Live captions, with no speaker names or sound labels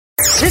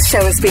This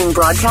show is being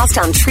broadcast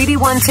on Treaty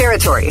 1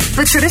 territory,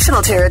 the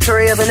traditional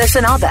territory of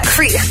Anishinaabe,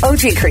 Cree,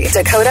 Oji-Cree,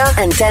 Dakota,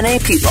 and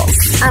Dene peoples,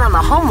 and on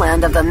the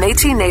homeland of the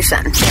Métis Nation.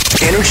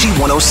 Energy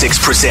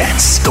 106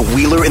 presents the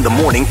Wheeler in the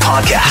Morning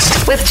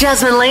podcast with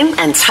Jasmine Lane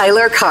and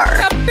Tyler Carr.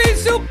 Happy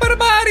Super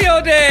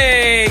Mario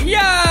Day!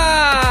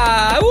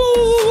 Yeah!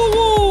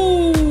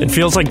 Woo! It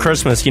feels like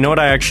Christmas. You know what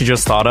I actually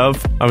just thought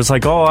of? I was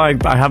like, I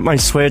have my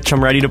Switch.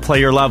 I'm ready to play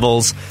your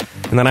levels.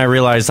 And then I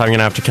realized I'm going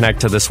to have to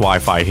connect to this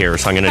Wi-Fi here,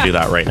 so I'm going to do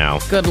that right now.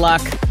 Good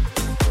luck.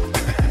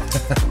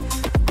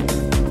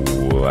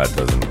 Ooh, that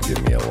doesn't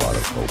give me a lot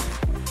of hope.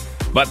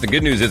 But the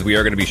good news is we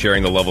are going to be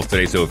sharing the levels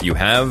today, so if you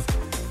have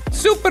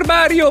Super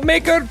Mario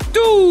Maker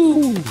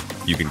 2,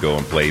 you can go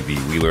and play the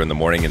Wheeler in the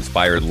Morning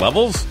inspired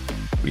levels.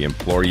 We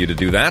implore you to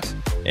do that.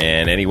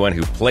 And anyone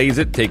who plays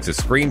it takes a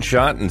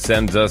screenshot and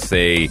sends us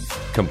a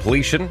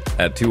completion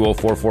at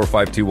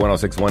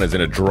 204-452-1061 is in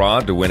a draw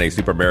to win a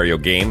Super Mario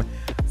game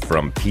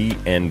from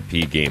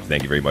PNP Games.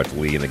 Thank you very much,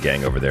 Lee and the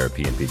gang over there at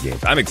PNP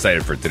Games. I'm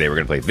excited for today. We're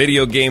going to play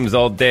video games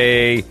all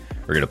day.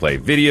 We're going to play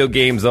video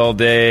games all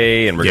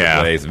day. And we're going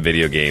to play some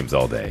video games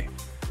all day.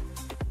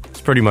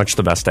 It's pretty much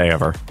the best day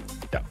ever.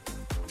 Yeah.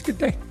 It's a good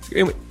day.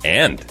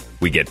 And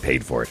we get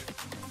paid for it.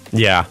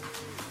 Yeah.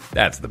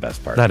 That's the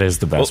best part. That is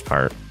the best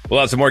part. We'll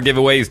have some more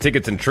giveaways,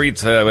 tickets, and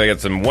treats. We got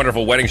some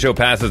wonderful wedding show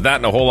passes, that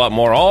and a whole lot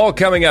more, all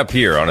coming up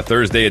here on a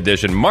Thursday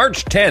edition,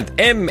 March 10th,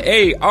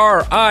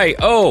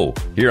 Mario,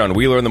 here on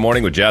Wheeler in the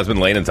Morning with Jasmine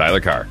Lane and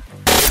Tyler Carr.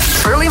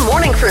 Early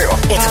Morning Crew.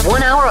 It's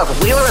 1 hour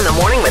of Wheeler in the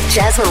Morning with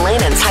Jasmine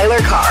Lane and Tyler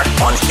Carr.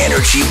 on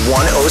Energy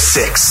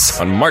 106.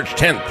 On March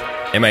 10th,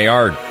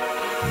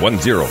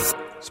 MAR10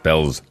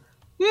 spells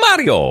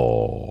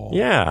Mario.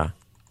 Yeah.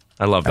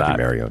 I love Happy that.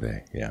 Mario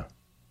Day, yeah.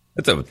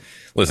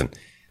 Listen,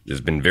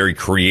 there's been very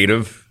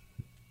creative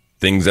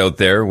things out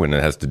there when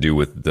it has to do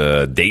with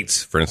the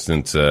dates. For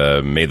instance,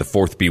 May the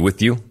 4th be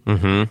with you.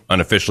 Mm-hmm.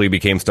 Unofficially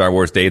became Star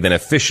Wars Day, then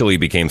officially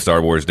became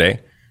Star Wars Day.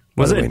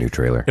 Was By the it way, new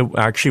trailer? It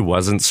actually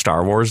wasn't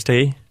Star Wars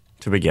Day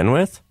to begin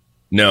with?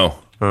 No,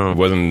 it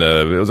wasn't.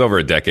 It was over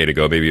a decade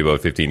ago, maybe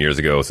about 15 years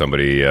ago.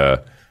 Somebody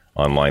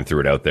online threw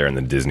it out there, and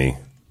then Disney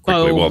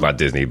quickly. Well, not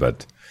Disney,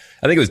 but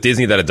I think it was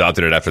Disney that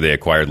adopted it after they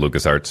acquired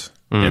LucasArts.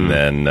 And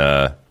then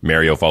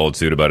Mario followed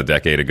suit about a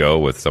decade ago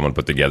with someone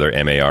put together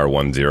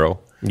MAR10.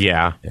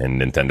 Yeah.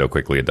 And Nintendo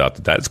quickly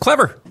adopted that. It's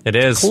clever. It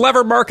is.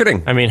 Clever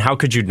marketing. I mean, how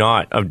could you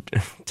not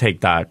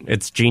take that?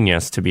 It's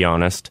genius, to be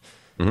honest.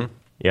 Mm-hmm.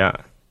 Yeah.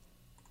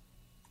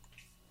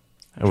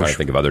 I'm trying to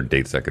think of other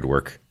dates that could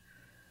work.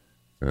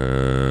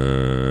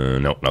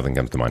 No, nothing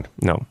comes to mind.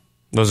 No.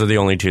 Those are the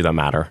only two that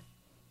matter.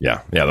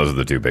 Yeah, those are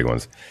the two big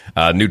ones.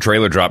 New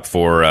trailer dropped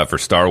for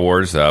Star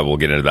Wars. We'll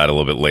get into that a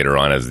little bit later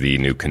on as the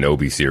new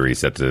Kenobi series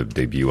set to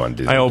debut on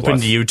Disney+. I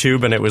opened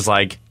YouTube and it was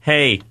like,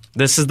 hey,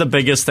 this is the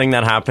biggest thing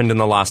that happened in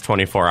the last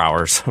 24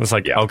 hours. I was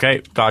like,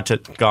 okay, got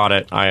it.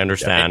 I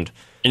understand.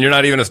 And you're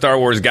not even a Star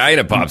Wars guy and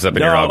it pops up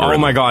in your algorithm. Oh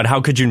my God,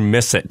 how could you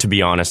miss it, to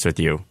be honest with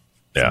you?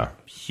 Yeah.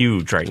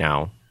 Huge right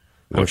now.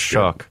 I'm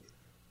shook.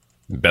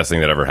 The best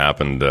thing that ever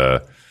happened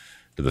to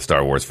the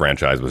Star Wars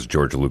franchise was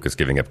George Lucas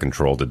giving up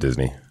control to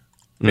Disney.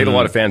 Made a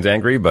lot of fans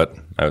angry, but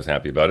I was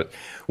happy about it.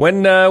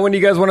 When do you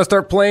guys want to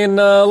start playing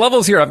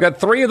levels here? I've got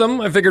 3 of them.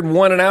 I figured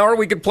 1 an hour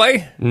we could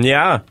play.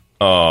 Yeah.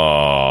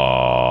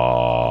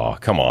 Oh,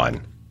 come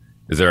on.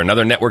 Is there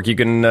another network you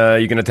can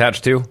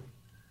attach to?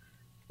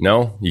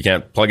 No? You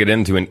can't plug it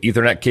into an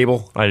Ethernet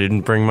cable? I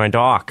didn't bring my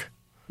dock.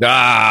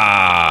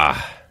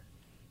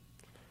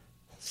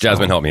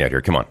 Jasmine, help me out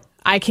here. Come on.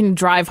 I can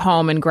drive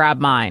home and grab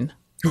mine.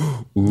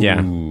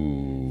 Yeah.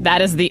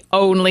 That is the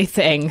only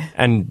thing.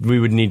 And we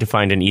would need to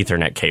find an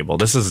Ethernet cable.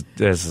 This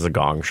is a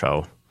gong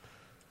show.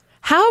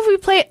 How have we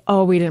played?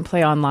 Oh, we didn't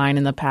play online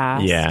in the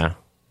past. Yeah.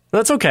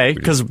 That's okay,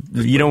 because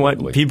you know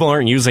what? People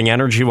aren't using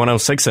Energy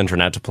 106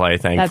 internet to play,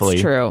 thankfully.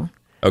 That's true.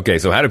 Okay,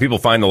 so how do people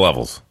find the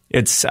levels?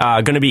 It's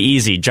going to be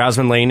easy.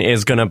 Jasmine Lane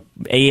is going to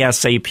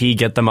ASAP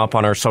get them up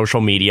on our social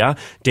media.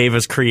 Dave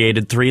has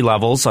created 3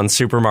 levels on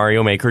Super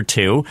Mario Maker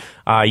 2.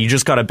 You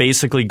just got to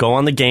basically go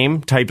on the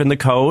game, type in the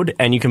code,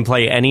 and you can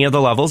play any of the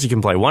levels. You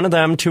can play 1 of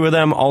them, 2 of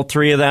them, all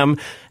 3 of them.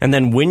 And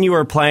then when you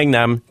are playing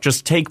them,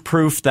 just take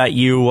proof that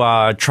you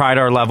tried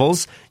our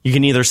levels. You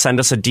can either send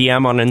us a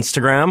DM on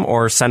Instagram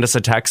or send us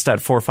a text at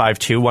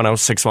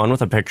 452-1061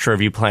 with a picture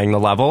of you playing the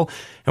level.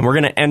 And we're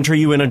going to enter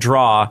you in a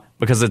draw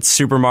because it's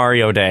Super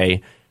Mario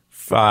Day.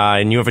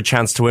 And you have a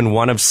chance to win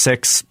one of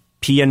 6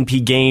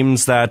 PNP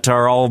games that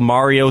are all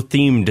Mario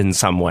themed in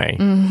some way.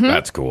 Mm-hmm.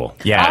 That's cool.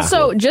 Yeah.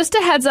 Also, just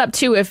a heads up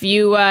too, if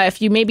you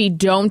maybe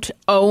don't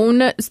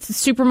own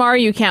Super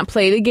Mario, you can't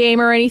play the game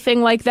or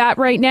anything like that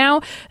right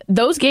now.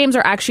 Those games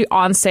are actually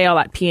on sale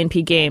at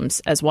PNP Games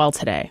as well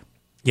today.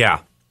 Yeah,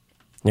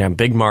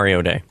 big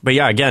Mario Day. But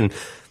yeah, again,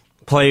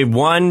 play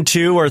 1,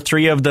 2, or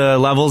 3 of the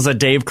levels that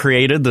Dave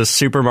created, the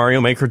Super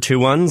Mario Maker 2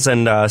 ones,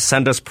 and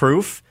send us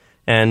proof.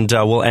 And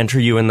we'll enter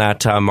you in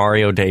that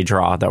Mario Day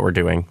draw that we're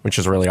doing, which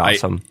is really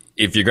awesome.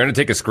 If you're going to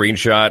take a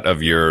screenshot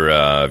of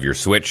your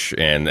Switch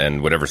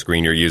and whatever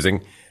screen you're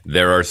using,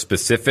 there are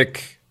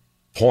specific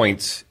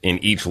points in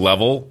each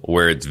level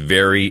where it's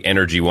very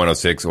Energy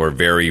 106 or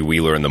very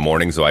Wheeler in the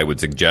Morning. So I would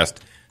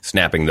suggest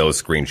snapping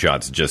those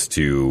screenshots just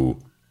to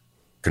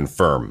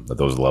confirm that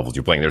those are the levels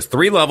you're playing. There's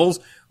 3 levels,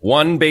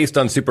 one based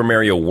on Super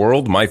Mario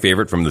World, my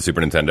favorite from the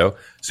Super Nintendo,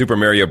 Super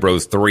Mario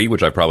Bros. 3,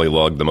 which I probably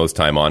logged the most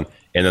time on,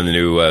 and then the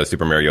new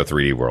Super Mario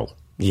 3D World.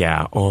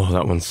 Yeah. Oh,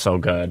 that one's so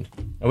good.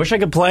 I wish I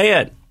could play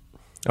it.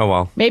 Oh,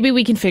 well. Maybe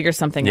we can figure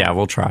something out. Yeah,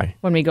 we'll try.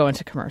 When we go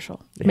into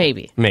commercial. Yeah.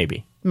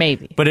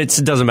 Maybe. But it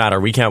doesn't matter.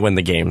 We can't win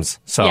the games.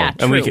 So, yeah,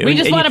 true. And we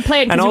just want to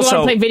play it because we want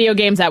to play video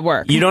games at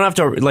work. You don't have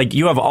to,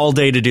 you have all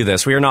day to do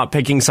this. We are not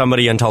picking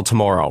somebody until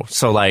tomorrow.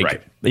 So,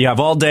 right. You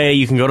have all day.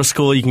 You can go to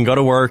school, you can go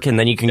to work, and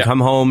then you can come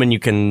home and you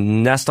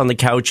can nest on the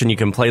couch and you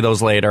can play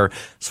those later.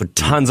 So,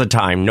 tons of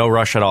time. No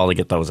rush at all to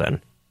get those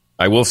in.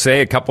 I will say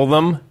a couple of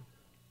them, a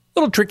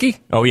little tricky.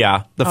 Oh,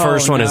 yeah. The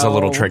first one is a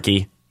little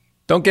tricky.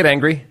 Don't get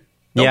angry.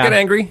 Don't get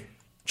angry.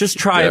 Just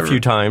try a few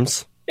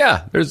times.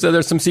 Yeah,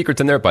 there's some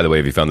secrets in there. By the way,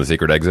 have you found the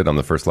secret exit on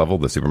the first level,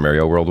 the Super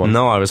Mario World one?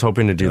 No, I was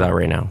hoping to do that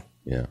right now.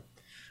 Yeah.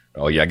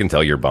 Oh, yeah, I can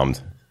tell you're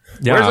bummed.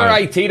 Yeah, where's our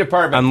IT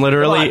department? I'm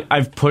literally,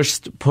 I've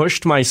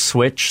pushed my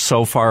Switch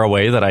so far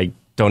away that I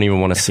don't even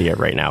want to see it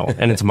right now.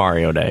 And it's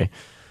Mario Day.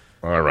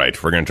 All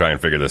right, we're going to try and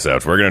figure this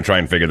out.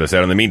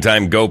 In the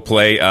meantime, go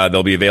play.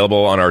 They'll be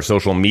available on our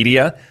social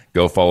media.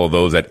 Go follow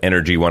those at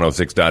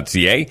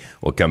energy106.ca.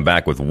 We'll come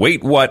back with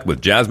Wait What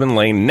with Jasmine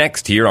Lane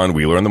next here on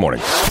Wheeler in the Morning.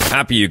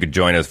 Happy you could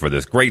join us for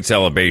this great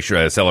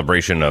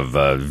celebration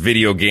of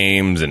video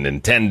games and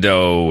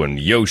Nintendo and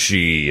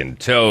Yoshi and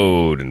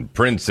Toad and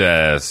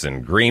Princess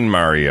and Green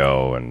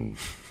Mario. And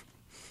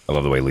I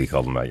love the way Lee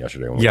called him that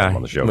yesterday when we had him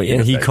on the show.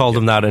 And he called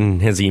him that in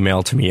his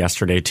email to me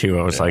yesterday, too.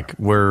 I was like,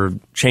 we're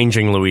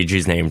changing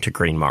Luigi's name to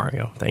Green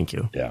Mario. Thank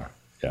you. Yeah,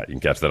 you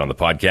can catch that on the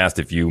podcast.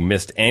 If you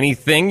missed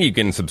anything, you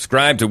can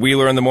subscribe to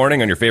Wheeler in the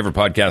Morning on your favorite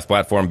podcast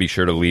platform. Be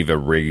sure to leave a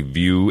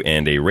review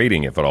and a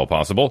rating if at all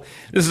possible.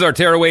 This is our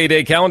Tearaway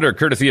Day calendar,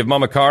 courtesy of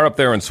Mama Car up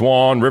there in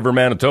Swan River,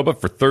 Manitoba,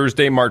 for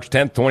Thursday, March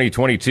 10th,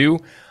 2022.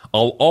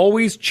 I'll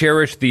always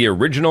cherish the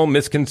original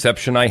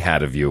misconception I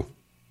had of you.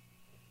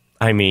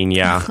 I mean,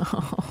 yeah.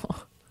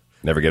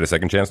 Never get a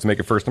second chance to make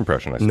a first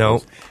impression, I suppose.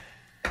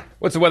 No.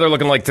 What's the weather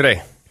looking like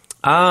today?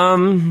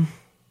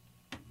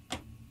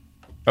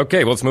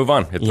 Okay, well, let's move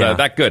on. It's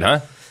that good,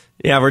 huh?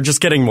 Yeah, we're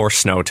just getting more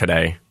snow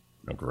today.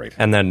 Oh, great.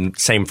 And then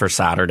same for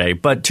Saturday.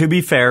 But to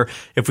be fair,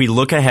 if we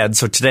look ahead,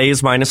 so today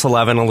is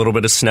 -11, a little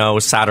bit of snow.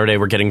 Saturday,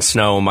 we're getting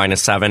snow,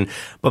 -7.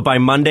 But by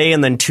Monday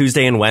and then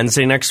Tuesday and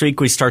Wednesday next week,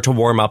 we start to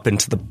warm up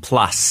into the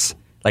plus.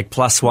 Like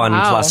 +1,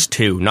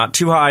 +2. Not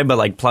too high, but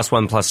like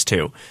 +1,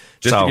 +2.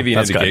 Just to give you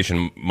an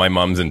indication, my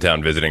mom's in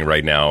town visiting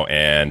right now,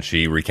 and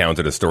she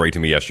recounted a story to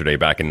me yesterday.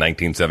 Back in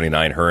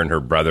 1979, her and her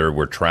brother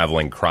were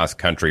traveling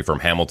cross-country from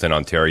Hamilton,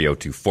 Ontario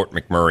to Fort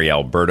McMurray,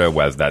 Alberta,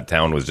 as that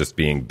town was just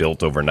being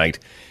built overnight.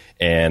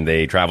 And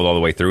they traveled all the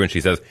way through, and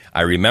she says,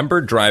 I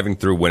remember driving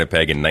through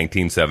Winnipeg in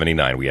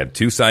 1979. We had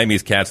 2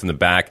 Siamese cats in the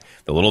back.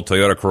 The little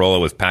Toyota Corolla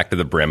was packed to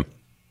the brim.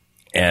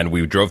 And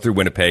we drove through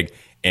Winnipeg,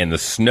 and the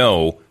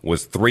snow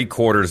was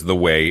 3/4 of the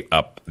way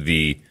up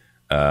the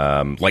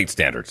light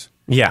standards.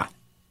 Yeah.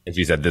 And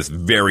she said, this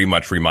very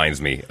much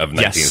reminds me of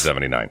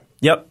 1979.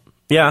 Yep.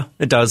 Yeah,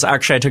 it does.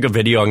 Actually, I took a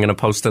video. I'm going to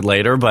post it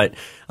later. But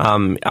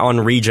on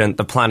Regent,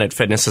 the Planet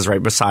Fitness is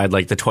right beside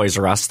the Toys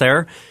R Us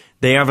there.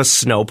 They have a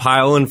snow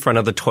pile in front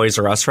of the Toys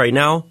R Us right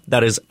now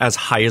that is as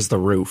high as the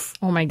roof.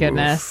 Oh, my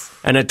goodness.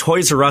 And a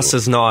Toys R Us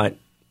is not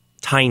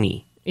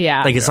tiny.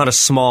 Yeah. It's not a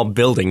small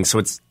building, so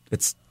it's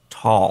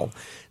tall.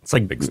 It's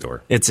like big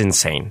store. It's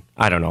insane.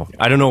 I don't know.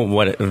 I don't know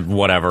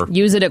whatever.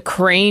 Use a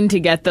crane to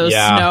get those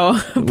snow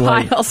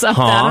piles up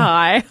that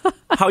high.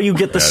 How you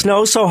get the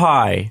snow so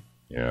high?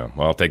 Yeah,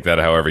 well, I'll take that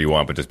however you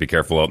want, but just be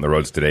careful out on the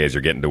roads today as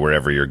you're getting to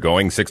wherever you're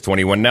going.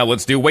 6:21 now.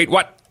 Let's do Wait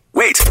What?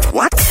 Wait,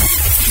 what?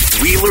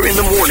 Wheeler in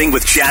the Morning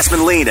with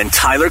Jasmine Lane and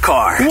Tyler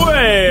Carr.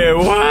 Wait,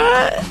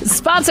 what?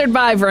 Sponsored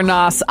by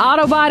Vernos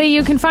Auto Body.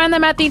 You can find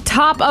them at the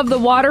top of the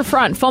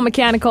waterfront. Full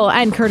mechanical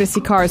and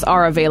courtesy cars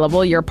are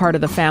available. You're part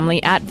of the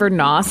family at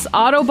Vernos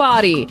Auto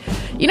Body.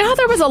 You know how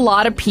there was a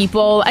lot of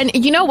people, and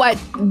you know what?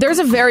 There's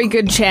a very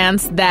good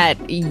chance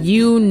that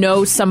you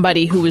know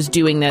somebody who was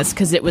doing this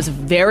because it was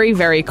very,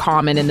 very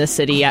common in the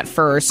city at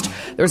first.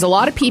 There was a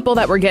lot of people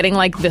that were getting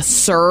the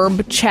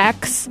CERB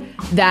checks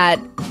that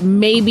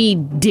maybe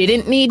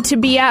didn't need to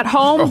be at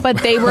home, but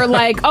they were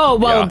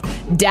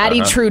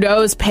Daddy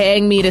Trudeau's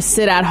paying me to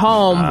sit at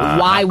home.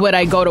 Why would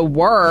I go to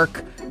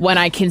work when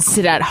I can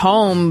sit at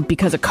home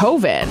because of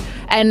COVID?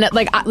 And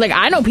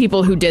I know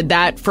people who did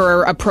that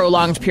for a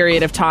prolonged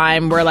period of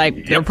time where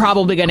they're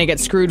probably going to get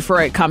screwed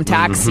for it come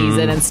tax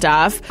season and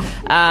stuff.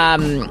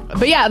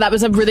 But yeah, that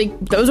was a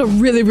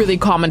really, really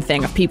common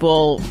thing of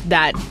people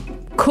that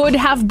could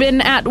have been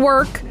at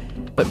work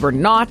but were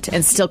not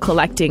and still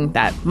collecting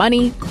that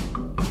money.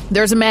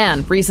 There's a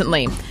man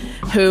recently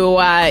who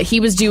he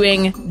was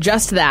doing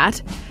just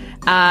that.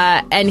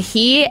 And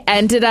he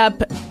ended up,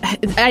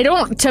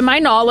 to my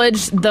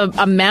knowledge, the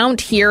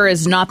amount here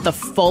is not the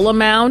full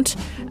amount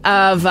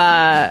of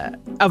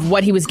of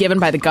what he was given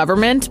by the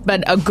government,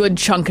 but a good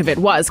chunk of it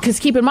was. Because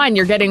keep in mind,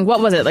 you're getting,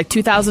 what was it, like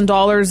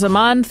 $2,000 a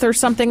month or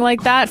something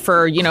like that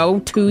for,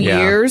 2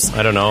 years?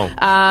 I don't know.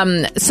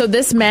 So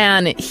this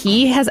man,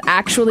 he has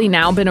actually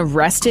now been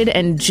arrested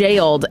and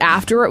jailed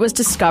after it was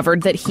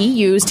discovered that he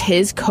used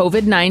his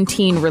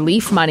COVID-19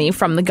 relief money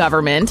from the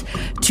government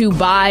to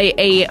buy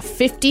a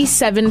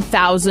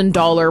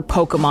 $57,000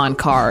 Pokemon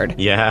card.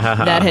 Yeah.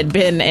 That had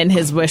been in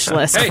his wish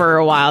list for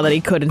a while that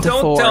he couldn't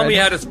afford. Don't tell me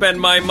how to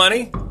spend my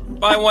money.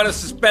 If I want to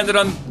spend it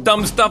on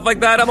dumb stuff like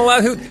that, I'm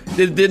allowed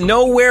to. Did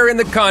nowhere in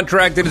the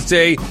contract did it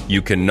say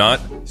you cannot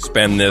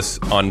spend this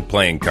on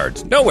playing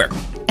cards. Nowhere.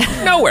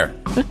 Nowhere.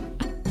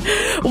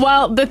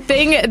 Well, the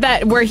thing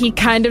that where he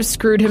kind of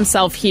screwed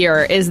himself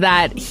here is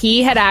that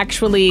he had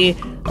actually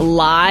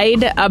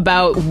lied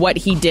about what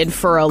he did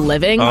for a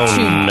living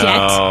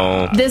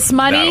get this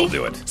money. That'll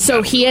do it.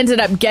 So he ended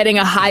up getting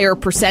a higher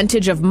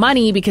percentage of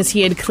money because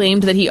he had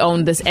claimed that he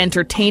owned this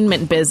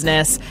entertainment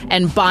business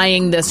and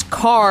buying this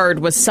card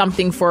was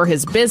something for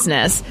his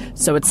business.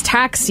 So it's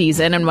tax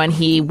season, and when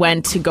he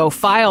went to go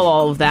file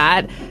all of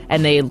that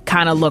and they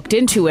kind of looked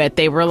into it,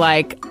 they were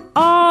like,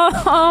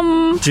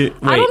 I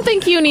don't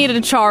think you needed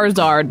a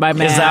Charizard, my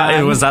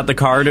man. Was that the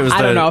card? It was.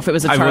 I don't know if it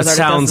was a Charizard. It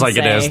sounds like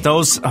say. it is.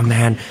 Those,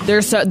 man,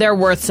 they're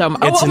worth so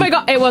much. Oh my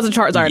god, it was a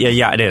Charizard.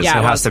 Yeah, it is. Yeah,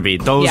 it has to be.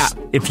 Those. Yeah.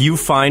 If you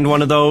find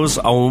one of those,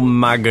 oh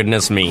my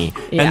goodness me.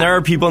 Yeah. And there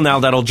are people now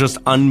that'll just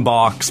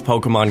unbox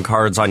Pokemon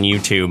cards on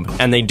YouTube,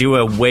 and they do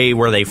a way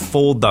where they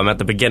fold them at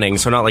the beginning,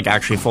 so not like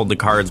actually fold the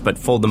cards, but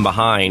fold them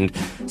behind.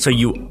 So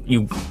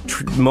you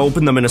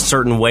open them in a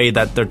certain way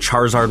that the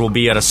Charizard will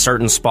be at a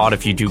certain spot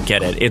if you do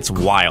get it. It's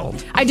wild.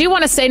 I do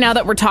want to say, now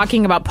that we're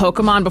talking about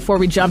Pokemon, before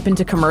we jump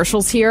into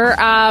commercials here,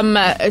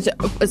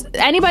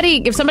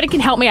 if somebody can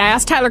help me, I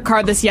asked Tyler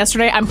Card this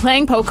yesterday. I'm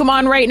playing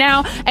Pokemon right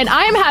now, and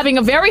I am having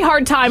a very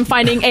hard time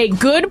finding a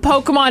good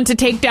Pokemon to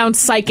take down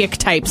psychic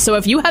types. So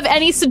if you have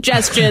any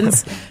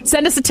suggestions,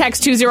 send us a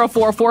text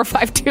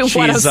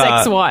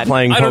 204-452-1061.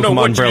 Playing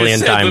Pokemon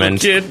Brilliant Diamond.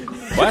 Kid.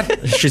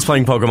 What? She's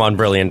playing Pokemon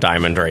Brilliant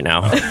Diamond right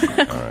now.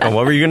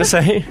 What were you going to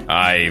say?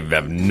 I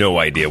have no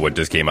idea what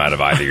just came out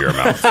of either of your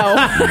mouths.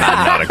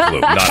 Not a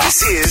clue.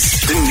 This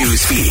is the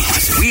news feed.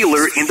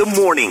 Wheeler in the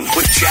morning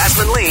with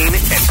Jasmine Lane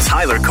and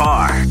Tyler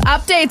Carr.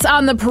 Updates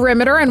on the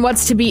perimeter and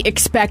what's to be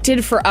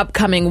expected for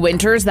upcoming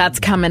winters. That's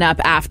coming up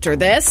after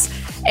this.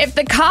 If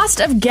the cost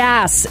of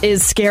gas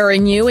is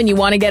scaring you and you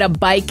want to get a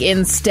bike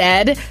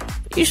instead,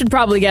 you should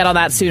probably get on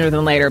that sooner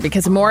than later,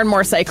 because more and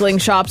more cycling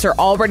shops are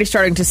already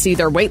starting to see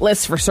their wait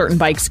lists for certain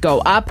bikes go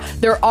up.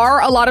 There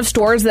are a lot of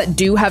stores that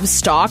do have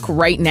stock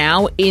right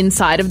now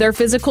inside of their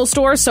physical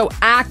stores, so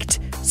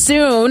act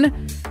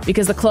soon,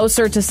 because the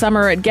closer to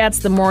summer it gets,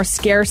 the more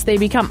scarce they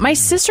become. My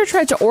sister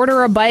tried to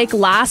order a bike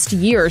last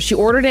year. She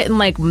ordered it in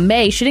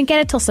May. She didn't get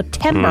it till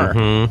September.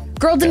 Mm-hmm.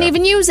 Girl didn't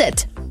even use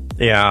it.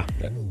 Yeah.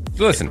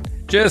 Listen,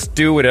 just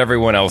do what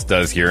everyone else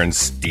does here and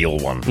steal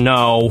one.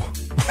 No.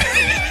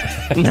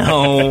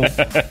 No.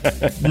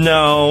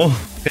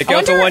 Pick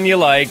out the one you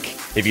like.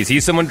 If you see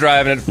someone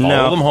driving it,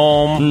 follow them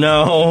home.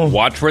 No.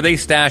 Watch where they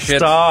stash it.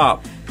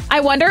 Stop. I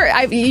wonder,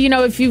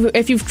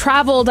 if you've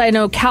traveled, I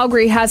know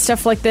Calgary has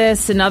stuff like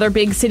this, and other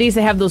big cities,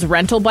 they have those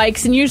rental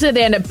bikes, and usually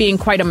they end up being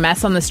quite a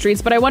mess on the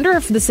streets, but I wonder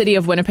if the city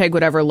of Winnipeg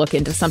would ever look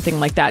into something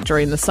like that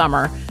during the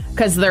summer,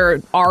 because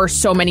there are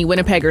so many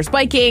Winnipeggers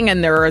biking,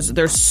 and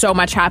there's so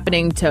much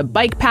happening to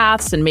bike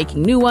paths and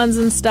making new ones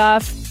and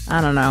stuff.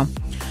 I don't know.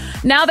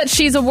 Now that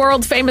she's a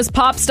world-famous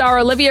pop star,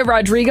 Olivia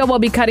Rodrigo will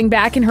be cutting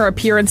back in her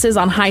appearances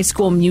on High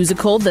School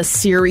Musical, the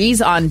series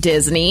on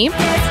Disney.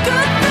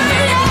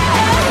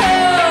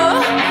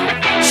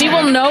 She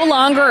will no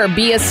longer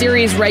be a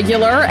series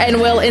regular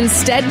and will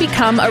instead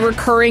become a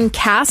recurring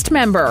cast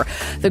member.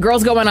 The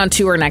girl's going on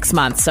tour next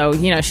month, so,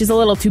 she's a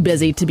little too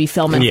busy to be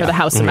filming for the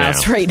House of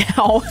Mouse right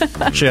now.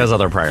 She has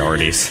other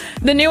priorities.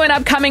 The new and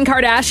upcoming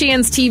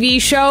Kardashians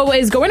TV show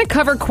is going to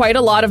cover quite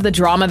a lot of the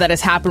drama that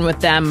has happened with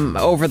them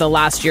over the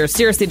last year.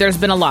 Seriously, there's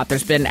been a lot.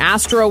 There's been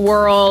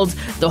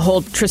Astroworld, the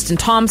whole Tristan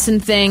Thompson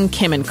thing,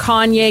 Kim and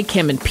Kanye,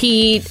 Kim and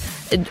Pete.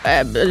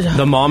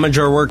 The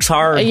momager works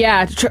hard.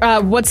 Yeah.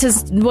 What's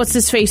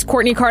his face?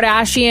 Kourtney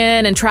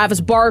Kardashian and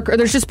Travis Barker.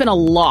 There's just been a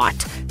lot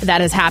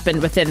that has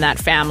happened within that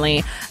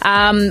family.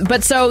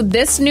 But so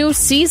this new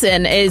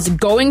season is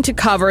going to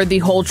cover the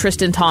whole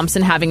Tristan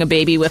Thompson having a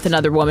baby with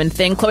another woman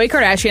thing. Khloe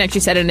Kardashian actually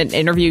said in an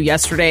interview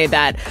yesterday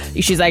that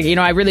she's like,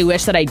 I really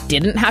wish that I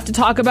didn't have to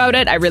talk about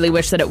it. I really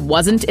wish that it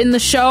wasn't in the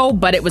show,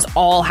 but it was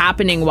all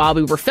happening while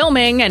we were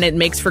filming, and it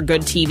makes for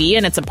good TV,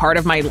 and it's a part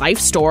of my life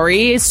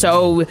story.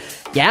 So,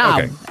 yeah.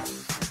 Okay.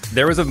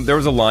 There was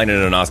a line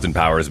in an Austin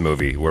Powers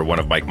movie where one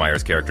of Mike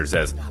Myers' characters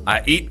says,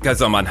 "I eat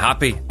because I'm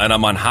unhappy, and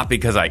I'm unhappy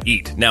because I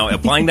eat." Now,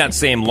 applying that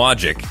same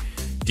logic,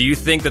 do you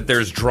think that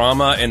there's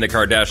drama in the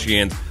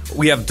Kardashians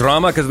We have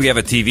drama because we have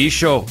a TV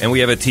show, and we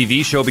have a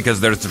TV show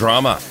because there's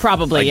drama.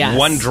 Probably, yes.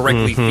 One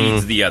directly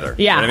feeds the other.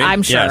 Yeah, You know what I mean?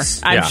 I'm sure.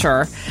 Yes, I'm yeah.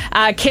 sure.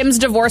 Kim's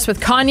divorce with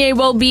Kanye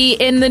will be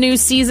in the new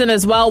season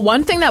as well.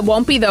 One thing that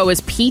won't be, though,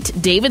 is Pete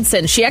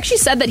Davidson. She actually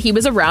said that he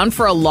was around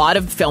for a lot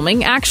of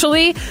filming,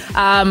 actually.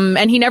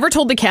 And he never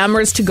told the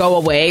cameras to go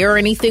away or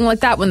anything like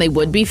that when they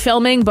would be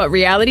filming. But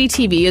reality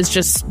TV is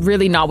just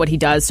really not what he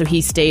does. So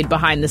he stayed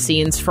behind the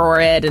scenes for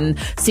it. And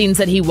scenes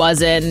that he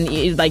was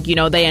in, like, you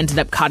know, they ended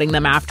up cutting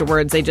them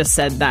afterwards. They just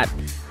said that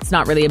it's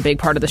not really a big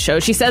part of the show.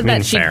 She said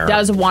that she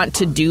does want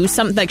to do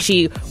something, like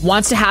she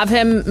wants to have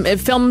him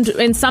filmed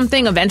in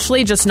something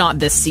eventually, just not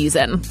this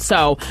season.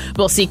 So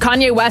we'll see.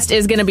 Kanye West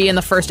is going to be in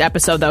the first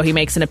episode, though. He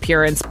makes an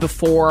appearance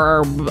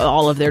before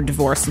all of their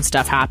divorce and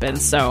stuff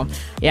happens. So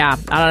yeah,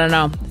 I don't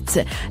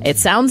know. It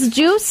sounds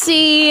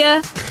juicy.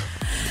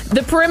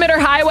 The Perimeter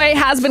Highway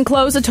has been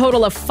closed a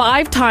total of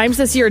 5 times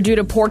this year due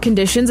to poor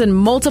conditions and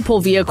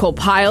multiple vehicle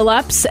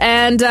pileups.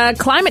 And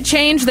climate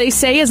change, they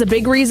say, is a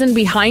big reason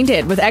behind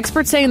it, with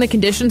experts saying the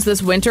conditions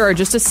this winter are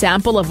just a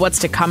sample of what's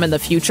to come in the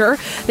future.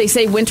 They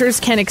say winters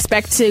can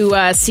expect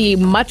to see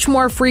much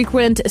more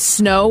frequent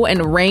snow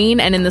and rain,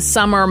 and in the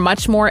summer,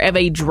 much more of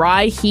a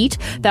dry heat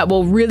that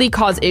will really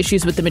cause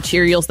issues with the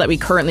materials that we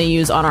currently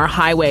use on our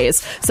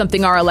highways,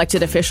 something our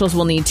elected officials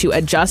will need to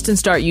adjust and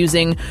start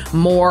using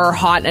more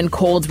hot and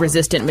cold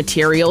resistant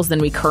materials than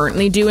we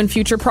currently do in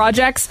future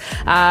projects.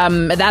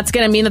 That's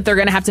going to mean that they're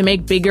going to have to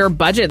make bigger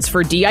budgets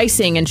for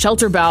de-icing and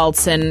shelter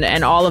belts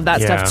and all of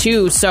that stuff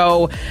too.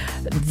 So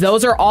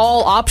those are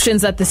all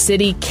options that the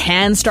city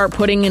can start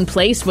putting in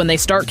place when they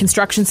start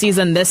construction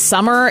season this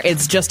summer.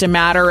 It's just a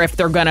matter if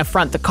they're going to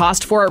front the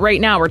cost for it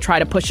right now or try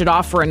to push it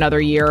off for another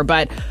year.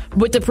 But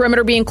with the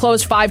perimeter being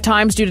closed 5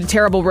 times due to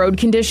terrible road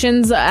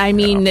conditions, I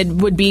mean, it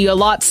would be a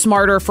lot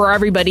smarter for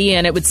everybody,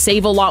 and it would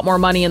save a lot more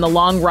money in the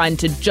long run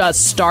to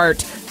just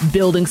start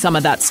building some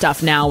of that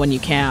stuff now when you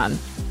can.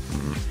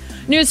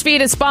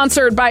 Newsfeed is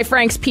sponsored by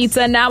Frank's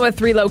Pizza, now with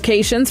 3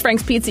 locations.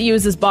 Frank's Pizza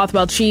uses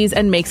Bothwell cheese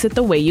and makes it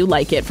the way you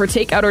like it. For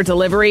takeout or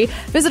delivery,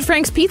 visit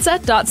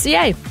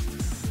frankspizza.ca.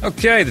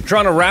 Okay, the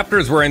Toronto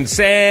Raptors were in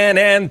San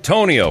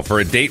Antonio for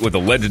a date with the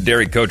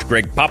legendary coach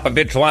Greg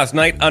Popovich last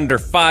night. Under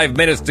 5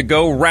 minutes to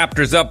go,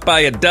 Raptors up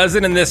by 12,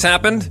 and this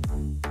happened.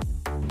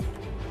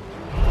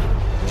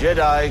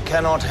 Jedi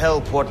cannot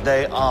help what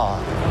they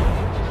are.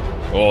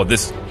 Oh,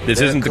 this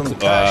isn't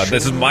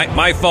this is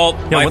my fault.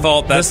 Yeah, my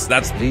fault. That's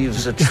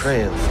Leaves a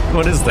trail.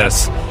 What is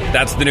this?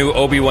 that's the new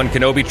Obi-Wan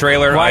Kenobi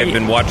trailer. Why- I've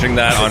been watching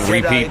that on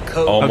Jedi repeat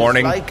code all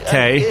morning. like an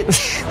Okay.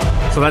 itch.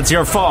 So that's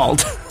your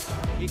fault.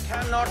 He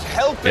cannot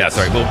help it. Yeah,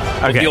 sorry. We'll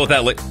Okay. deal with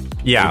that later.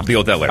 Yeah. We'll deal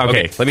with that later.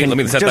 Okay. Let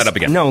me set that up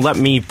again. No, let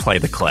me play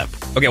the clip.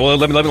 Okay, well,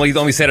 let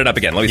me set it up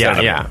again. Let me set it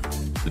up. Yeah.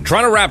 The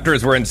Toronto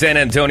Raptors were in San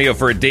Antonio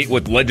for a date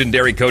with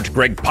legendary coach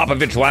Greg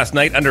Popovich last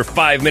night. Under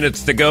 5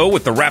 minutes to go,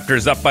 with the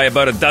Raptors up by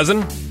about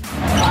 12.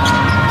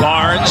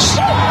 Barnes,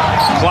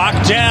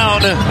 clock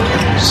down.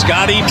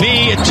 Scotty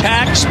B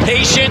attacks,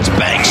 patience,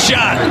 bank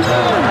shot.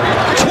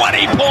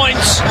 20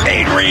 points,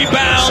 8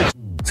 rebounds.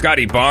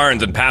 Scotty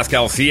Barnes and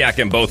Pascal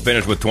Siakam both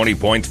finished with 20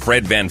 points.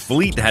 Fred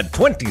VanVleet had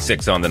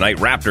 26 on the night.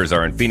 Raptors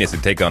are in Phoenix to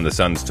take on the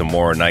Suns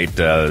tomorrow night.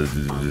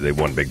 They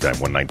won big time,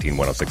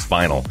 119-106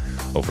 final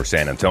over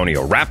San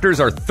Antonio. Raptors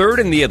are 3rd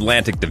in the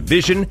Atlantic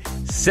Division,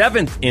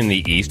 7th in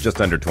the East, just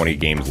under 20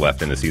 games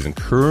left in the season.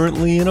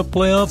 Currently in a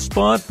playoff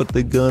spot, but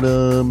they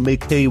gotta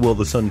make hay while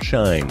the sun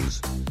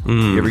shines.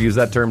 You ever use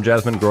that term,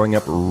 Jasmine, growing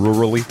up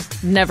rurally?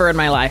 Never in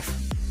my life.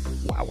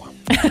 Wow.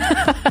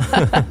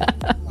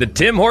 The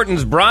Tim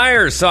Hortons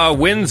Briars saw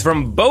wins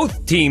from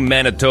both Team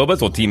Manitobas,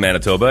 well, Team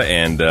Manitoba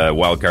and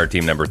wildcard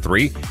team number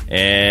 3.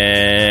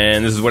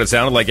 And this is what it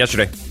sounded like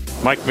yesterday.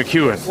 Mike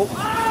McEwen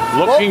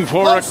looking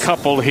for a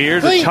couple here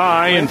to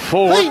tie and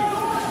forward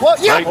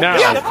right now.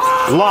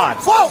 Lott.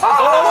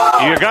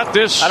 You got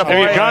this? Have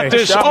you got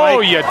this?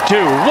 Oh, you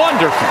do.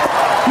 Wonderful.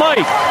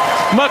 Mike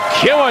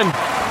McEwen.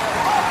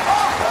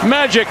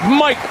 Magic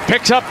Mike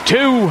picks up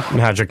 2.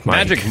 Magic Mike.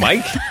 Magic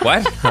Mike?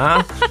 What?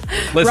 Huh?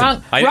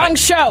 Listen, Wrong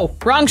show.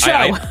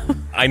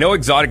 I know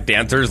exotic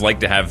dancers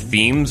like to have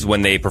themes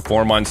when they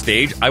perform on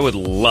stage. I would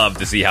love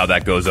to see how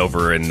that goes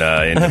over in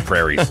the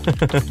prairies.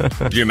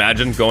 Could you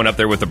imagine going up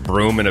there with a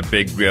broom and a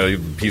big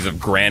piece of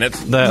granite?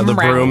 The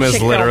broom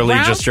is literally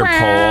just your pole.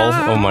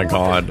 Oh my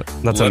god,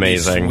 that's Let me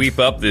amazing. sweep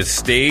up this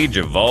stage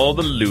of all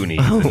the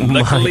loonies. And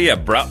luckily, I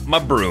brought my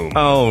broom.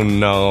 Oh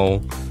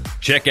no.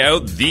 Check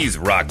out these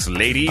rocks,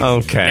 ladies.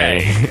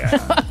 Okay. Yeah.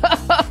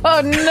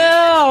 Oh,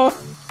 no.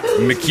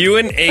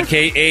 McEwen,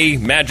 a.k.a.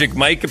 Magic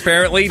Mike,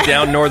 apparently,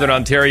 down Northern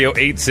Ontario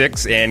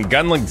 8-6, and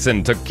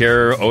Gunlingson took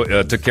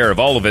care of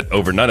all of it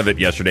over none of it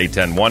yesterday,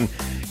 10-1.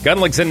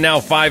 Gunlickson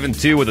now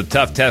 5-2 with a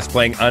tough test,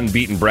 playing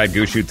unbeaten Brad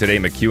Gushue today.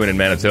 McEwen in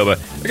Manitoba.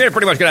 They're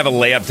pretty much going to have a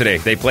layup today.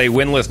 They play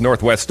winless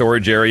Northwest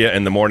Storage Area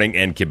in the morning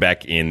and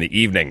Quebec in the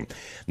evening.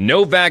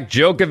 Novak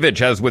Djokovic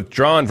has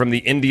withdrawn from the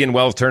Indian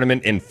Wells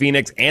tournament in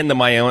Phoenix and the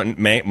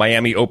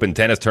Miami Open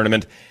tennis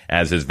tournament,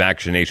 as his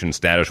vaccination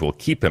status will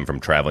keep him from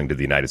traveling to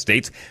the United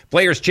States.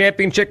 Players'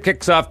 Championship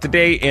kicks off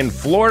today in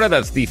Florida.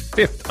 That's the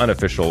 5th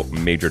unofficial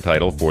major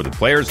title for the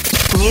Players.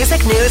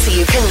 Music news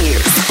you can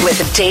use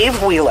with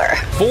Dave Wheeler.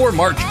 For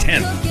March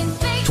 10th,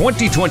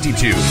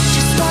 2022.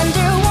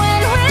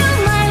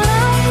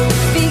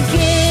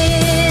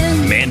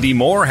 Mandy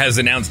Moore has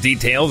announced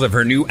details of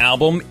her new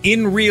album,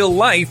 In Real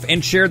Life,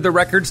 and shared the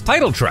record's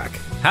title track.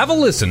 Have a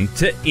listen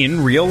to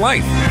In Real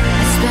Life.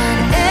 I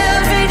spent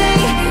every day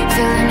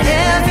filling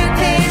every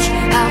page,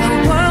 how the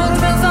world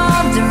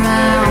revolved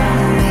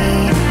around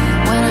me.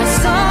 When I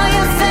saw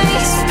your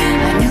face,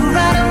 I knew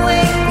right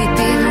away we'd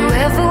be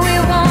whoever we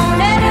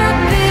wanted to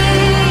be.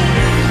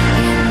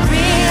 In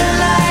real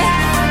life,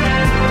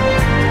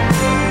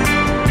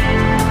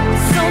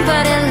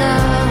 somebody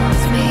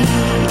loves me.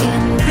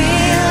 In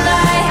real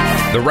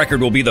life. The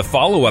record will be the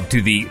follow-up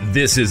to the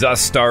This Is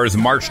Us Stars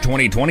March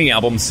 2020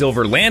 album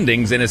Silver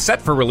Landings and is set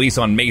for release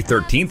on May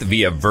 13th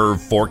via Verve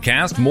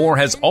Forecast. Moore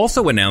has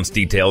also announced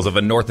details of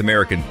a North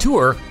American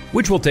tour,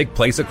 which will take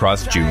place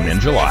across June and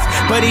July.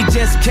 But he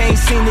just can't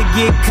seem to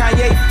get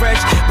Kanye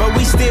fresh, but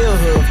we still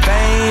hood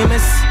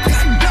famous.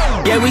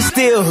 Yeah, we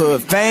still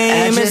hood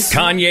famous.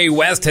 Kanye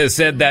West has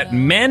said that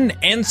men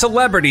and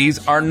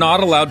celebrities are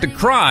not allowed to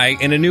cry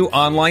in a new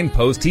online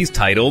post he's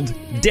titled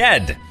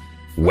Dead.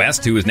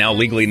 West, who is now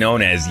legally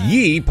known as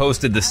Ye,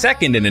 posted the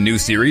second in a new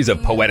series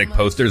of poetic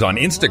posters on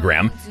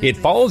Instagram. It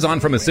follows on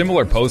from a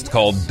similar post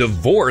called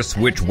Divorce,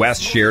 which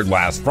West shared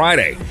last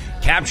Friday.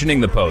 Captioning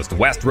the post,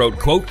 West wrote,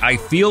 quote, I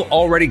feel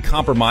already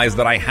compromised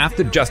that I have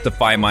to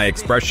justify my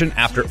expression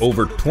after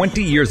over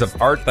 20 years of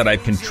art that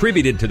I've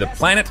contributed to the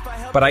planet,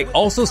 but I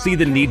also see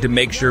the need to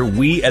make sure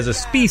we as a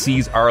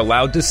species are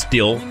allowed to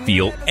still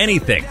feel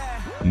anything.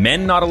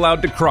 Men not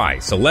allowed to cry.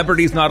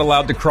 Celebrities not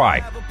allowed to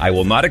cry. I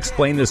will not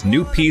explain this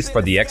new piece,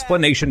 for the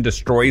explanation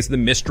destroys the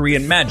mystery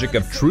and magic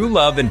of true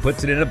love and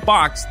puts it in a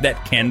box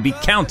that can be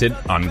counted,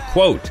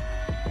 unquote.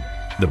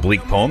 The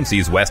bleak poem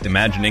sees West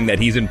imagining that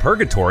he's in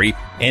purgatory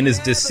and is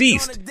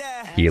deceased.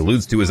 He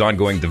alludes to his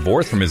ongoing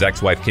divorce from his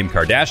ex-wife Kim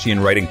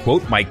Kardashian, writing,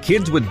 quote, my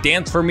kids would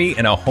dance for me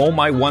in a home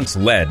I once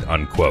led,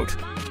 unquote.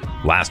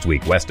 Last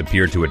week, West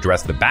appeared to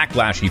address the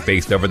backlash he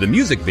faced over the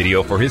music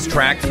video for his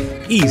track,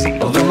 Easy.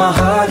 Although my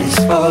heart is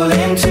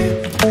falling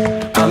too,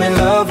 I'm in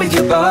love with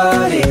your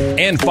body.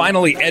 And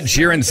finally, Ed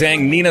Sheeran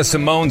sang Nina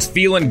Simone's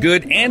Feelin'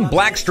 Good and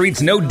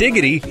Blackstreet's No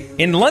Diggity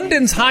in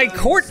London's High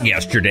Court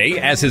yesterday,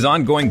 as his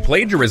ongoing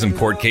plagiarism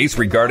court case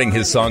regarding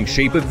his song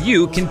Shape of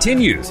You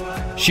continues.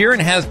 Sheeran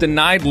has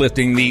denied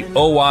lifting the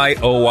OI,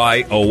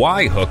 OI,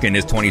 OI hook in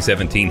his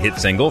 2017 hit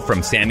single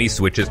from Sammy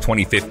Switch's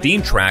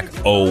 2015 track,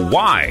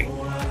 OY.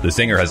 The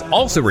singer has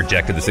also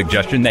rejected the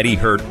suggestion that he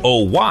heard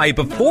OY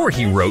before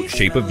he wrote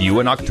Shape of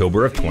You in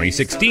October of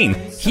 2016.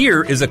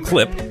 Here is a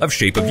clip of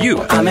Shape of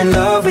You. I'm in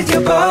love with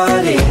your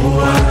body.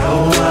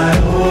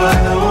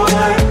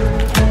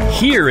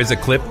 Here is a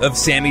clip of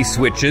Sammy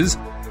Switch's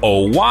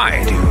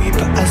OY.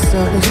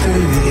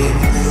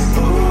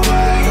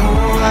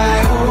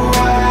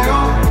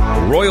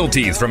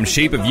 Royalties from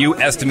Shape of You,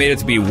 estimated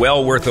to be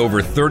well worth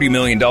over $30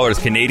 million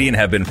Canadian,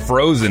 have been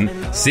frozen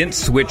since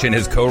Switch and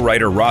his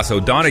co-writer Ross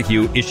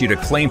O'Donoghue issued a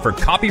claim for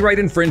copyright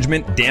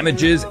infringement,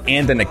 damages,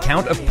 and an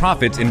account of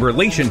profits in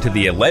relation to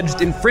the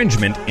alleged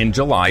infringement in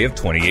July of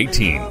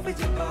 2018.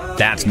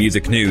 That's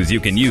music news you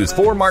can use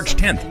for March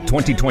 10th,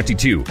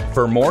 2022.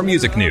 For more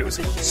music news,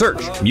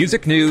 search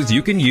Music News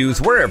You Can Use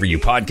wherever you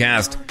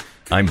podcast.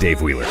 I'm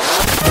Dave Wheeler.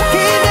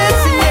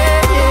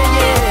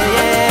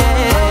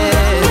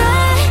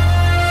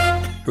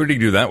 Who did he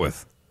do that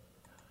with?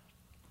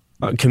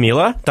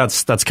 Camila?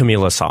 That's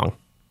Camila's song.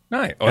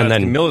 Nice. Oh, and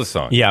that's Camila's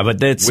song. Yeah,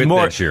 but it's with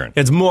more. Ed Sheeran.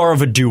 It's more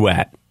of a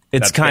duet.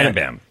 It's kind of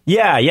Bam Bam.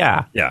 Yeah.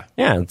 Yeah.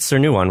 It's their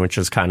new one, which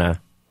is kind of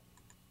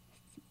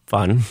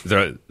fun.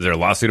 Is there a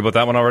lawsuit about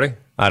that one already?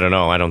 I don't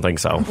know. I don't think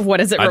so. What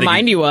does it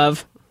remind you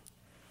of?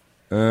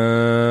 The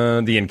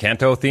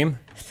Encanto theme.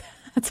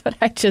 That's what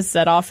I just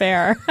said off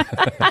air.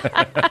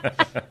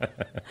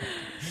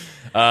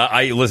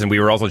 Listen, we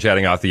were also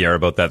chatting off the air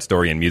about that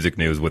story in music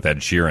news with Ed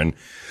Sheeran,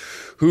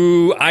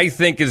 who I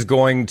think is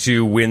going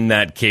to win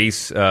that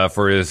case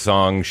for his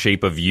song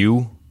Shape of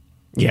You.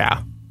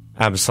 Yeah,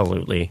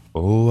 absolutely.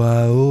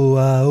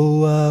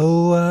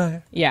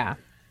 Yeah.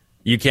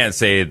 You can't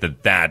say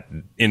that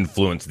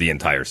influenced the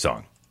entire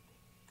song.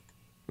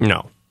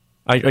 No.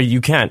 You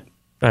can't.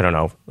 I don't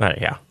know.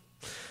 Yeah.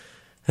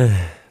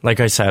 Like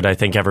I said, I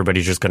think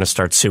everybody's just going to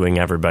start suing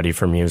everybody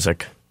for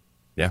music.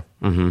 Yeah.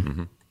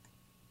 Mm-hmm.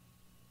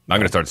 I'm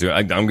going to start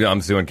suing.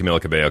 I'm suing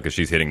Camila Cabello because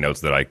she's hitting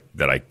notes that I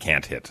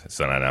can't hit.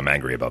 So I'm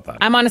angry about that.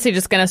 I'm honestly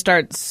just going to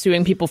start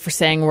suing people for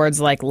saying words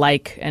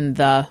like and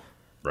the.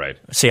 Right.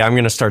 See, I'm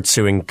going to start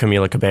suing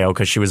Camila Cabello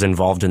because she was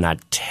involved in that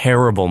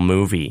terrible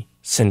movie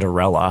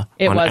Cinderella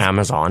It on was.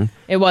 Amazon.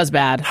 It was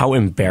bad. How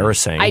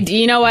embarrassing.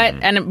 You know what?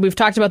 And we've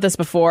talked about this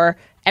before.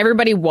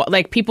 Everybody,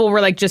 people were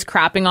like just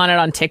crapping on it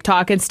on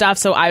TikTok and stuff.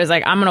 So I was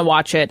like, I'm gonna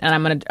watch it, and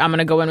I'm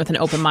gonna go in with an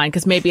open mind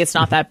because maybe it's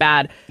not that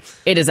bad.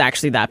 It is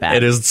actually that bad.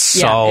 It is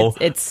so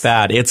it's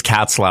bad. It's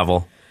Cats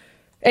level.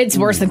 It's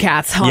worse than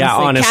Cats. Honestly. Yeah,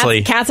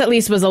 honestly. Cats at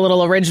least was a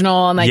little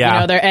original and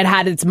it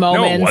had its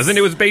moments. No, it wasn't.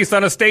 It was based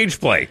on a stage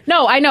play.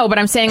 No, I know, but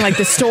I'm saying like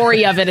the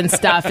story of it and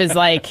stuff is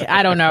like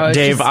I don't know. It's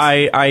Dave,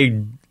 just-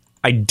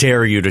 I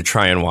dare you to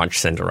try and watch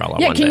Cinderella.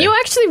 Yeah, one can day. you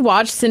actually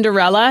watch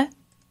Cinderella?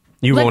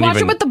 You like won't watch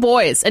even it with the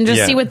boys and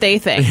just see what they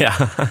think.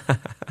 Yeah.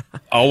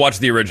 I'll watch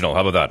the original.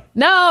 How about that?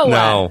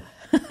 No.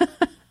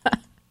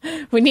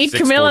 We need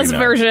Camilla's 6:49.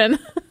 version.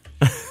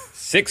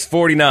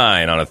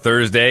 6:49 on a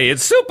Thursday.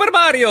 It's Super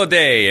Mario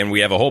Day, and we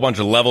have a whole bunch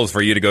of levels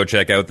for you to go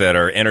check out that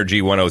are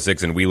Energy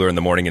 106 and Wheeler in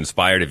the Morning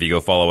inspired. If you go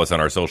follow us on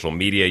our social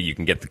media, you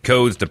can get the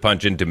codes to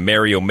punch into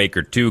Mario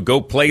Maker 2.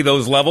 Go play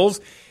those levels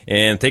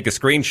and take a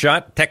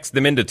screenshot, text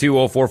them into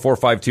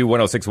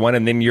 204-452-1061,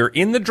 and then you're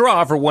in the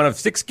draw for one of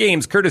 6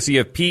 games courtesy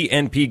of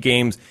PNP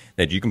Games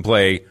that you can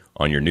play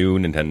on your new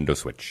Nintendo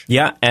Switch.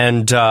 Yeah,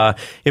 and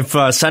if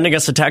sending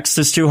us a text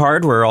is too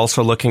hard, we're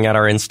also looking at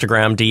our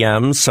Instagram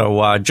DMs.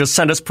 So just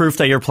send us proof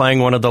that you're playing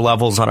one of the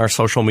levels on our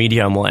social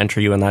media, and we'll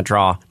enter you in that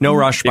draw. No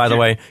rush, by the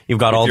way. You've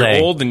got all If day.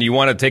 you're old and you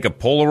want to take a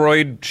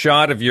Polaroid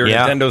shot of your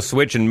Nintendo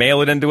Switch and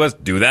mail it into us,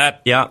 do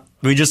that. Yeah,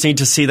 we just need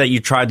to see that you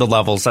tried the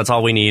levels. That's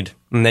all we need.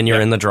 And then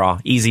you're in the draw.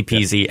 Easy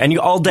peasy. And you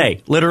all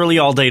day, literally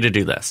all day to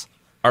do this.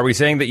 Are we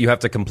saying that you have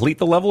to complete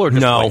the level or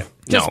just play it?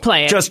 Just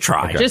play it. Just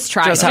try. Okay. Just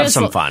try. Just have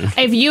some fun.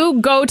 If you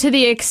go to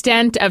the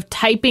extent of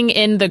typing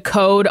in the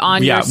code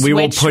on your Switch, we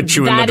will put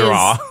you in the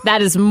draw.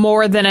 That is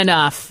more than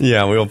enough.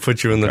 Yeah, we will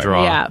put you in the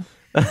draw. Yeah.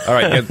 All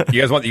right,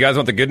 you guys want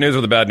the good news or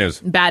the bad news?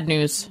 Bad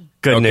news.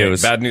 Good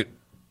news. Bad news.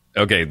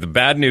 Okay, the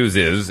bad news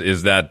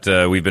is that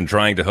we've been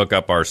trying to hook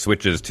up our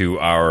switches to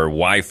our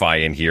Wi-Fi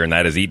in here, and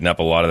that has eaten up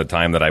a lot of the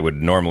time that I would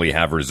normally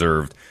have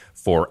reserved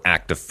for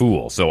Act a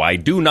Fool. So I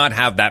do not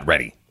have that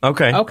ready.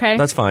 Okay. Okay.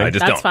 That's fine. I just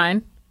That's don't.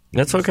 fine.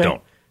 That's okay.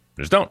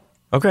 Just don't.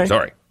 Okay.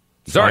 Sorry.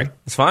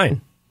 It's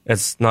fine.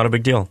 It's not a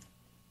big deal.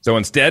 So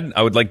instead,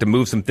 I would like to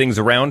move some things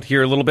around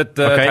here a little bit,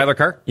 Okay. Tyler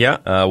Carr.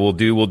 Yeah. We'll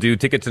do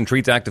tickets and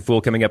treats. Act a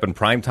Fool coming up in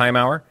prime time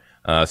hour.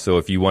 So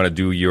if you want to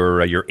do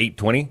your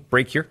 8:20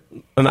 break here.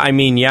 I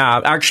mean,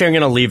 yeah. Actually, I'm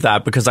going to leave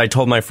that because I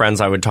told my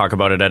friends I would talk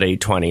about it at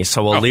 8:20.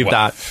 So we'll leave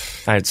that.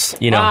 It's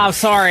Wow,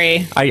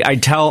 sorry. I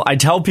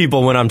tell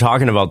people when I'm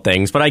talking about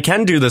things, but I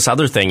can do this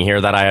other thing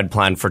here that I had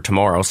planned for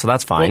tomorrow, so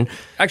that's fine. Well,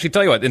 actually,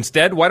 tell you what.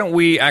 Instead, why don't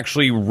we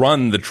actually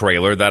run the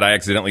trailer that I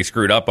accidentally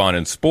screwed up on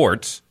in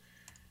sports,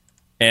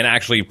 and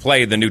actually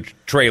play the new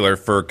trailer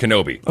for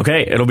Kenobi?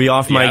 Okay, it'll be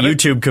off my have it?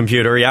 YouTube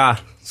computer. Yeah.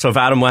 So if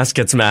Adam West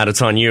gets mad,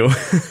 it's on you.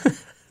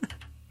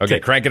 Okay,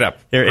 crank it up.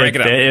 Here, Crank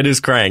it up. It is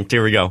cranked.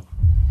 Here we go.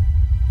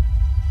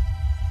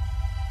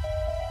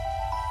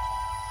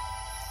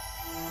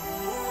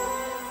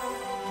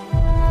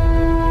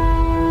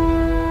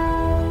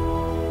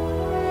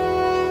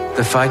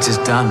 The fight is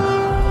done.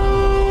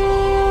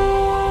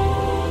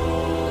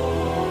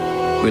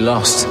 We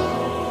lost.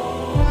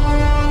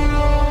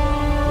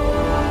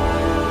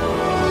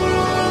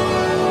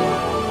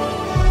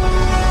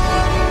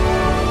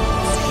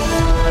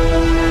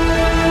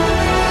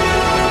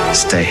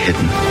 Stay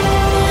hidden.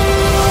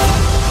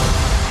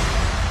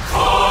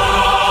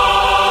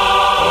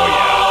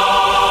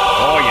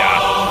 Oh yeah.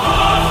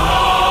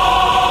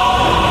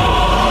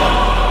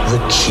 The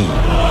key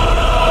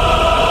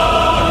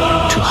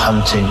to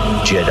hunting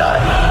Jedi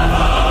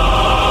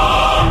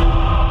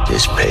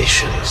is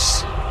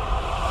patience.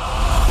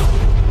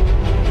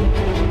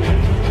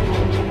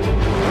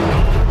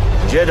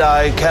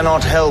 Jedi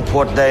cannot help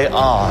what they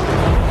are.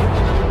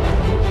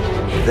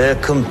 Their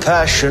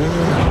compassion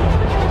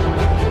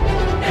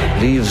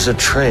leaves a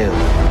trail.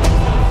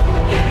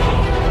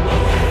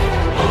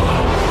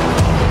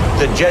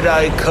 The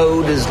Jedi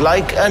Code is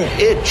like an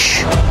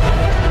itch.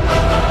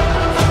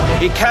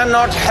 He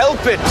cannot help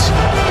it.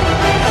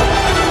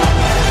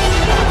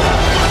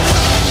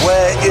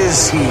 Where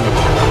is he?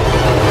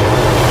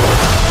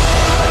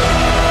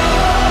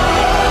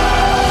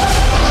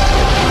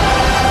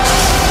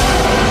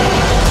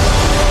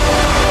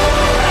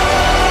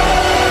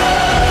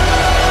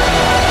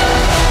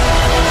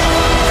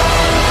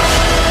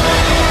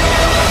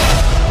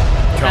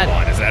 Come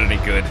on, is that any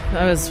good?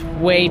 That was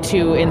way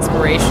too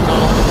inspirational.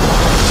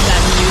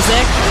 That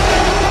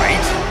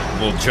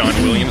Right? Little John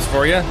Williams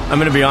for you. I'm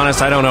going to be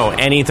honest, I don't know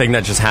anything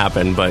that just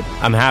happened, but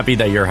I'm happy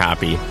that you're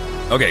happy.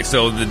 Okay,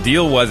 so the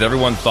deal was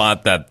everyone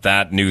thought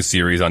that new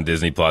series on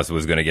Disney Plus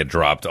was going to get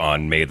dropped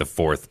on May the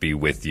 4th Be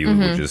With You,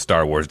 which is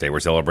Star Wars Day. We're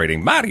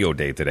celebrating Mario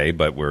Day today,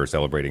 but we're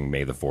celebrating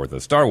May the 4th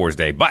as Star Wars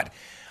Day. But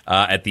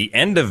at the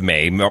end of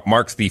May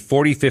marks the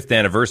 45th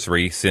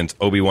anniversary since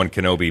Obi-Wan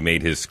Kenobi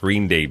made his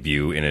screen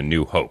debut in A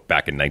New Hope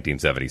back in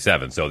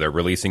 1977. So they're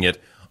releasing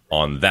it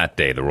on that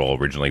day, the role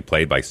originally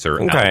played by Sir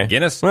Alec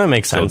Guinness. Well, that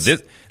makes sense. So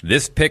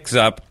this picks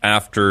up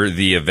after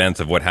the events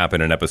of what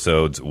happened in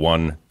episodes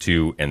 1,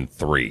 2, and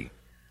 3.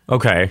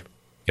 Okay.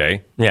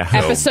 Okay. Yeah. So,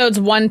 Episodes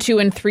 1, 2,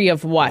 and 3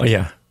 of what? Oh,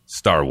 yeah.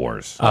 Star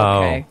Wars.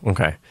 Okay. Oh,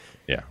 okay.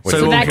 Yeah.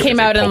 So that came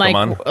out in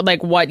Pokemon?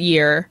 like what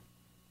year?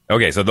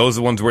 Okay, so those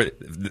are the ones where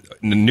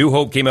New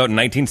Hope came out in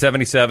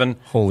 1977.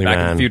 Holy Back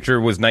man. in the Future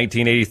was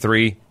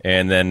 1983,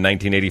 and then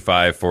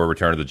 1985 for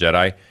Return of the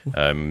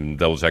Jedi.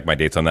 Double check my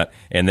dates on that.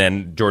 And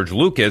then George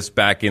Lucas,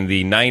 back in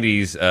the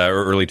 90s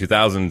or early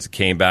 2000s,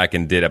 came back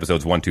and did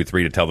episodes 1, 2,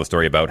 3 to tell the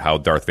story about how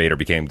Darth Vader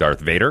became Darth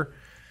Vader.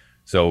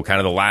 So kind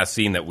of the last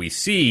scene that we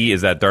see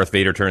is that Darth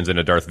Vader turns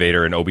into Darth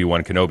Vader, and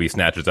Obi-Wan Kenobi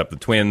snatches up the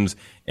twins,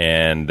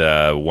 and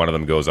one of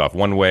them goes off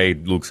one way.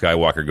 Luke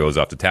Skywalker goes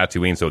off to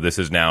Tatooine. So this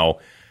is now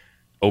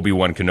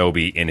Obi-Wan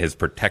Kenobi in his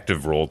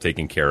protective role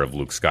taking care of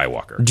Luke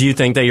Skywalker. Do you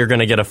think that you're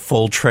going to get a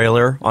full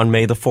trailer on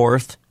May the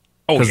 4th?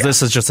 Oh, Because yeah.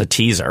 this is just a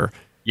teaser.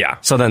 Yeah.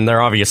 So then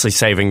they're obviously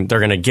they're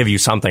going to give you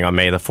something on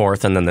May the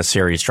 4th, and then the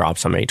series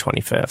drops on May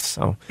 25th.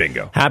 So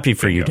Bingo. Happy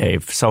for you,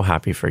 Dave. So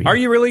happy for you. Are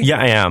you really?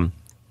 Yeah, I am.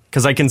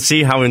 Because I can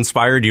see how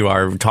inspired you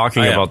are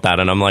talking I am. about that,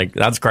 and I'm like,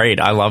 that's great.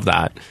 I love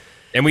that.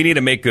 And we need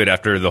to make good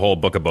after the whole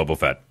Book of Boba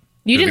Fett.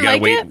 You didn't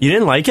like it? You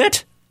didn't like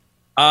it?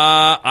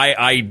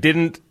 I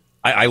didn't.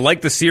 I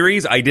liked the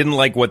series. I didn't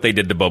like what they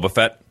did to Boba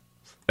Fett.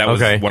 That was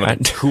Okay. one of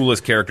the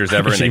coolest characters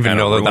ever. I didn't and they even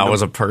kinda know that ruined him.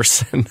 was a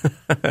person.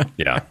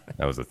 Yeah,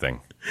 that was the thing.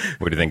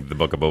 What do you think the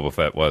Book of Boba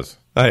Fett was?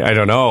 I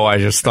don't know. I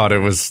just thought it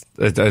was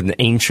an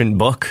ancient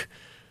book.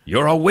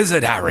 You're a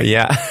wizard, Harry.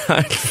 Yeah.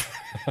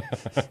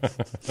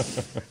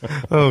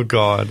 Oh,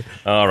 God.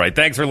 All right.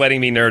 Thanks for letting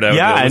me nerd out.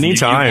 Yeah, Listen,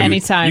 anytime.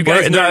 Anytime. You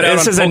guys nerded out on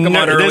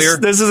Pokemon earlier.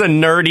 This is a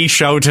nerdy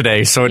show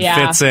today, so it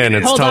fits in.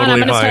 It's Hold totally on, I'm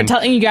going to fine. start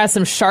telling you guys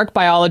some shark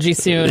biology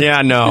soon.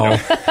 Yeah, no.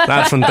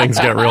 That's when things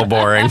get real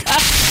boring.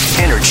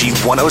 Energy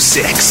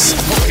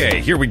 106. Okay,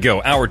 here we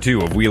go. Hour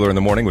 2 of Wheeler in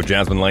the Morning with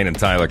Jasmine Lane and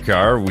Tyler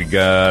Carr. We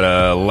got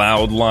a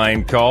loud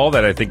line call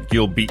that I think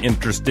you'll be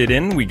interested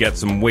in. We got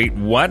some Wait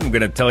What. I'm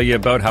going to tell you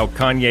about how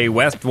Kanye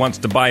West wants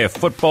to buy a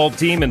football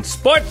team in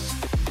sports.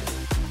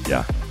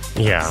 Yeah.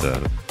 Yeah.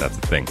 That's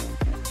the thing.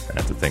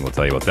 That's the thing. We'll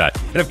tell you about that.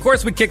 And of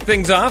course, we kick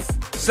things off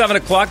 7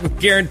 o'clock with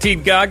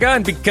Guaranteed Gaga.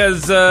 And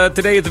because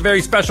today is a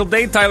very special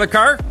day, Tyler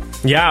Carr.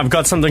 Yeah, I've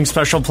got something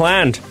special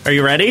planned. Are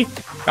you ready?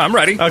 I'm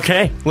ready.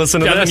 Okay, listen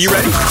to Jasmine, this. you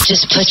ready?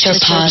 Just put your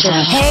paws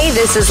up. Hey,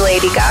 this is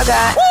Lady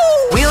Gaga.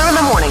 Wheeler in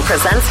the Morning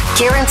presents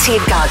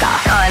Guaranteed Gaga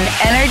on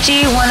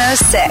Energy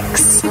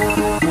 106.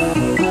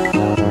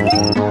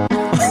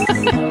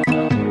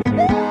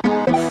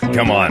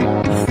 Come on.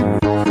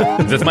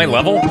 Is this my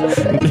level?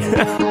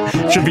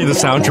 Should be the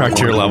soundtrack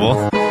to your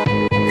level.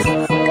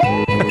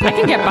 I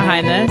can get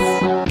behind this.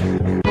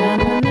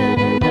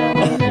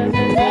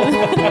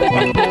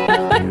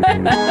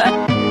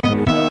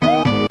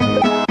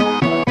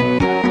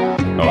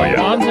 Oh,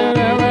 yeah.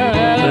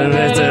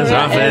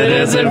 It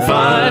isn't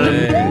fun.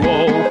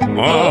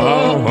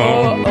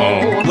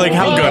 Like,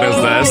 how good is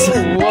this?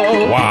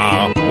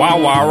 Wow.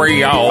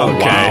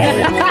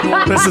 Okay.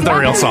 This is the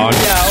real song.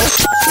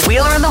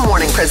 Wheeler in the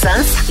Morning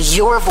presents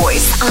Your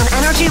Voice on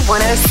Energy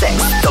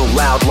 106. The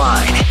Loud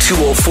Line.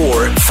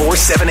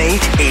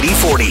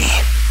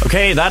 204-478-8040.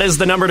 Okay, that is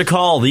the number to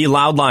call. The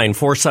loud line,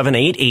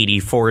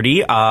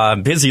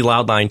 478-8040. Busy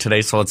loud line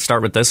today, so let's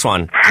start with this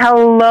one.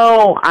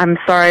 Hello. I'm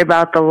sorry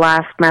about the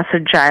last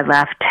message I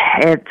left.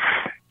 It's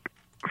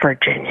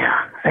Virginia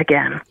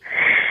again.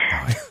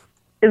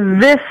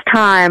 This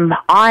time,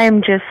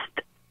 I'm just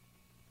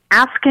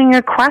asking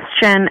a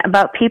question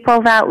about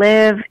people that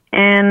live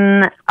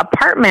in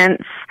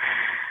apartments.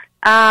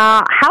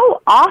 How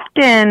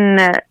often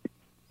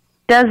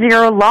does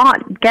your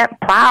lot get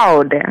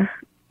plowed?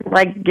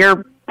 Like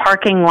your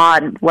parking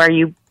lot where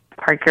you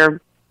park your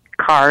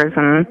cars,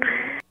 and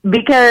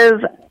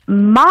because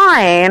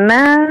mine,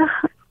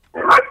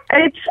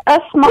 it's a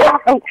small.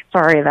 Oh,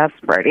 sorry, that's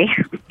Brady.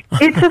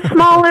 It's a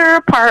smaller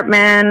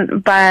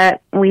apartment,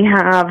 but we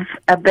have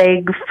a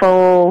big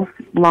full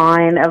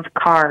line of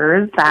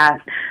cars that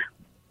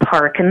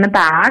park in the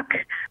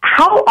back.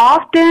 How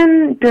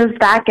often does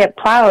that get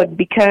plowed?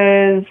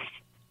 Because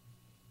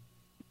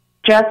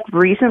just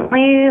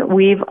recently,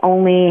 we've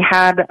only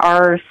had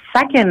our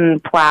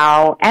second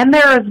plow, and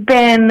there has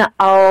been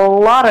a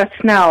lot of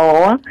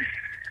snow.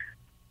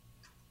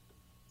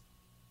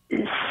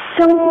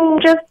 So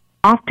just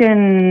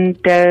often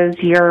does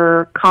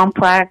your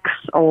complex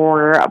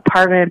or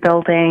apartment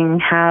building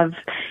have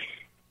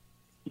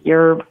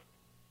your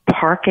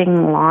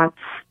parking lots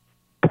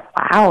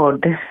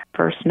plowed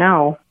for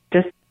snow?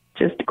 Just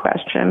a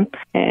question.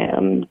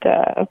 And,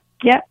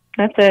 yeah,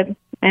 that's it.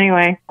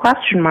 Anyway,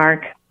 question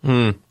mark.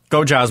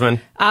 Go, Jasmine.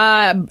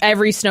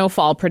 Every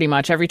snowfall, pretty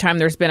much. Every time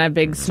there's been a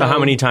big snow. So how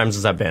many times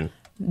has that been?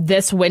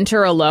 This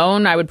winter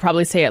alone, I would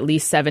probably say at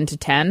least 7 to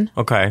 10.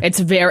 Okay. It's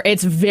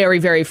very,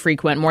 very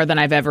frequent, more than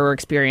I've ever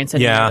experienced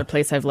in any other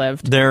place I've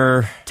lived.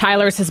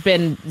 Tyler's has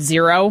been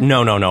 0.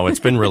 No. It's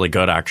been really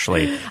good,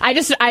 actually.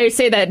 I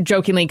say that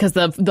jokingly because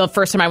the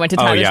first time I went to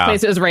Tyler's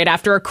place, it was right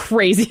after a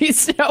crazy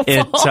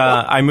snowfall.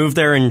 I moved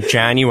there in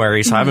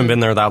January, so I haven't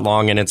been there that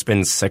long, and it's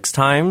been 6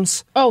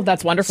 times. Oh,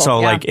 that's wonderful.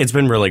 So, yeah. it's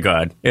been really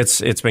good.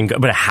 It's been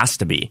good, but it has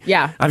to be.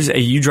 Yeah.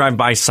 You drive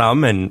by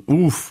some, and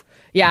oof.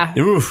 Yeah.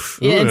 Oof.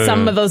 In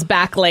some of those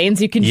back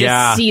lanes, you can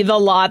just see the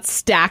lots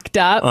stacked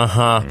up.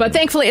 Uh-huh. But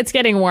thankfully, it's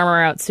getting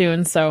warmer out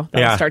soon, so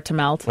that'll start to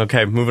melt.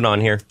 Okay, moving on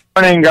here.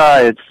 Morning,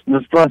 guys.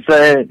 Just want to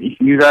say,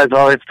 you guys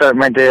always start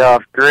my day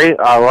off great.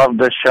 I love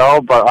the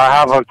show, but I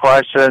have a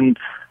question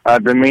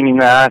I've been meaning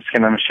to ask,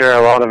 and I'm sure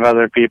a lot of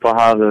other people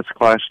have this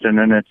question,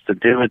 and it's to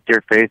do with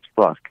your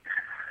Facebook.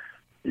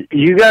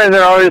 You guys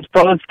are always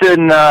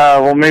posting,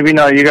 well, maybe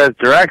not you guys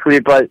directly,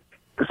 but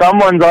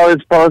someone's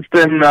always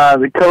posting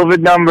the COVID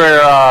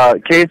number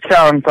case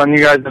counts on you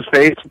guys'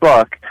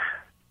 Facebook.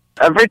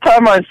 Every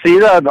time I see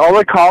that, all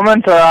the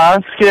comments are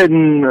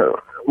asking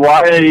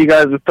why you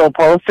guys are still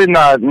posting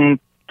that. And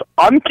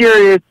I'm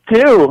curious,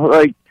 too.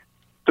 Like,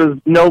 does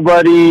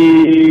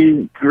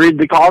nobody read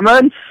the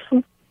comments?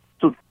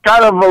 It's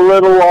kind of a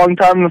little long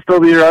time to still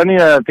be running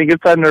it. I think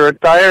it's time to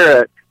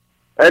retire it.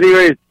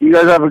 Anyways, you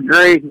guys have a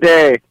great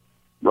day.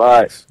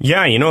 Right.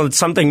 Yeah, it's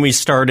something we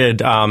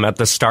started at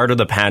the start of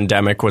the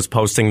pandemic was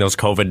posting those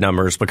COVID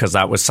numbers because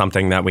that was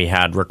something that we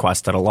had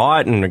requested a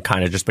lot and it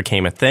kind of just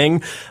became a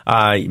thing.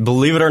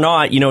 Believe it or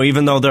not,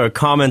 even though the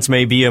comments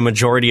may be a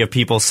majority of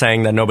people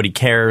saying that nobody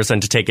cares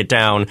and to take it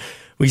down,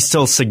 we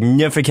still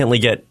significantly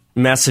get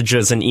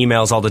messages and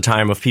emails all the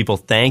time of people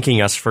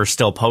thanking us for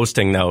still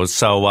posting those.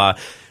 So,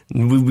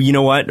 you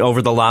know what?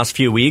 Over the last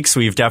few weeks,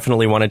 we've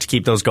definitely wanted to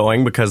keep those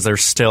going because they're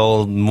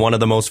still one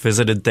of the most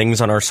visited things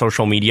on our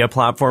social media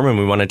platform, and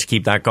we wanted to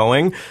keep that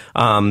going.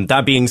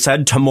 That being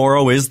said,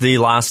 tomorrow is the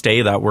last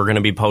day that we're going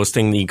to be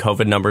posting the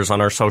COVID numbers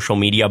on our social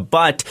media,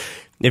 but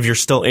if you're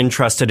still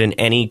interested in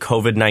any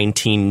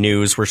COVID-19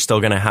 news, we're still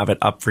going to have it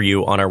up for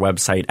you on our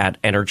website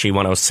at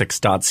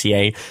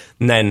energy106.ca.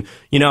 And then,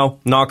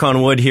 knock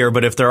on wood here,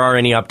 but if there are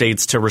any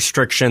updates to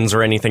restrictions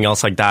or anything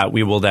else like that,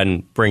 we will then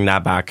bring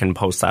that back and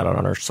post that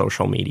on our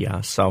social media.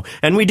 So,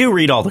 and we do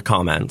read all the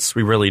comments.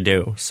 We really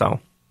do.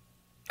 So,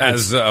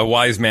 as a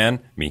wise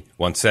man, me,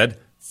 once said,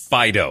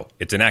 FIDO.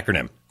 It's an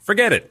acronym.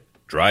 Forget it.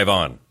 Drive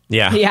on.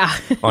 Yeah.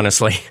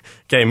 Honestly.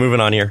 Okay, moving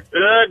on here.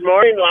 Good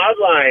morning,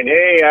 Loudline.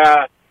 Hey,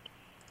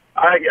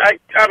 I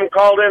haven't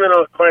called in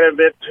quite a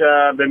bit.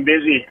 Been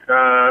busy.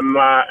 I'm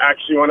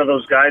actually one of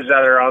those guys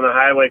that are on the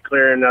highway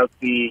clearing off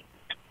the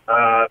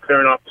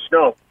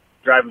snow,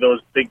 driving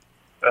those big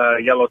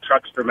yellow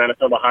trucks for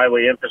Manitoba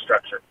highway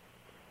infrastructure.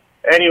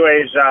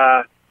 Anyways,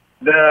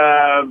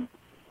 one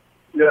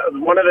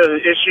of the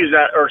issues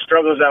or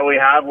struggles that we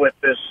have with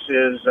this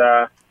is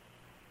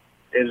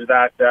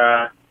that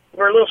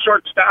we're a little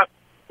short-staffed,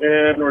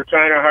 and we're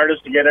trying our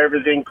hardest to get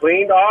everything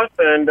cleaned off,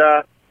 and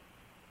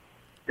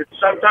it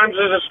sometimes is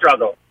a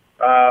struggle.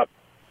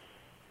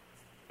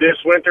 This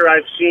winter,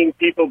 I've seen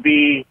people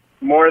be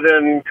more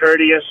than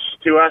courteous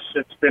to us.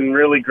 It's been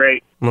really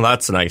great. Well,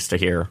 that's nice to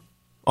hear.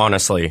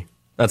 Honestly,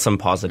 that's some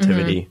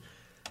positivity. Mm-hmm.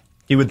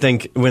 You would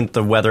think with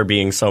the weather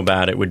being so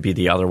bad, it would be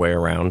the other way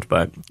around,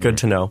 but good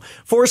to know.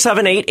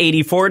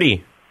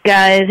 478-8040.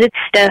 Guys, it's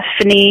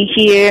Stephanie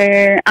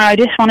here. I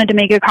just wanted to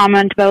make a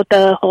comment about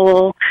the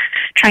whole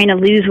trying to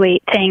lose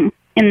weight thing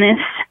in this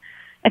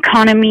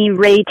economy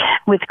rate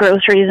with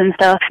groceries and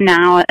stuff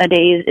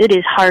nowadays. It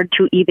is hard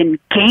to even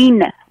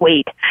gain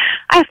weight.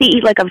 I have to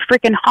eat like a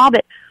freaking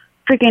hobbit.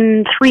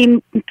 Freaking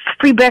three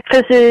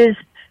breakfasts,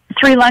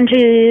 3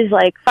 lunches,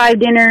 like 5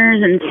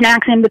 dinners and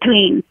snacks in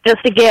between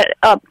just to get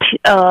up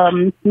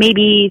to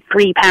maybe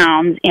 3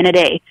 pounds in a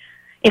day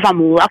if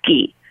I'm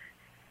lucky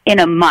in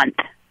a month.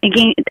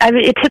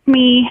 It took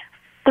me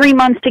 3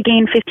 months to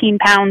gain 15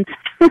 pounds.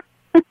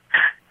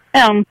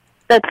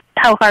 That's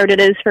how hard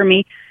it is for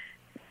me.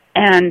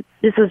 And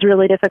this is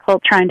really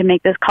difficult trying to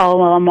make this call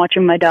while I'm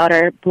watching my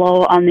daughter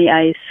blow on the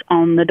ice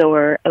on the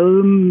door.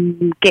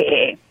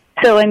 Okay.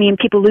 So,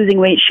 people losing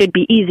weight should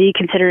be easy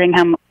considering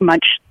how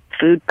much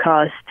food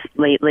costs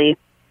lately.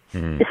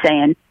 Just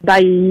saying.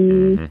 Bye.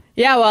 Mm-hmm.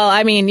 Yeah, well,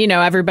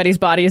 everybody's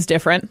body is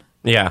different.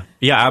 Yeah,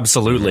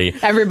 absolutely.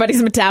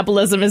 Everybody's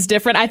metabolism is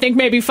different. I think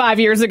maybe 5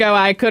 years ago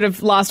I could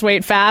have lost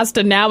weight fast,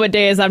 and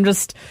nowadays I'm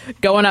just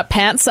going up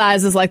pant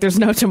sizes like there's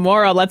no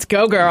tomorrow. Let's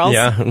go, girls.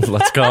 Yeah,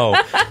 let's go.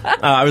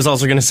 I was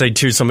also going to say,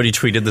 too, somebody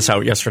tweeted this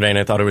out yesterday, and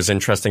I thought it was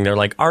interesting. They're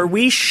like, are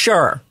we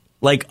sure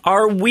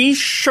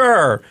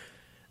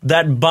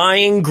that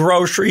buying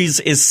groceries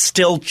is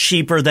still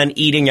cheaper than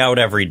eating out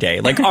every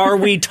day? Like, are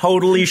we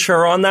totally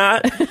sure on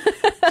that?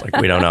 Like,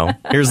 we don't know.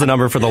 Here's the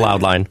number for the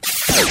Loud Line.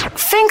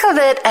 Think of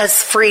it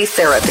as free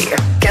therapy.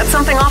 Get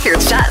something off your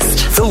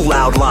chest. The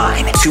Loud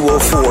Line,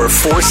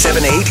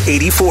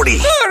 204-478-8040.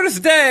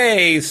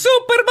 Thursday,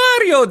 Super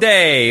Mario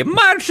Day,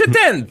 March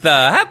 10th.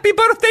 Happy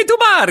birthday to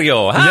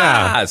Mario.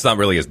 Yeah. It's not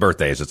really his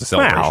birthday. It's just a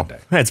celebration day.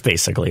 That's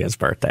basically his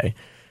birthday.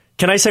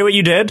 Can I say what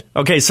you did?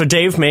 Okay, so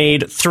Dave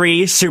made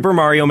 3 Super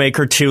Mario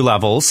Maker 2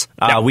 levels.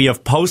 We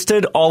have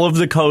posted all of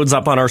the codes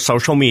up on our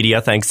social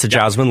media, thanks to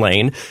Jasmine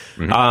Lane.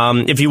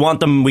 If you want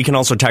them, we can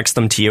also text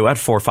them to you at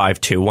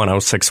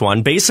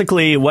 452-1061.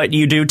 Basically, what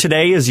you do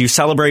today is you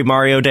celebrate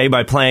Mario Day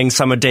by playing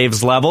some of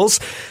Dave's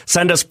levels.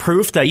 Send us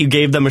proof that you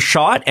gave them a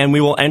shot, and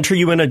we will enter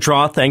you in a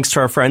draw thanks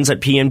to our friends at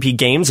PNP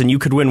Games, and you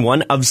could win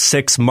one of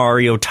 6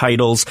 Mario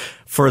titles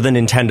for the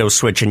Nintendo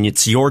Switch, and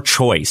it's your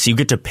choice. You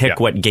get to pick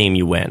what game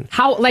you win.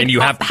 How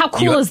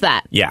cool is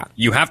that? Yeah.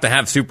 You have to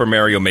have Super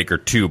Mario Maker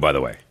 2, by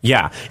the way.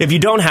 Yeah. If you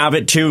don't have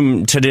it,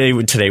 today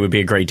would be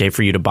a great day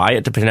for you to buy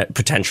it to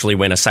potentially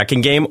win a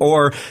second game,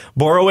 or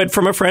borrow it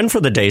from a friend for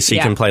the day so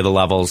you can play the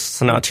levels.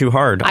 It's not too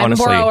hard,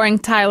 honestly. I'm borrowing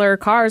Tyler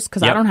Cars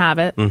because I don't have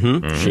it.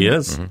 She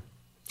is.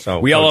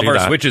 So we all have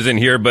our Switches in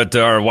here, but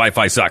our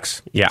Wi-Fi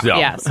sucks.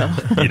 Yeah. So,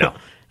 you know.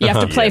 You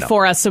have to play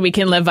for us so we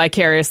can live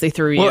vicariously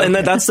through you. Well, and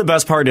that's the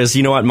best part is,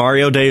 you know what?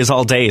 Mario Day is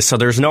all day, so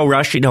there's no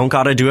rush. You don't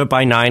got to do it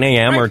by 9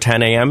 a.m. or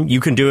 10 a.m. You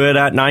can do it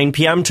at 9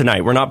 p.m.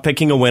 tonight. We're not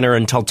picking a winner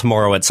until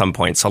tomorrow at some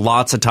point, so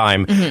lots of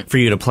time for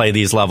you to play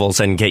these levels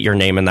and get your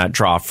name in that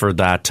draw for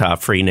that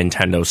free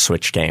Nintendo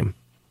Switch game.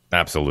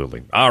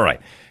 Absolutely. All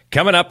right.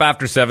 Coming up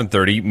after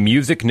 7:30,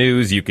 music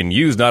news you can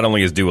use. Not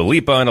only is Dua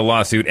Lipa in a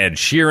lawsuit, Ed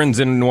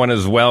Sheeran's in one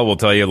as well. We'll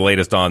tell you the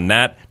latest on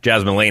that.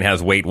 Jasmine Lane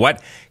has Wait What?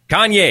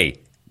 Kanye.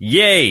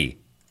 Yay!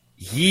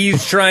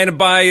 He's trying to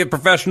buy a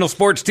professional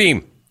sports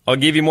team. I'll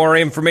give you more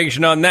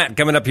information on that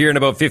coming up here in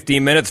about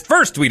 15 minutes.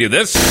 First, we do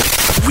this.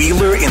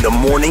 Wheeler in the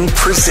Morning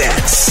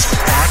presents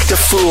Act a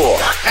Fool.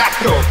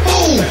 Act a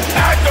Fool!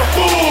 Act a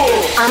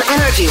Fool! On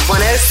Energy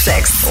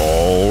 106.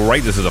 All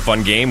right, this is a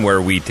fun game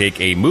where we take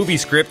a movie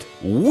script,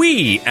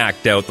 we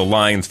act out the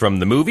lines from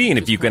the movie, and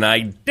if you can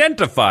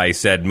identify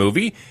said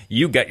movie,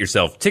 you get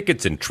yourself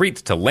tickets and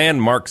treats to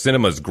Landmark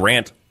Cinemas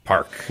Grant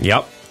Park.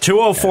 Yep.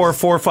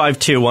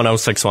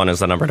 204-452-1061 is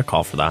the number to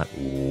call for that.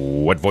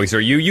 What voice are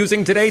you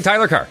using today,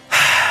 Tyler Carr?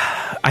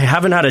 I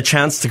haven't had a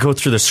chance to go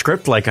through the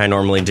script like I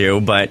normally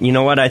do, but you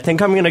know what? I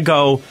think I'm going to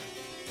go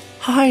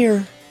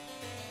higher.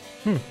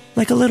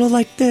 Like a little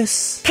like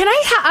this. Can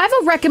I have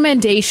a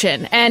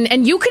recommendation,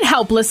 and you can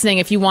help listening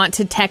if you want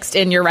to text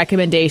in your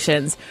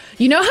recommendations.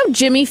 You know how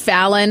Jimmy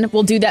Fallon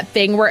will do that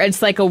thing where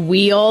it's like a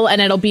wheel and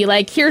it'll be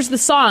like, here's the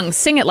song,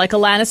 sing it like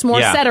Alanis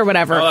Morissette or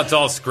whatever. Oh, that's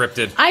all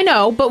scripted. I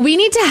know, but we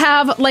need to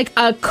have like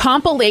a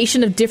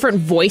compilation of different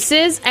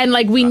voices, and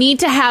like we need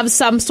to have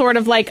some sort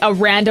of like a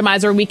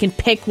randomizer. We can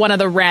pick one of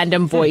the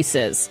random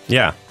voices.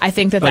 Yeah. I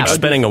think that like would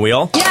spinning be... a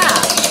wheel?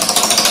 Yeah.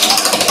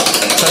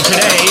 So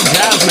today,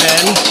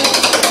 Jasmine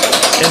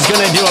is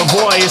going to do a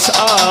voice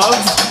of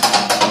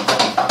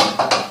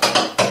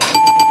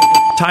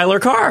Tyler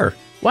Carr.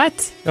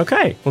 What?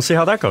 Okay, we'll see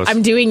how that goes.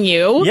 I'm doing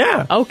you?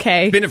 Yeah.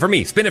 Okay. Spin it for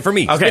me. Spin it for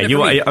me. Okay,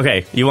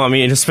 you want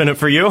me to spin it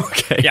for you?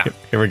 Okay. Yeah.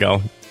 Here we go.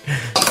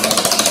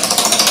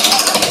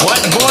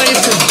 What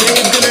voice is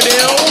Dave going to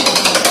do?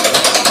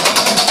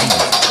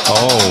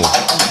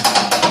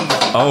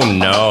 Oh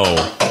no.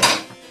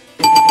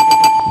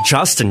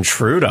 Justin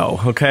Trudeau.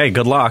 Okay,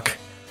 good luck.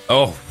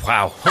 Oh,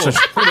 wow.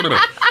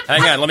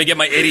 Hang on, let me get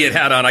my idiot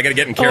hat on. I got to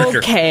get in character.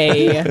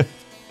 Okay.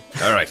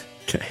 All right.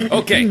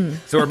 Okay,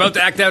 so we're about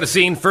to act out a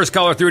scene. First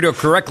caller through to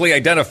correctly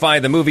identify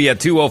the movie at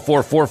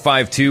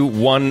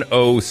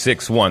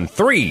 204-452-1061.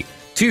 3,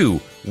 2,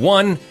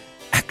 1,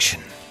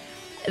 action.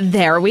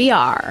 There we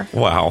are.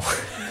 Wow.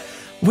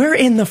 We're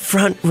in the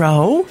front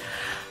row.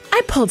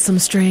 I pulled some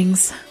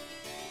strings.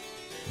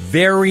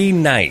 Very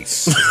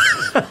nice.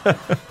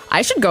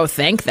 I should go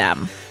thank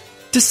them.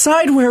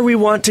 Decide where we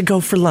want to go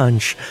for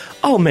lunch.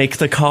 I'll make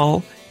the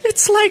call.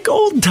 It's like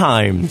old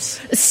times.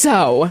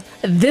 So,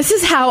 this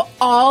is how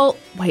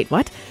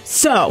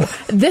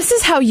this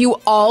is how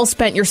you all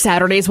spent your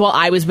Saturdays while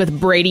I was with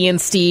Brady and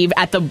Steve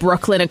at the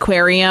Brooklyn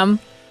Aquarium?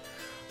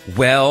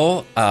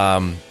 Well,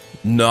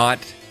 not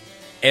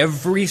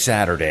every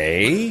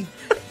Saturday.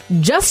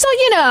 Just so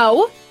you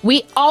know,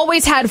 we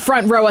always had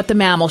front row at the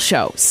Mammal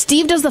Show.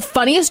 Steve does the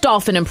funniest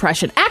dolphin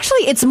impression.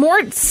 Actually, it's more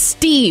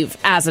Steve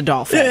as a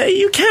dolphin.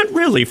 You can't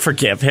really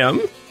forgive him.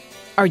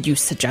 Are you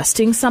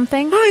suggesting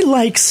something? I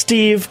like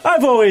Steve.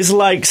 I've always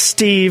liked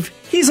Steve.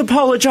 He's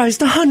apologized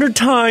 100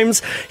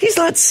 times. He's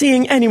not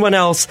seeing anyone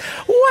else.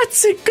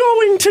 What's it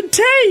going to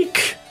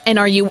take? And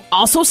are you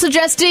also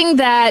suggesting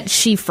that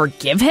she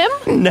forgive him?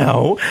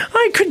 No,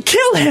 I could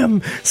kill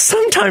him.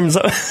 Sometimes...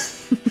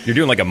 You're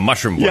doing like a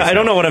mushroom voice. Yeah, I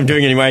don't know what I'm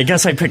doing anymore. I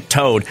guess I picked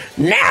Toad.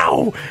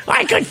 Now,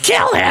 I could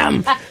kill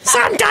him.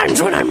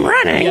 Sometimes when I'm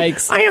running,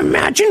 Yikes. I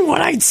imagine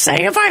what I'd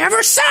say if I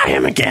ever saw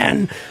him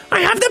again. I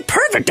have the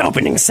perfect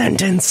opening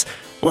sentence.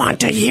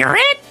 Want to hear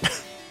it?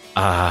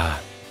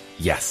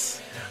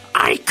 Yes.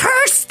 I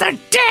curse the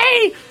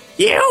day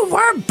you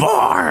were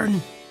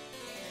born.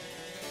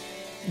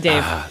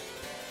 Dave.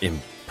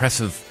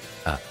 Impressive.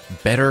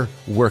 Better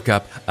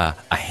workup.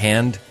 A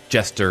hand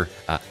gesture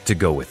to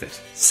go with it.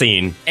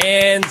 Scene.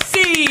 And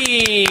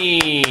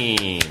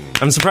scene.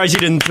 I'm surprised you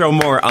didn't throw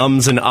more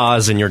ums and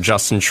ahs in your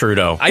Justin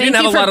Trudeau. I didn't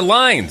have a lot of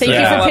lines. Thank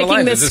you for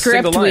picking this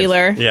script,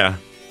 Wheeler. Yeah.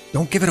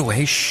 Don't give it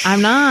away. Shh.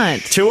 I'm not.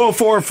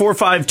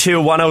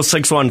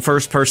 204-452-1061.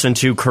 First person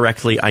to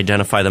correctly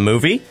identify the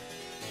movie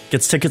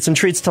gets tickets and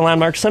treats to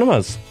Landmark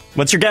Cinemas.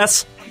 What's your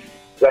guess?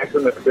 Sex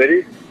in the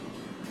City?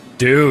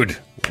 Dude.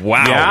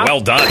 Wow. Yeah?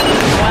 Well done.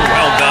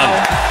 Well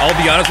done.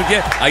 I'll be honest with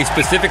you. I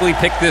specifically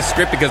picked this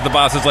script because the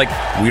boss is like,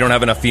 we don't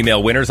have enough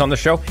female winners on the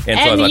show. And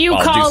so I was like,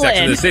 I'll do Sex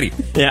in the City.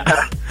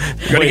 Yeah.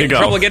 You're going to get in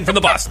trouble again from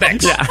the boss.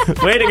 Thanks. Yeah.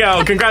 Way to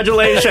go.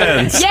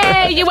 Congratulations.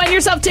 Yay! You won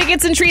yourself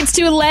tickets and treats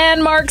to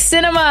Landmark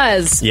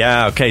Cinemas.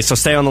 Yeah, okay. So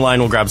stay on the line.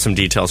 We'll grab some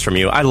details from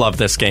you. I love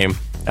this game.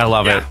 I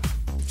love it.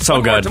 So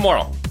One good. more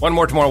tomorrow. One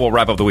more tomorrow. We'll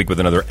wrap up the week with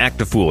another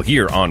Act a Fool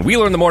here on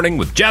Wheeler in the Morning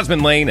with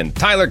Jasmine Lane and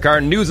Tyler Carr.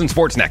 News and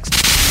sports next.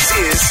 This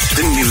is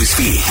the news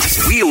feed.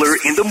 Wheeler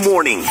in the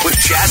Morning with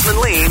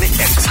Jasmine Lane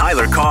and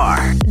Tyler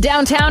Carr.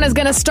 Downtown is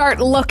going to start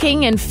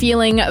looking and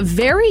feeling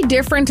very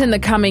different in the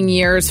coming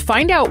years.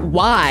 Find out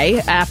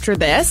why after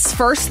this.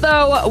 First,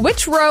 though,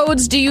 which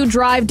roads do you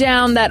drive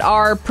down that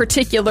are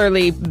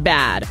particularly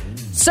bad?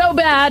 So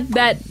bad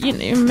that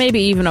you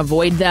maybe even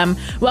avoid them.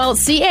 Well,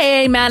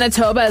 CAA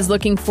Manitoba is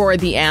looking for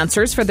the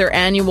answers for their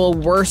annual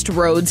Worst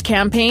Roads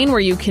campaign, where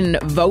you can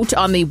vote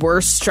on the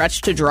worst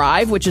stretch to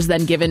drive, which is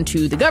then given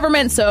to the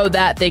government so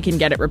that they can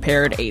get it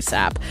repaired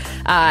ASAP.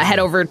 Head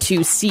over to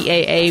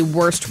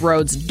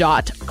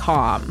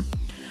caaworstroads.com.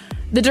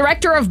 The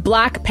director of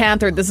Black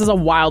Panther, this is a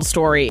wild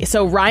story.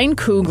 So Ryan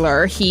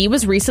Coogler, he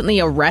was recently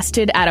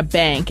arrested at a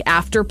bank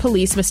after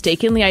police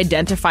mistakenly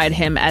identified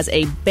him as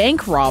a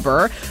bank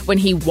robber when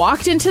he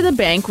walked into the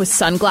bank with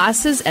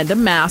sunglasses and a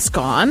mask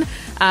on.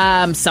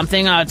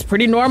 Something it's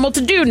pretty normal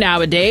to do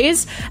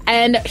nowadays.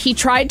 And he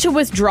tried to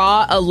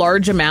withdraw a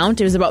large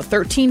amount. It was about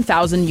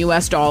 $13,000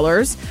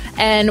 US.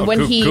 And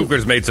when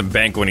Cougars made some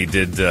bank when he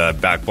did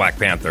Black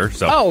Panther.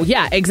 So. Oh,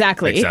 yeah,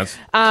 exactly. Makes sense.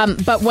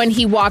 But when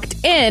he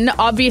walked in,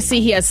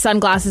 obviously he has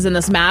sunglasses and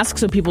this mask,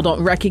 so people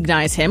don't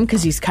recognize him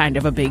because he's kind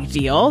of a big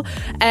deal.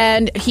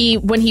 And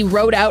when he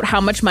wrote out how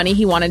much money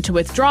he wanted to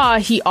withdraw,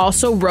 he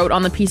also wrote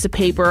on the piece of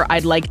paper,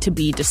 "I'd like to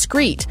be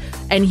discreet."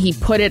 And he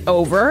put it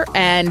over,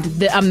 and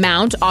the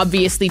amount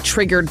obviously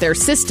triggered their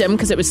system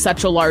because it was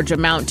such a large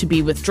amount to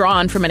be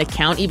withdrawn from an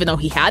account, even though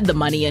he had the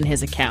money in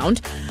his account.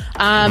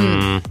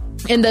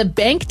 And the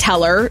bank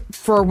teller,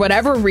 for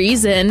whatever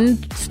reason,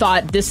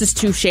 thought this is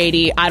too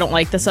shady. I don't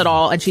like this at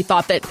all. And she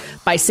thought that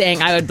by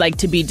saying I would like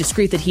to be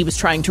discreet that he was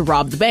trying to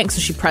rob the bank.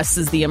 So she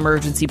presses the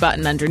emergency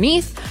button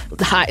underneath,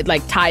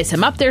 ties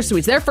him up there. So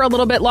he's there for a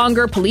little bit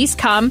longer. Police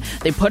come.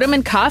 They put him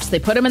in cuffs. They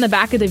put him in the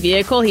back of the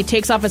vehicle. He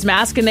takes off his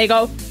mask and they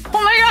go,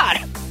 "Oh my God.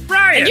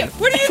 Ryan,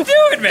 what are you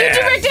doing, man?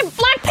 You directed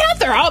Black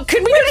Panther.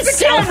 Can we get a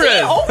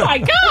selfie? Oh my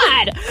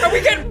God. Are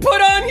we getting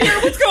put on here?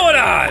 What's going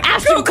on?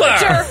 Ashton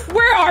Kutcher,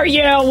 where are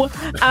you?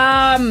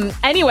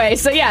 Anyway,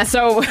 so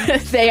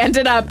they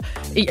ended up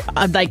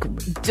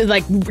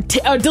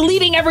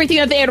deleting everything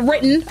that they had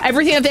written,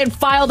 everything that they had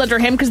filed under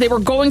him because they were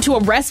going to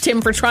arrest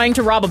him for trying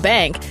to rob a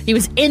bank. He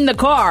was in the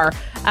car.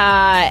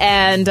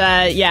 Then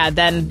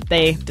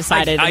they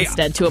decided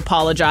instead to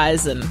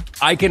apologize. And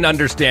I can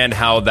understand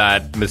how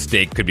that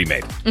mistake could be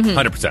made.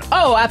 100%.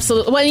 Oh,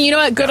 absolutely. Well, you know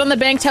what? Good on the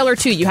bank teller,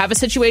 too. You have a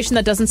situation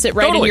that doesn't sit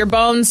right in your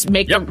bones,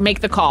 make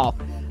the call.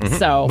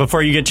 So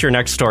before you get to your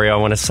next story, I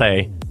want to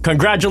say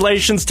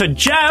congratulations to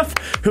Jeff,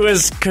 who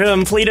has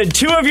completed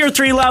 2 of your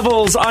 3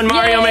 levels on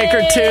Mario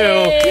Maker 2.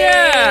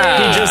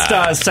 Yeah! He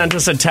just sent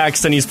us a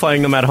text, and he's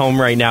playing them at home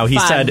right now. He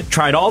said,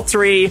 tried all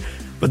 3,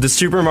 but the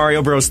Super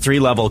Mario Bros. 3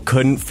 level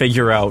couldn't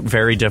figure out.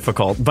 Very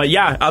difficult. But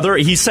yeah,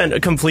 he sent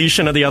a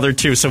completion of the other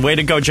 2. So way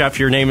to go, Jeff.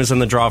 Your name is in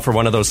the draw for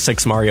one of those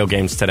 6 Mario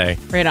games today.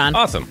 Right on.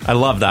 Awesome. I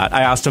love that.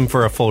 I asked him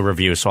for a full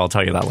review, so I'll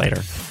tell you that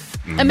later.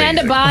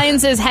 Amanda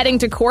Bynes is heading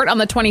to court on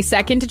the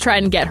 22nd to try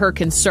and get her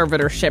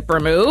conservatorship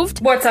removed.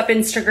 What's up,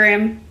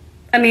 Instagram?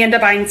 Amanda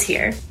Bynes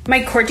here.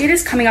 My court date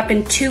is coming up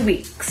in 2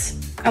 weeks.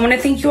 I want to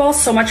thank you all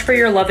so much for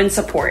your love and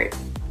support.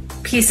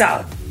 Peace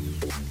out.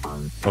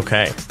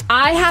 Okay.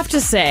 I have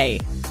to say,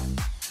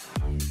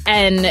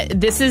 and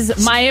this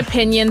is my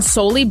opinion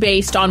solely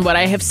based on what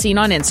I have seen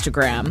on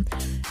Instagram,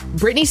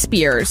 Britney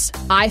Spears,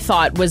 I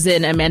thought, was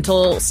in a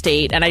mental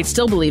state, and I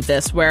still believe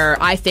this, where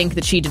I think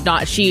that she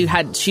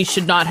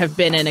should not have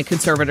been in a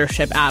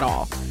conservatorship at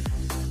all.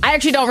 I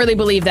actually don't really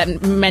believe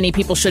that many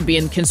people should be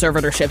in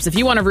conservatorships. If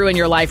you want to ruin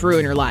your life,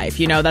 ruin your life.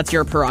 You know, that's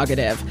your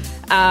prerogative.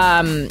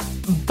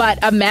 But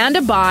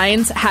Amanda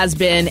Bynes has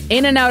been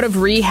in and out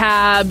of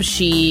rehab.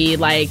 She's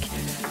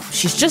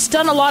just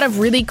done a lot of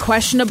really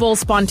questionable,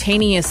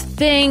 spontaneous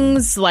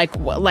things.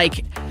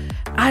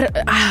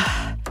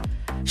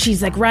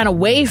 She's ran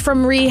away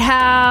from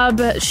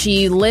rehab.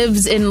 She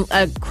lives in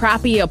a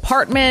crappy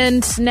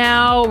apartment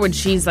now, when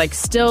she's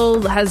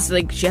still has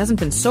she hasn't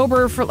been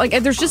sober for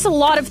there's just a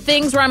lot of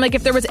things where I'm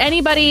if there was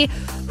anybody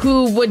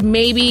who would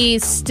maybe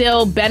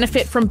still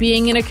benefit from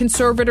being in a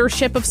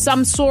conservatorship of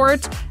some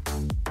sort,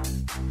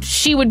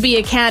 she would be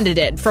a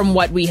candidate from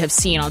what we have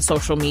seen on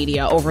social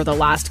media over the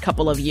last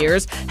couple of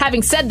years.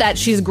 Having said that,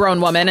 she's a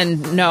grown woman,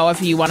 and no,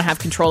 if you want to have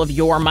control of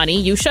your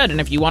money, you should.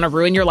 And if you want to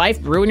ruin your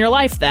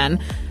life then.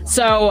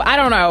 So, I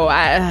don't know.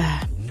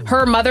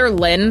 Her mother,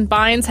 Lynn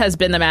Bynes, has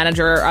been the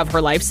manager of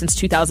her life since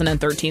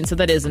 2013, so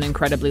that is an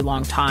incredibly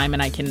long time,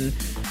 and I can...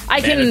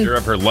 Manager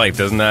of her life,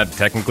 doesn't that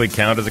technically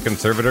count as a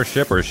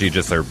conservatorship, or is she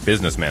just her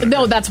business manager?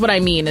 No, that's what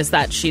I mean, is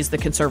that she's the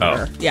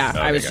conservator. Oh. Yeah, Okay,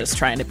 I was gotcha. just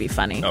trying to be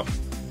funny. Oh,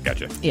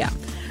 gotcha. Yeah.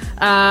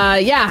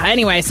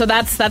 Anyway, so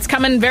that's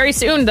coming very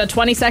soon, the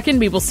 22nd.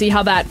 We will see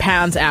how that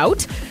pans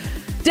out.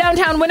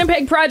 Downtown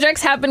Winnipeg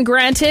projects have been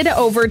granted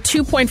over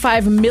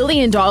 $2.5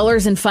 million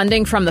in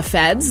funding from the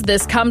feds.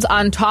 This comes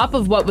on top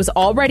of what was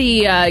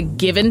already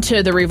given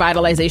to the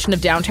revitalization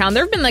of downtown.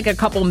 There have been like a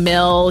couple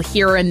mil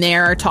here and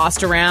there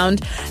tossed around.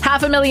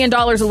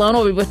 $500,000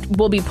 alone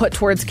will be put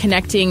towards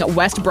connecting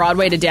West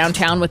Broadway to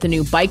downtown with a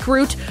new bike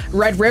route.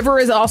 Red River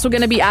is also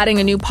going to be adding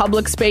a new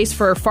public space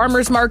for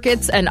farmers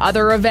markets and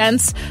other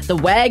events. The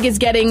WAG is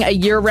getting a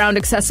year-round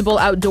accessible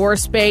outdoor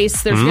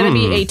space. There's going to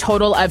be a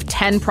total of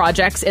 10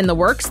 projects in the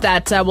works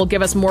that will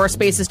give us more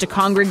spaces to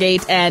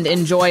congregate and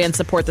enjoy and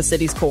support the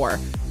city's core.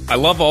 I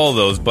love all of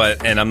those,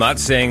 and I'm not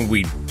saying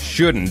we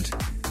shouldn't,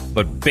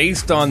 but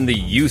based on the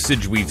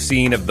usage we've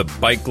seen of the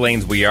bike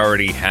lanes we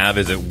already have,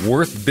 is it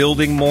worth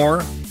building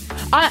more?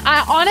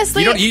 I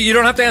honestly... You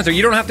don't have to answer.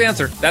 You don't have to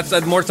answer.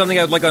 That's more something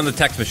I would like on the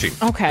text machine.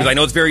 Okay. Because I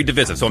know it's very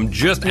divisive, so I'm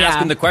just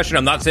asking the question.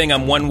 I'm not saying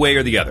I'm one way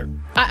or the other.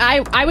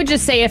 I would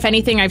just say, if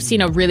anything, I've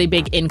seen a really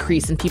big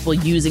increase in people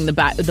using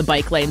the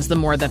bike lanes the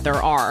more that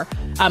there are.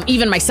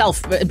 Even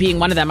myself being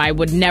one of them, I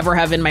would never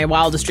have in my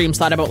wildest dreams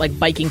thought about like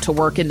biking to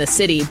work in the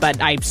city,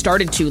 but I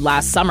started to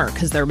last summer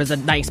because there was a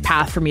nice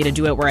path for me to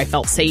do it where I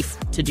felt safe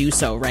to do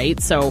so, right?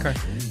 So,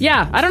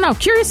 yeah, I don't know.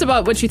 Curious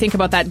about what you think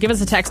about that. Give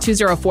us a text,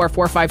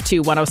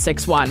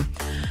 204-452-1061.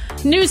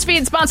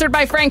 Newsfeed sponsored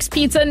by Frank's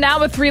Pizza. Now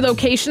with 3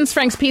 locations,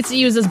 Frank's Pizza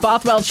uses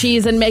Bothwell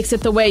cheese and makes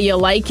it the way you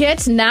like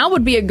it. Now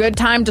would be a good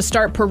time to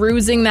start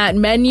perusing that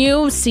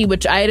menu. See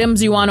which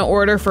items you want to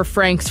order for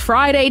Frank's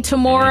Friday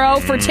tomorrow.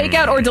 For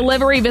takeout or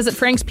delivery, visit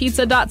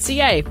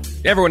frankspizza.ca.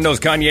 Everyone knows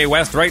Kanye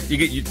West, right?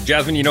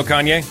 Jasmine, you know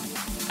Kanye?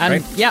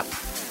 Right? Yep.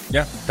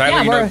 Yeah.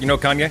 Tyler, you know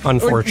Kanye?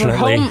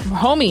 Unfortunately. We're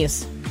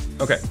homies.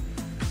 Okay.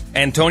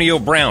 Antonio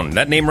Brown.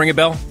 That name ring a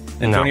bell?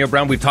 Antonio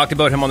Brown, we've talked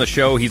about him on the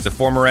show. He's a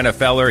former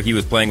NFLer. He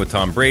was playing with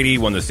Tom Brady,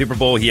 won the Super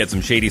Bowl. He had some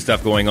shady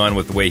stuff going on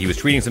with the way he was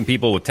treating some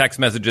people with text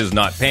messages,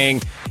 not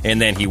paying. And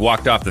then he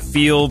walked off the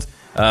field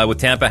with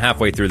Tampa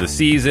halfway through the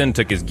season,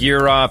 took his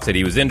gear off, said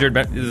he was injured.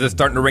 Is this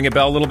starting to ring a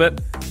bell a little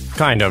bit?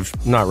 Kind of.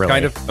 Not really.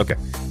 Kind of? Okay.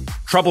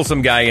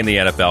 Troublesome guy in the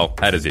NFL,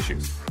 had his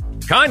issues.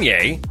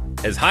 Kanye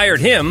has hired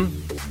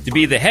him to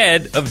be the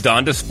head of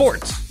Donda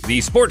Sports, the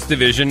sports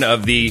division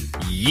of the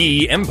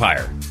Ye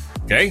Empire.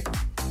 Okay?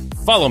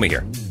 Follow me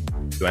here.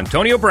 So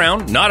Antonio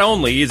Brown, not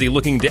only is he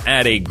looking to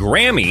add a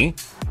Grammy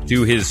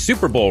to his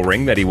Super Bowl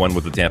ring that he won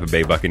with the Tampa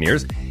Bay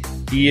Buccaneers,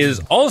 he is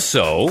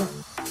also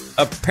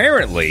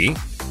apparently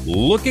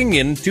looking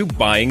into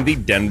buying the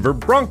Denver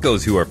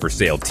Broncos, who are for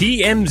sale.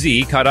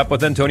 TMZ caught up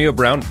with Antonio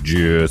Brown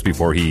just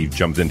before he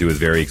jumped into his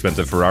very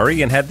expensive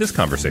Ferrari and had this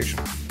conversation.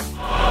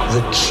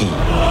 The key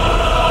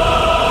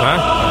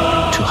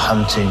to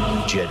hunting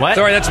Jedi. What?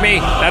 Sorry, that's me.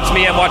 That's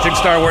me. I'm watching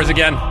Star Wars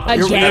again.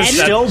 Again?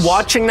 Still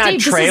watching that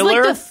Dave,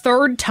 trailer? This is like the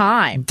 3rd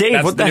time. Dave,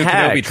 That's what the the new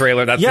heck? Kenobi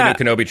trailer. That's the new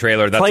Kenobi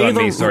trailer. That's Play on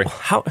me. the- Sorry.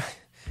 How?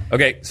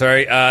 Okay,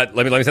 sorry. Let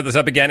me set this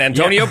up again.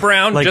 Antonio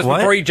Brown, Like just what?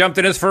 before he jumped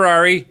in his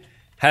Ferrari,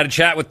 had a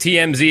chat with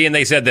TMZ, and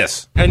they said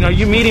this. And are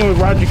you meeting with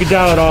Roger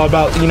Goodell at all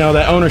about,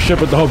 that ownership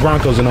with the whole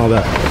Broncos and all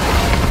that?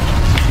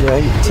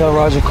 Yeah, tell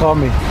Roger call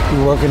me.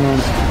 We're working on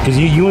it. Because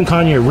you and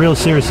Kanye are real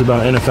serious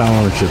about NFL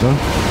ownership, huh?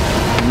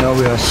 No,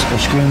 we are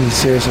extremely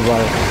serious about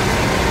it.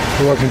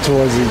 We're working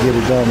towards it to get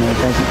it done, man.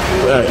 Thank you.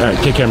 All right,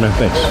 take care, man.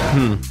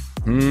 Thanks.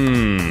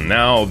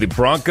 Now, the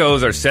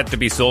Broncos are set to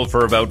be sold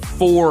for about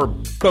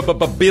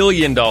 $4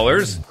 billion.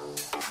 That's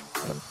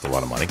a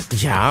lot of money.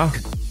 Yeah.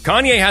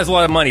 Kanye has a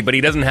lot of money, but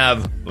he doesn't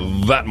have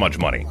that much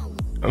money.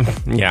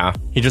 Yeah.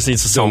 He just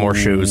needs to sell more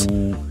shoes.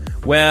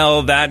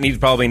 Well, that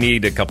probably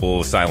need a couple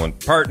of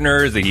silent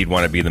partners. That he'd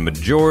want to be the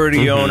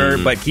majority owner.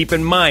 But keep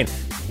in mind,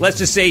 let's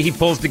just say he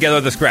pulls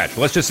together the scratch.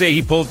 Let's just say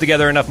he pulls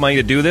together enough money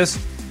to do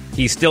this.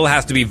 He still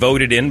has to be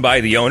voted in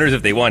by the owners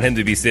if they want him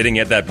to be sitting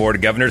at that board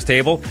of governors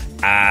table.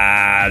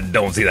 I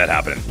don't see that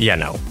happening. Yeah,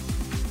 no.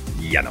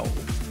 Yeah, no.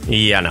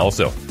 Yeah, no.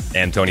 Also,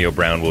 Antonio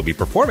Brown will be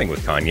performing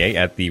with Kanye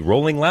at the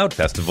Rolling Loud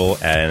Festival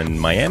in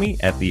Miami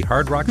at the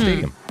Hard Rock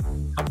Stadium.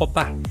 How about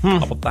that?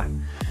 How about that?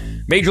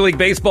 Major League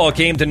Baseball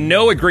came to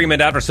no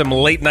agreement after some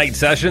late-night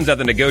sessions at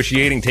the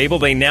negotiating table.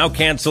 They now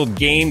canceled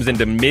games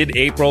into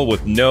mid-April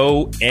with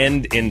no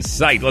end in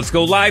sight. Let's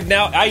go live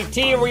now. IT,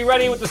 are we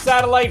ready with the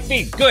satellite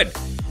feed? Good.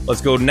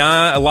 Let's go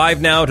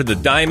live now to the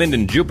Diamond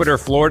in Jupiter,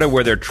 Florida,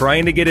 where they're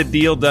trying to get a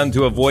deal done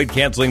to avoid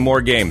canceling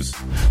more games.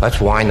 Let's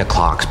wind the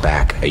clocks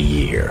back a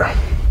year.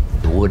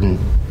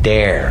 Wouldn't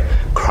dare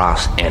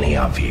cross any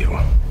of you.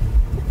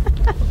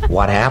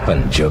 What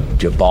happened? Your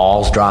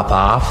balls drop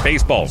off?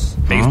 Baseballs.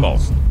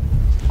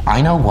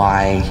 I know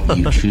why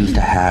you choose to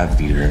have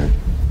your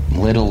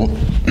little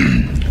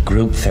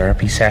group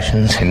therapy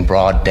sessions in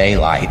broad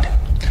daylight.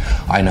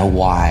 I know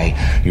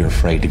why you're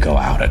afraid to go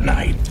out at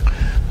night.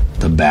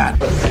 The bat.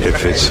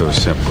 If it's so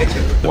simple,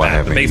 why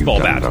haven't baseball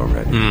you done bat. it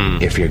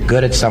already? If you're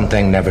good at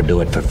something, never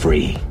do it for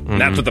free.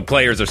 That's what the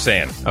players are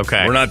saying.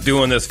 Okay. We're not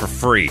doing this for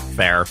free.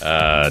 Fair.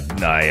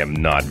 I am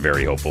not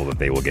very hopeful that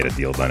they will get a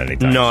deal done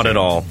anytime Not soon. at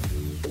all.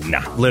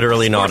 Nah.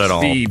 Literally not at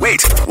all.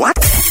 Wait, what?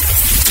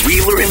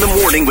 Wheeler in the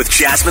Morning with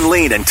Jasmine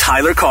Lane and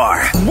Tyler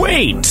Carr.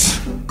 Wait.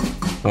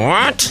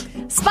 What?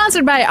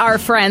 Sponsored by our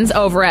friends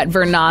over at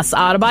Vernas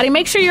Auto Body.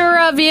 Make sure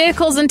your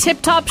vehicle's in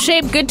tip-top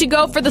shape, good to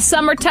go for the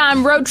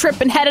summertime road trip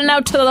and heading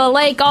out to the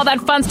lake, all that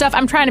fun stuff.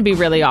 I'm trying to be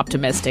really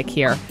optimistic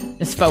here,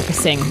 just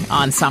focusing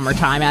on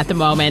summertime at the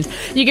moment.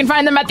 You can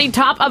find them at the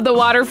top of the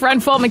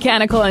waterfront. Full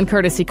mechanical and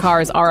courtesy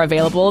cars are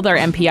available. They're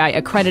MPI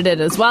accredited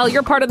as well.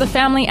 You're part of the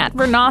family at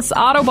Vernas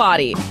Auto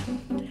Body.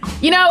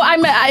 You know,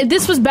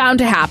 this was bound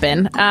to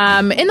happen.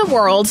 In the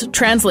world,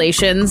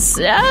 translations,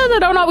 they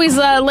don't always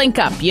link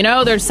up. You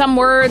know, there's some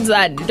words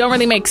that don't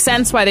really make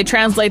sense why they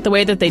translate the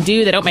way that they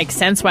do. They don't make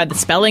sense why the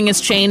spelling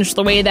is changed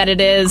the way that it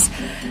is.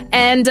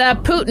 And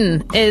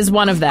Putin is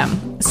one of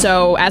them.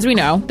 So, as we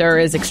know, there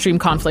is extreme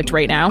conflict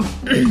right now.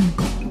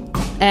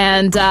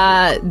 And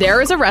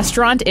there is a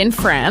restaurant in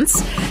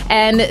France,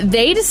 and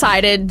they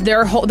decided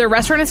their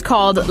restaurant is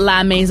called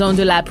La Maison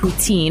de la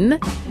Poutine.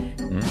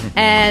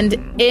 And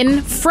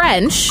in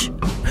French,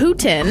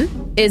 Putin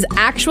is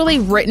actually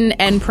written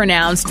and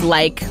pronounced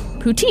like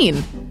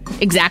poutine.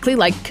 Exactly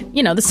like,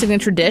 you know, the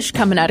signature dish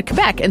coming out of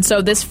Quebec. And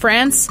so this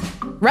France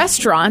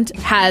restaurant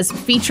has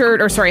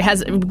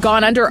has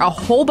gone under a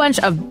whole bunch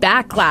of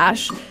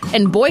backlash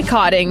and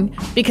boycotting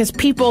because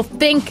people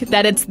think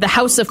that it's the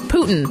House of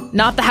Putin,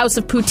 not the House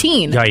of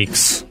Poutine.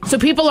 Yikes. So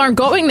people aren't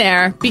going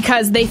there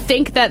because they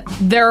think that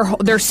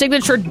their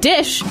signature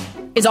dish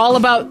is all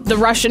about the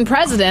Russian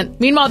president.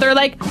 Meanwhile, they're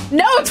like,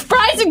 no, it's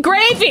fries and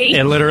gravy.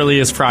 It literally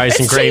is fries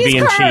and gravy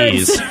and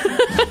cheese.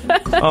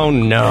 Oh,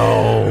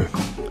 no.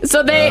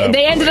 So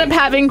they ended up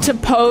having to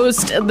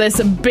post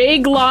this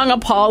big, long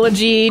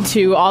apology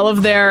to all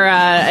of their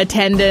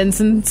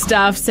attendants and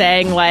stuff,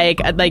 saying like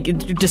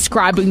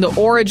describing the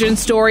origin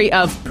story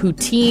of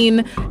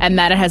Poutine and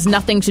that it has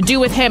nothing to do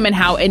with him, and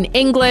how in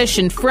English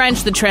and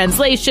French the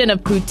translation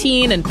of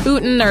Poutine and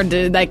Putin are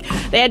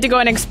they had to go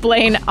and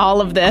explain all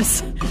of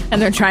this,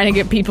 and they're trying to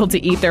get people to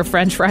eat their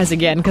French fries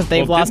again because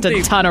they've lost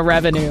a ton of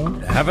revenue.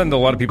 Haven't a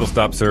lot of people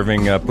stopped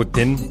serving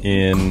Poutine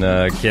in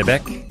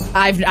Quebec?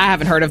 I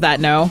haven't heard of that.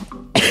 No.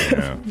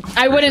 Yeah.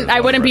 I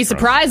wouldn't be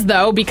surprised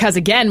though, because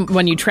again,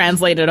 when you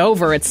translate it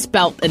over, it's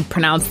spelt and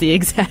pronounced the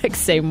exact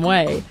same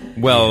way.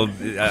 Well,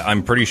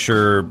 I'm pretty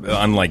sure,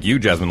 unlike you,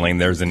 Jasmine Lane,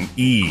 there's an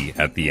E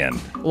at the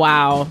end.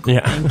 Wow.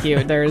 Yeah. Thank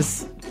you.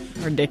 There's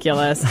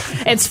ridiculous.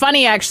 It's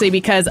funny actually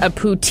because a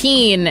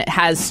poutine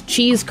has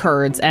cheese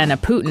curds and a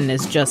Putin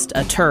is just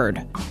a turd.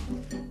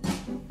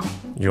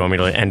 You want me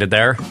to end it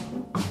there?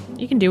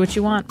 You can do what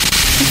you want.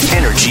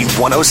 Energy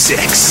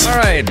 106. All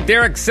right,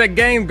 Derek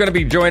Seguin going to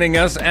be joining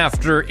us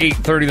after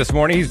 8:30 this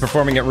morning. He's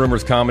performing at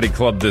Rumors Comedy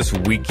Club this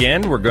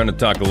weekend. We're going to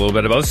talk a little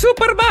bit about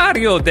Super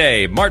Mario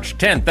Day, March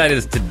 10th. That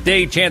is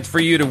today. Chance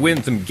for you to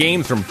win some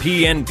games from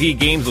PNP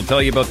Games. We'll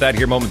tell you about that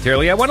here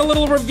momentarily. I want a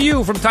little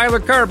review from Tyler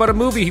Carr about a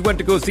movie he went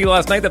to go see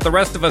last night that the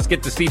rest of us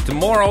get to see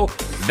tomorrow.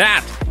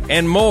 That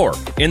and more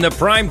in the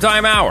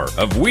primetime hour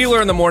of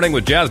Wheeler in the Morning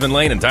with Jasmine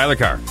Lane and Tyler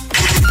Carr.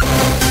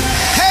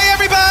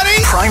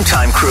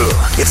 Primetime crew.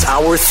 It's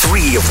hour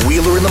 3 of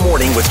Wheeler in the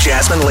Morning with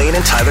Jasmine Lane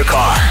and Tyler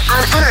Carr.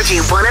 On Energy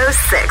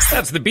 106.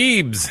 That's the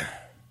Beebs.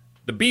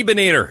 The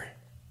Beebinator.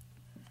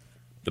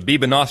 The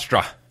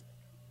Beebinostra.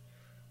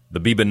 The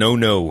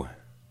Beebino-no.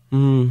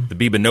 The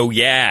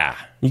Beebino-yeah.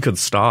 You could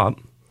stop.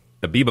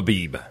 The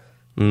Beeba-beeb.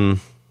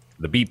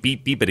 The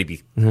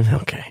beep-beep-beep-a-beep.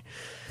 Okay.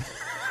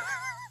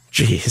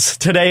 Jeez.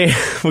 Today,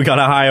 we got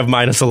a high of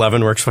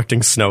 -11. We're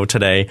expecting snow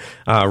today.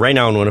 Right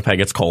now in Winnipeg,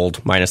 it's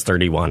cold,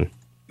 -31.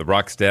 The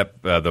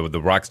the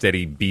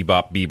Rocksteady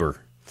Bebop Bieber.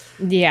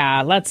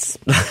 Yeah, let's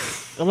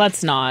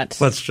not.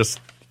 Let's just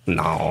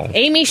no.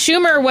 Amy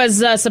Schumer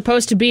was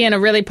supposed to be in a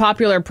really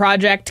popular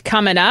project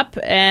coming up,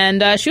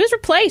 and she was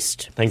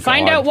replaced.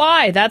 Find out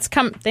why.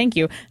 Thank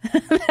you.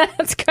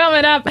 That's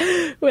coming up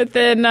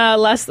within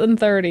less than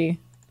 30.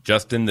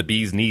 Justin the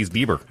Bee's Knees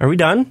Bieber. Are we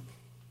done?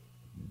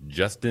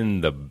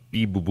 Justin the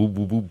Bieber.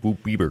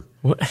 Bieber.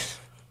 What?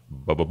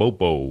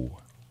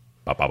 Bo-bo-bo-bo.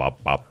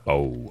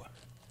 Ba-ba-ba-ba-bo.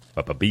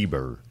 Papa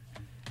Bieber.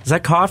 Is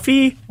that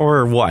coffee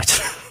or what?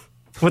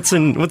 What's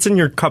in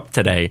your cup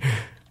today?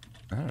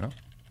 I don't know.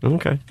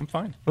 Okay. I'm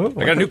fine. Oh,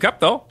 I got a new cup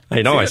though.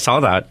 I know. I saw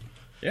that.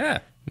 Yeah.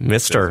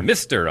 Mister.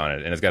 Mister on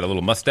it, and it's got a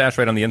little mustache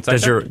right on the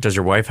inside. Does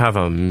your wife have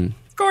a?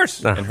 Of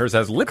course. And hers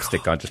has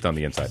lipstick on just on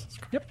the inside.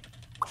 Yep.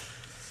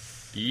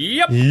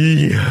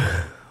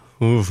 Yeah.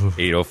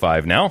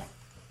 8:05 now.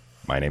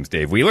 My name's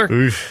Dave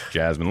Wheeler.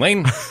 Jasmine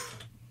Lane.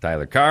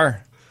 Tyler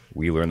Carr.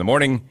 Wheeler in the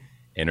Morning.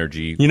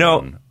 Energy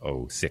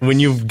 106.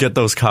 When you get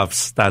those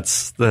cups,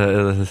 that's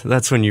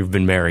when you've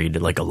been married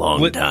like a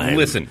long time.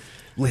 Listen.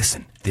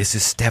 This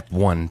is step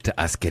 1 to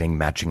us getting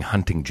matching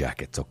hunting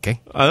jackets, okay?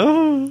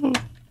 Oh.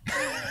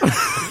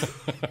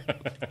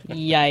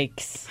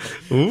 Yikes.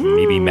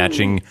 Maybe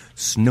matching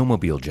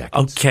snowmobile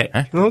jackets. Okay.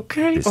 Huh?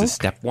 Okay. This is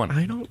step one.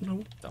 I don't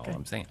know. That's all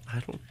I'm saying.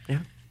 Yeah.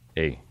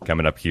 Hey,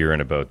 coming up here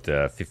in about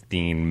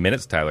 15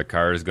 minutes, Tyler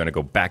Carr is going to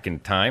go back in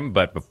time.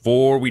 But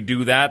before we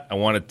do that, I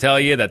want to tell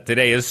you that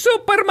today is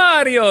Super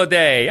Mario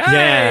Day.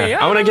 Yeah,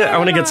 I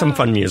want to get some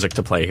fun music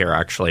to play here,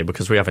 actually,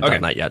 because we haven't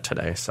done that yet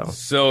today.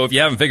 So if you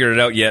haven't figured it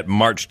out yet,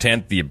 March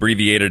 10th, the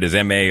abbreviated is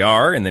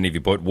MAR, and then if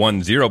you put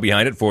 10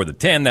 behind it for the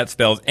 10, that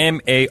spells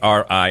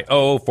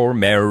MARIO for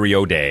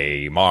Mario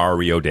Day,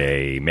 Mario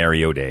Day,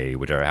 Mario Day,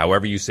 whichever,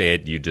 however you say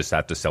it, you just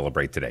have to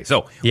celebrate today.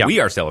 So we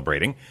are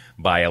celebrating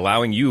by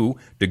allowing you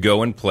to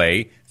go and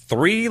play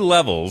 3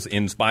 levels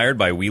inspired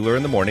by Wheeler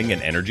in the Morning and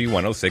Energy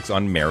 106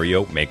 on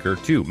Mario Maker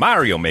 2.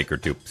 Mario Maker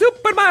 2.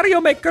 Super Mario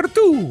Maker 2.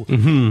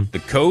 Mm-hmm. The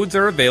codes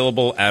are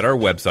available at our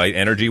website,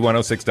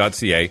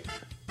 energy106.ca.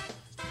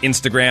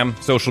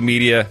 Instagram, social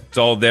media, it's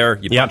all there.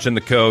 You punch in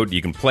the code,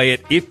 you can play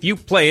it. If you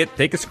play it,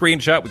 take a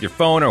screenshot with your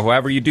phone or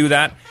however you do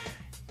that.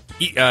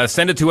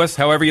 Send it to us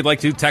however you'd like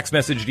to. Text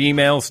message,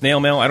 email,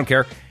 snail mail, I don't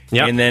care.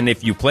 Yep. And then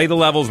if you play the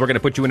levels, we're going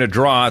to put you in a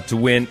draw to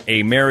win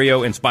a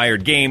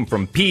Mario-inspired game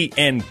from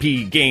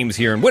PNP Games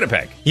here in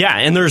Winnipeg. Yeah,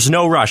 and there's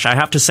no rush. I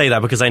have to say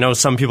that because I know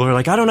some people are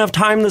like, I don't have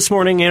time this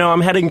morning.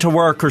 I'm heading to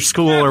work or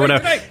school or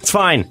whatever. It's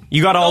fine.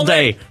 You got all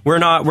day. We're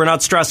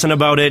not stressing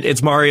about it.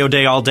 It's Mario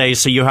Day all day,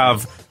 so you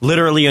have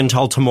literally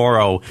until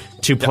tomorrow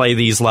to play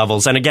these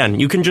levels. And again,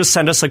 you can just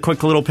send us a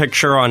quick little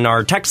picture on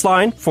our text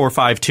line,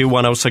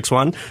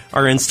 452-1061,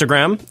 our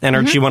Instagram,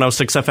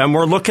 Energy106FM.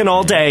 We're looking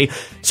all day,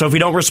 so if we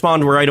don't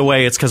respond right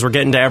away, it's because we're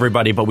getting to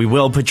everybody, but we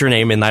will put your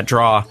name in that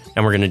draw,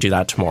 and we're going to do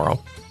that tomorrow.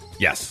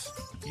 Yes.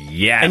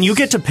 Yes. And you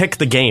get to pick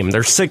the game.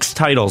 There's 6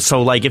 titles,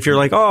 so if you're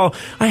like, oh,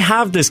 I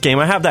have this game,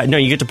 I have that. No,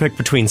 you get to pick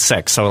between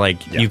 6, so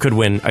you could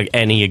win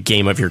any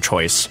game of your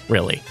choice,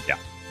 really. Yeah,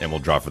 and we'll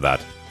draw for that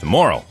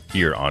tomorrow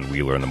here on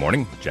Wheeler in the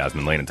Morning.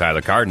 Jasmine Lane and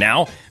Tyler Carr.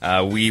 Now,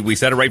 we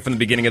said it right from the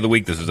beginning of the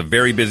week. This was a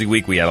very busy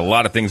week. We had a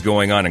lot of things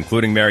going on,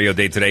 including Mario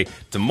Day today.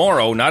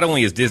 Tomorrow, not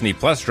only is Disney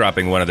Plus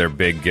dropping one of their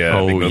big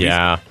movies,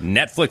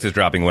 Netflix is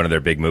dropping one of their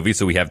big movies.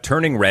 So we have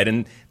Turning Red,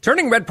 and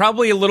Turning Red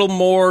probably a little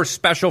more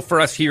special for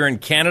us here in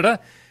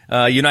Canada.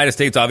 United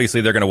States,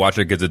 obviously, they're going to watch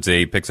it because it's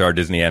a Pixar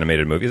Disney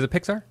animated movie. Is it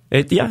Pixar?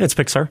 It's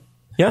Pixar.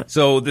 Yeah.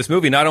 So this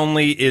movie, not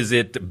only is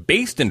it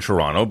based in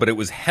Toronto, but it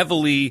was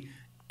heavily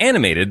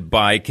animated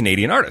by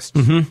Canadian artists,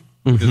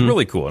 which is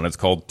really cool, and it's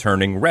called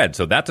Turning Red.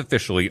 So that's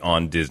officially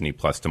on Disney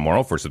Plus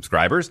tomorrow for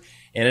subscribers.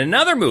 And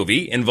another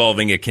movie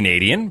involving a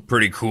Canadian,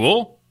 pretty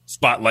cool.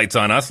 Spotlight's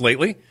on us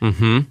lately.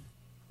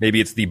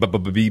 Maybe it's the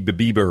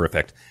Bieber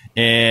effect.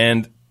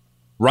 And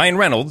Ryan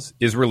Reynolds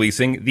is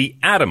releasing The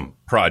Adam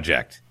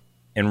Project.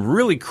 And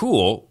really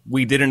cool,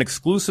 we did an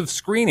exclusive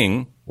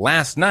screening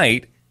last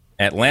night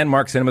at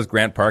Landmark Cinemas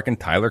Grant Park, and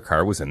Tyler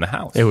Carr was in the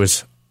house. It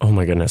was, oh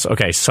my goodness.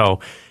 Okay,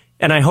 so...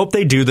 And I hope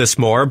they do this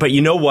more, but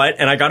you know what?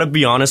 And I got to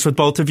be honest with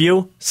both of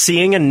you.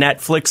 Seeing a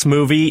Netflix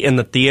movie in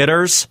the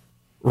theaters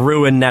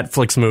ruined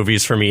Netflix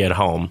movies for me at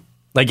home.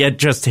 It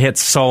just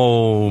hits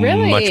so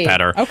much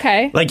better.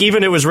 Okay.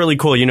 Even it was really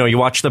cool. You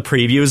watch the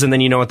previews and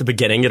then at the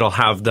beginning it'll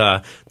have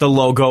the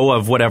logo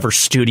of whatever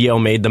studio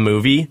made the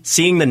movie.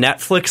 Seeing the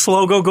Netflix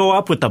logo go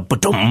up with the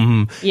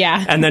ba-dum.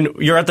 Yeah. And then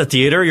you're at the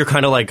theater, you're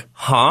kind of like,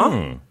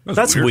 huh?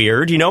 That's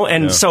weird,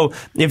 And so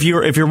if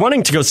you're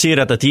wanting to go see it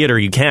at the theater,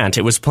 you can't.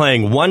 It was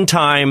playing one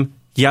time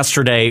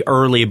yesterday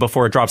early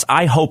before it drops.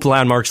 I hope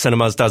Landmark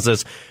Cinemas does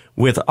this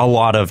with a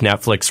lot of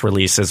Netflix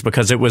releases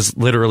because it was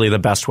literally the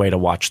best way to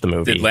watch the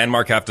movie. Did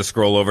Landmark have to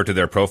scroll over to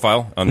their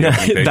profile on the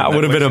opening page? That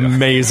would have been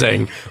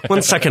amazing.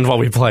 1 second while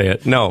we play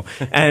it. No.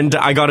 And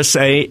I got to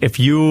say, if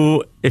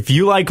you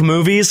like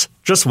movies,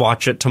 just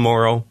watch it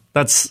tomorrow.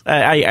 That's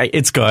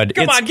it's good.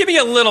 Come on, give me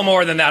a little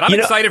more than that. I'm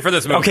excited for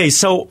this movie. Okay,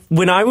 so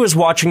when I was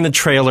watching the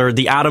trailer,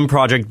 the Adam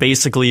Project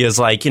basically is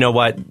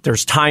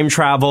there's time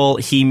travel.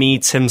 He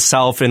meets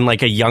himself in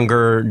a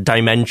younger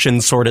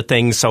dimension sort of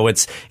thing. So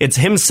it's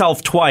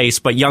himself twice,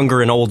 but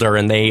younger and older,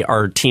 and they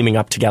are teaming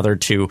up together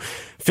to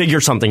figure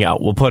something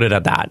out. We'll put it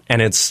at that.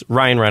 And it's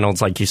Ryan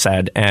Reynolds, like you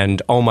said,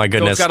 and oh my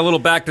goodness. So it's got a little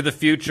Back to the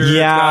Future.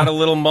 Yeah. It's got a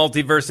little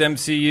multiverse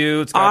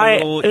MCU. It's got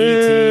a little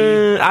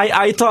E.T.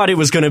 I thought it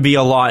was going to be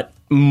a lot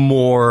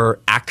more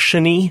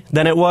action-y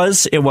than it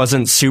was. It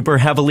wasn't super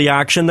heavily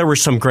action. There were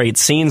some great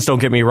scenes, don't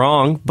get me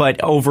wrong,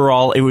 but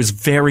overall it was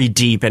very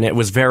deep and it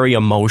was very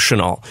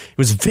emotional. It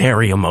was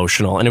very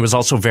emotional, and it was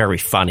also very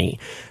funny.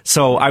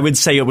 So I would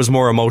say it was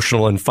more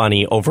emotional and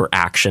funny over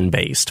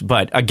action-based.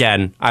 But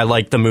again, I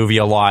liked the movie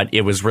a lot.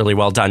 It was really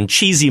well done.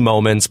 Cheesy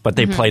moments, but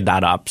they played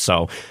that up.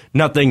 So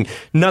nothing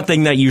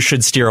that you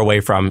should steer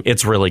away from.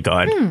 It's really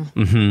good.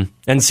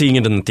 And seeing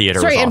it in the theater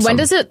was awesome. And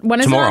when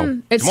is tomorrow. it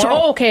on? It's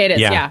tomorrow. Okay, it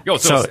is, yeah. Yo,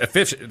 so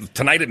it's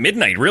tonight at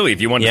midnight, really,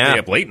 if you want to stay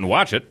up late and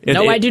watch it.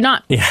 I do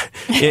not. Yeah.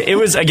 It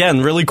was,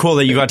 again, really cool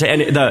that you got to...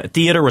 And the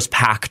theater was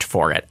packed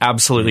for it.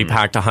 Absolutely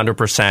packed,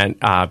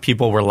 100%.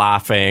 People were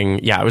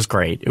laughing. Yeah, it was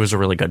great. It was a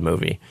really good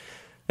movie.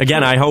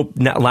 Again, I hope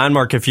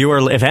Landmark,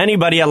 if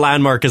anybody at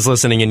Landmark is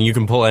listening and you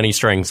can pull any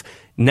strings,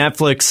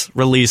 Netflix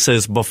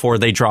releases before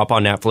they drop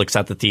on Netflix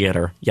at the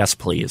theater. Yes,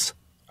 please.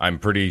 I'm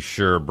pretty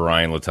sure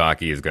Brian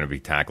Lataki is going to be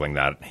tackling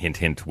that hint,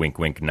 hint, wink,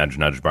 wink, nudge,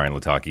 nudge, Brian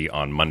Lataki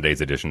on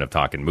Monday's edition of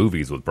Talkin'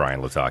 Movies with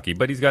Brian Lataki.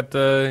 But he's got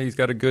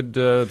a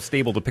good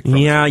stable to pick from.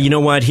 Yeah, you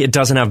know what? It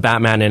doesn't have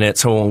Batman in it,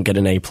 so it won't get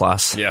an A+.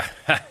 Yeah.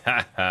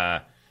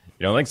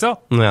 You don't think so?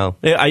 No.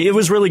 It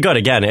was really good.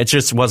 Again, it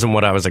just wasn't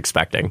what I was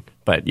expecting.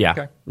 But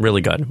yeah,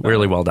 really good.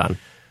 Really well done.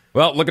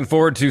 Well, looking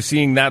forward to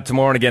seeing that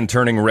tomorrow. And again,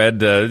 Turning Red,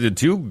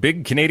 two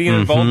big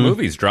Canadian-involved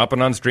movies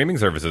dropping on streaming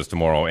services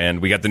tomorrow. And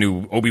we got the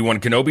new Obi-Wan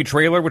Kenobi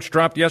trailer, which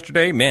dropped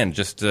yesterday. Man,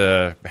 just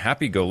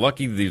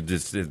happy-go-lucky.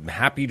 Just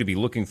happy to be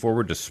looking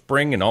forward to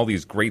spring and all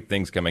these great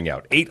things coming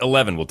out.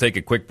 8:11, we'll take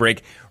a quick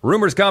break.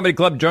 Rumors Comedy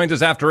Club joins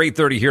us after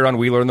 8:30 here on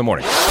Wheeler in the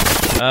Morning.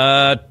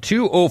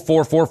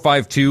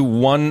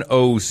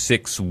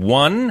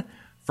 204-452-1061.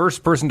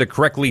 First person to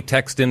correctly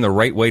text in the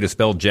right way to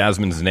spell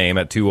Jasmine's name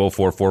at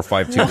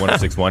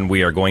 204-452-1061.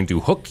 We are going to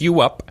hook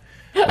you up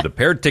with a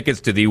pair of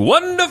tickets to the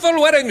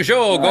wonderful wedding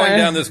show going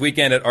down this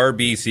weekend at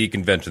RBC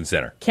Convention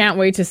Center. Can't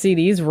wait to see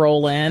these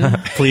roll in.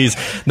 Please,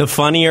 the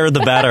funnier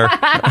the better.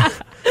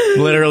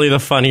 Literally, the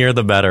funnier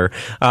the better.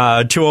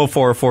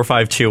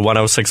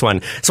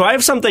 204-452-1061. So I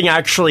have something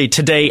actually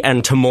today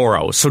and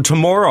tomorrow. So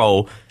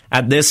tomorrow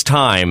at this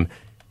time,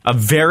 a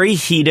very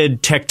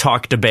heated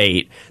TikTok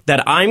debate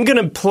that I'm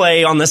going to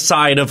play on the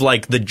side of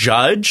like the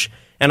judge.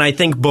 And I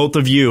think both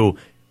of you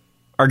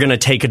are going to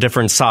take a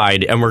different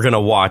side and we're going to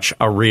watch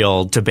a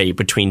real debate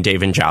between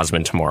Dave and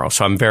Jasmine tomorrow.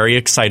 So I'm very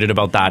excited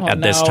about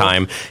that this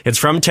time. It's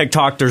from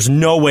TikTok. There's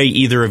no way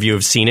either of you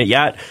have seen it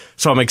yet.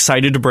 So I'm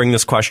excited to bring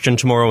this question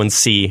tomorrow and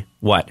see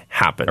what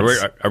happens.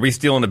 Are we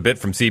stealing a bit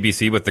from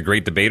CBC with the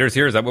great debaters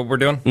here? Is that what we're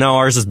doing? No,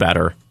 ours is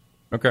better.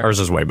 Okay. Ours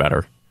is way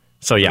better.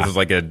 So yeah, this is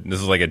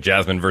like a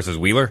Jasmine versus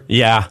Wheeler.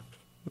 Yeah,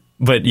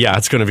 but yeah,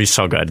 it's going to be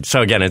so good.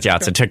 So again, it's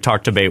a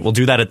TikTok debate. We'll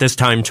do that at this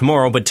time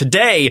tomorrow. But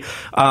today,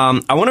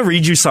 I want to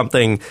read you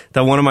something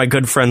that one of my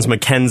good friends,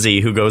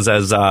 Mackenzie, who goes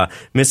as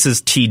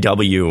Mrs.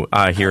 TW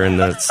here in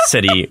the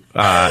city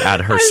at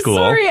her school.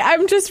 Sorry,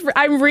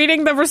 I'm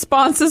reading the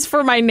responses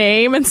for my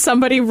name, and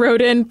somebody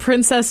wrote in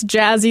Princess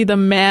Jazzy the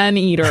Man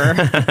Eater.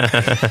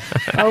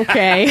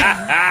 Okay,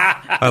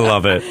 I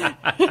love it.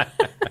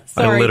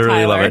 Sorry, I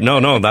literally Tyler. love it.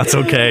 No, that's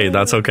okay.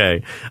 That's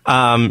okay.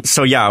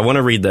 So yeah, I want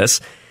to read this.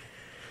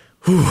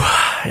 Whew.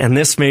 And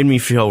this made me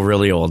feel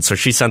really old. So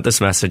she sent this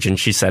message and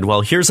she said,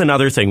 well, here's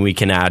another thing we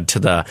can add to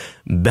the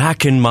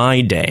back in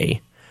my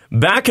day.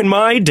 Back in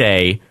my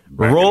day,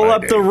 roll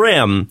up the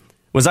rim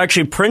was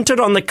actually printed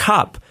on the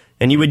cup.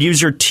 And you would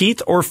use your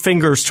teeth or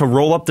fingers to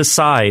roll up the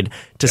side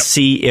to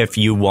see if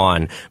you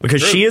won.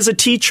 Because she is a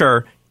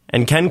teacher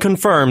and can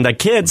confirm that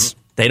kids,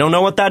 they don't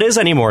know what that is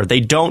anymore. They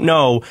don't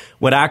know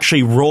what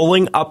actually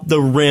rolling up the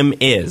rim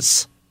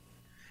is.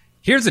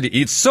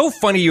 It's so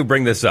funny you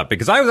bring this up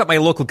because I was at my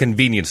local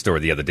convenience store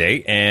the other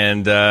day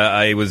and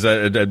I was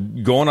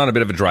going on a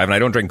bit of a drive, and I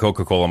don't drink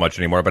Coca-Cola much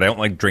anymore, but I don't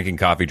like drinking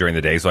coffee during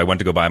the day, so I went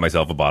to go buy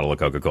myself a bottle of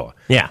Coca-Cola.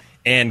 Yeah.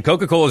 And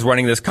Coca-Cola is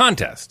running this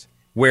contest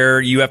where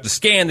you have to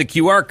scan the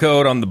QR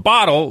code on the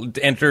bottle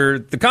to enter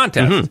the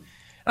contest.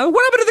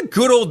 What happened to the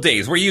good old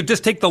days where you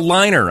just take the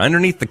liner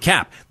underneath the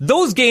cap?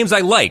 Those games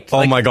I liked.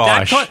 Oh, my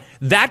gosh.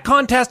 That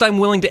contest I'm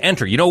willing to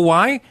enter. You know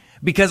why?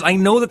 Because I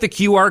know that the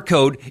QR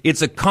code,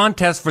 it's a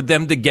contest for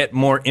them to get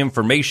more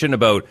information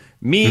about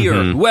me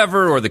or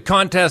whoever or the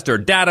contest or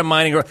data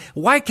mining. Or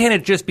why can't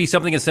it just be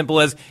something as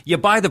simple as you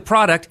buy the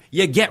product,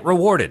 you get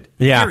rewarded?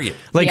 Yeah. Period.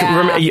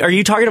 Are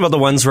you talking about the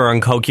ones where on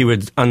Coke you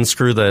would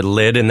unscrew the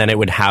lid and then it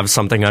would have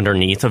something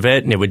underneath of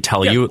it and it would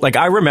tell you? Like,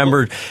 I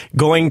remember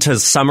going to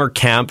summer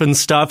camp and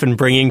stuff and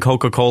bringing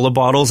Coca-Cola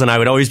bottles, and I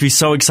would always be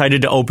so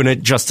excited to open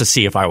it just to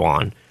see if I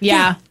won.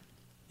 Yeah.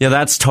 Yeah,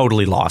 that's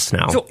totally lost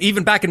now. So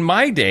even back in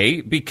my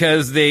day,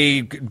 because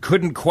they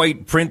couldn't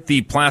quite print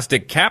the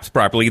plastic caps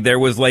properly, there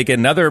was like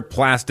another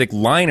plastic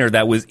liner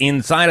that was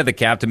inside of the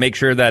cap to make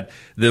sure that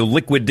the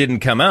liquid didn't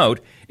come out,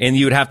 and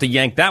you would have to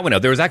yank that one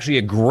out. There was actually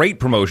a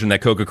great promotion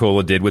that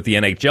Coca-Cola did with the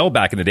NHL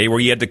back in the day where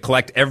you had to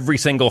collect every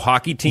single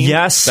hockey team,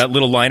 that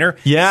little liner,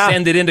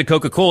 send it into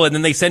Coca-Cola, and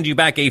then they send you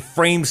back a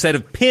framed set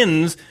of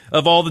pins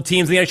of all the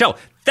teams in the NHL.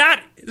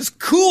 That is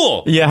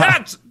cool.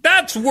 Yeah.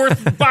 That's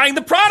worth buying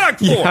the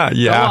product for.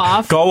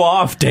 Yeah. Go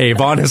off, Dave.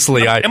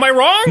 Honestly, am I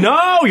wrong?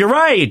 No, you're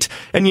right.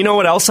 And you know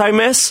what else I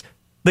miss?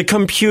 The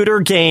computer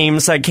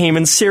games that came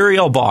in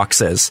cereal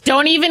boxes.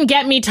 Don't even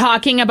get me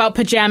talking about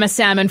Pajama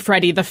Sam and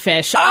Freddy the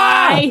Fish.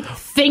 I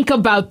think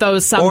about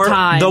those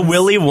sometimes. Or the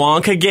Willy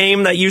Wonka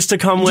game that used to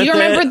come with it. Do you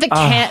remember the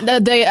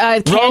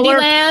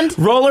Candyland?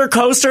 Roller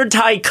Coaster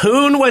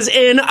Tycoon was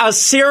in a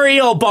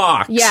cereal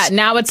box. Yeah,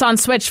 now it's on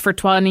Switch for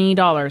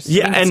 $20.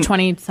 Yeah, and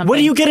 20 something. What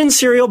do you get in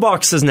cereal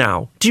boxes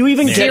now? Do you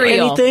even get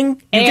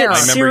anything? Air. You get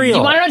cereal.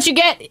 You want to know what you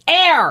get?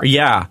 Air.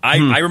 Yeah.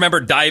 I remember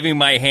diving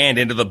my hand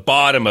into the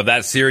bottom of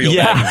that cereal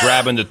bag and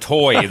grabbing the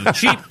toy. The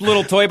cheap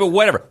little toy, but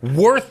whatever.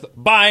 Worth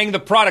buying the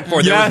product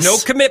for. There was no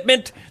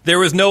commitment. There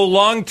was no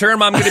long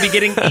term. I'm going to be getting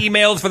getting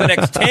emails for the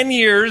next 10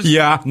 years.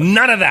 Yeah.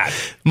 None of that.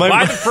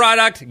 Buy the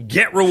product,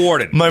 get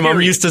rewarded. My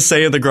mom used to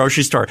say at the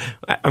grocery store,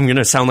 I'm going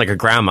to sound like a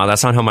grandma.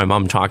 That's not how my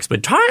mom talks.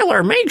 But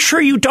Tyler, make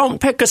sure you don't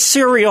pick a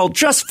cereal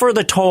just for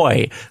the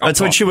toy.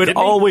 That's what she would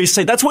always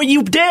say. That's what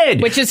you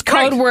did. Which is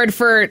code word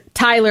for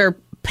Tyler,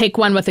 pick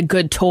one with a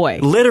good toy.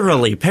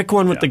 Literally, pick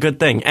one with the good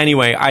thing.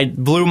 Anyway, I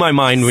blew my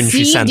mind when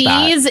she sent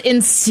that. CDs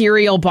in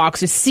cereal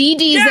boxes.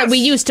 CDs that we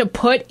used to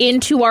put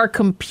into our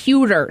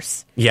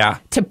computers. Yeah.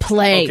 To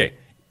play. Okay.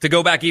 To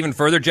go back even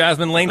further,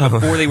 Jasmine Lane,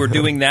 before they were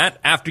doing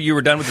that, after you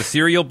were done with the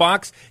cereal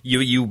box,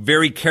 you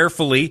very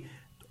carefully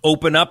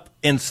open up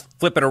and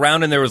flip it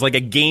around, and there was like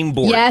a game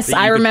board. Yes,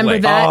 I remember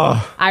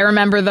that. I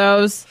remember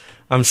those.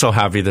 I'm so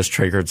happy this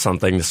triggered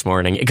something this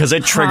morning because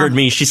it triggered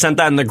me. She sent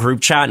that in the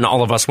group chat and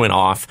all of us went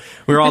off.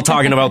 We were all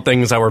talking about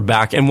things that were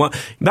back. And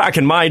back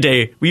in my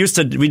day, we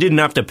didn't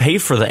have to pay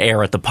for the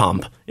air at the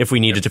pump if we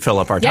needed to fill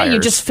up our tires. Yeah, you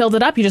just filled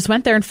it up. You just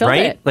went there and filled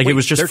it. Like it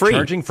was just they're free.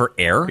 Charging for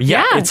air?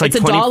 Yeah, it's like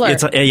 $1.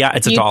 It's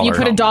 $1. You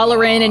put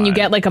 $1 in and you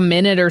get like a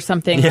minute or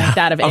something like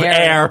that of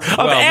air.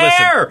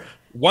 Listen,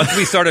 once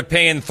we started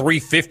paying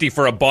 $3.50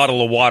 for a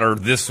bottle of water,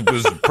 this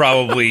was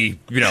probably,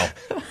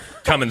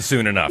 coming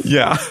soon enough.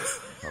 Yeah.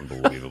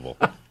 Unbelievable.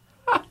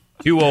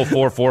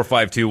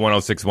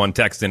 204-452-1061.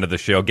 Text into the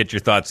show. Get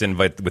your thoughts in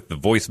with the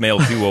voicemail.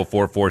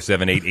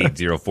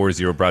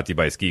 204-478-8040. Brought to you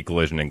by Ski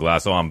Collision and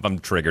Glass. Oh, I'm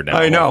triggered now.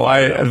 I know.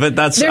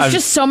 There's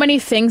just so many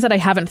things that I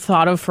haven't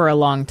thought of for a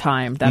long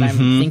time that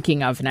I'm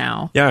thinking of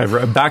now.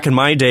 Yeah, back in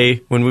my day,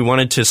 when we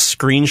wanted to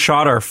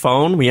screenshot our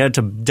phone, we had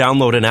to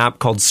download an app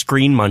called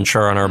Screen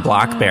Muncher on our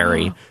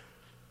BlackBerry.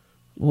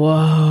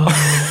 Whoa.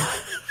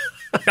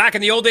 Back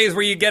in the old days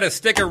where you get a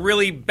stick of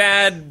really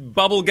bad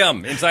bubble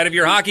gum inside of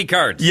your hockey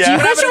cards. Yeah. Do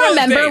you guys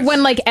remember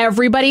when like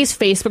everybody's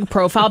Facebook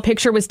profile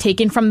picture was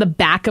taken from the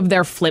back of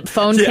their flip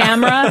phone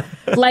camera?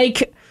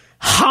 Like,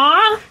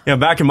 huh? Yeah,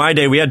 back in my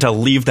day, we had to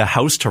leave the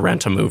house to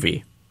rent a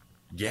movie.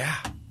 Yeah.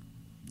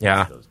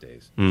 Yeah. Those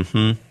days.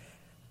 Mm-hmm.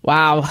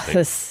 Wow,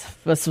 this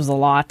was a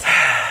lot.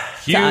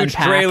 Huge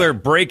trailer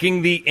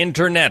breaking the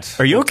internet.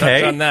 Are you okay?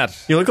 Touch on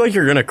that. You look like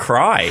you're going to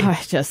cry.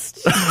 I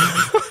just...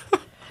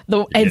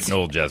 Getting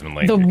old, Jasmine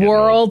Lane. The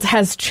world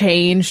has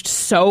changed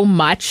so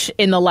much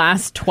in the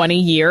last 20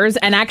 years.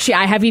 And actually,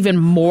 I have even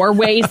more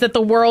ways that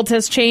the world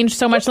has changed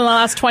so much in the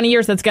last 20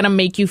 years that's going to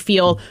make you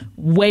feel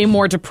way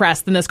more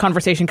depressed than this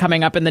conversation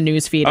coming up in the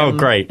newsfeed. Oh,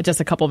 great. Just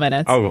a couple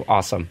minutes. Oh,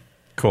 awesome.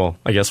 Cool.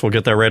 I guess we'll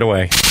get there right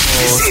away.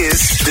 This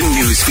is the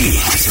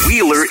Newsfeed.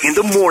 Wheeler in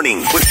the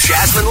Morning with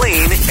Jasmine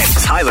Lane and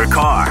Tyler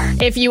Carr.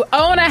 If you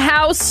own a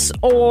house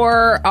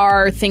or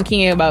are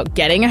thinking about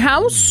getting a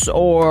house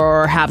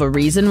or have a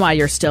reason why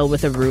you're still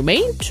with a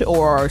roommate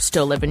or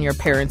still live in your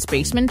parents'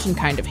 basement and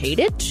kind of hate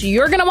it,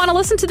 you're going to want to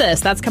listen to this.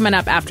 That's coming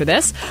up after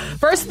this.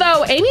 First,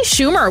 though, Amy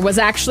Schumer was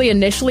actually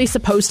initially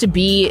supposed to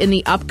be in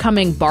the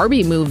upcoming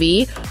Barbie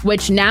movie,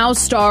 which now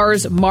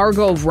stars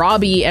Margot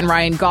Robbie and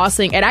Ryan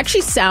Gosling. It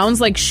actually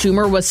sounds like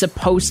Schumer was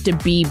supposed to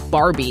be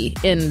Barbie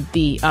in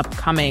the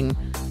upcoming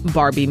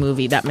Barbie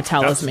movie that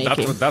Mattel is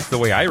making. That's the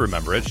way I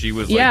remember it. She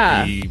was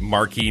like the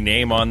marquee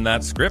name on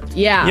that script.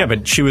 Yeah. Yeah,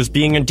 but she was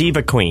being a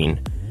diva queen.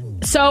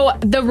 So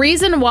the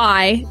reason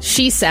why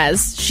she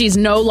says she's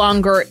no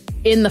longer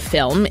in the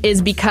film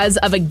is because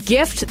of a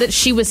gift that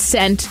she was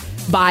sent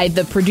by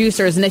the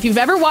producers. And if you've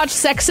ever watched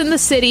Sex and the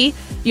City,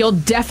 you'll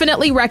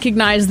definitely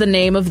recognize the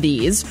name of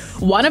these.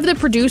 One of the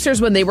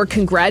producers, when they were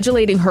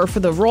congratulating her for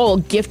the role,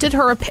 gifted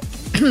her a...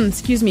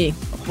 excuse me.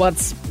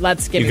 Let's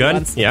give you it good?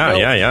 once.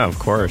 Yeah, of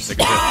course.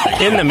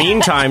 In the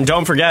meantime,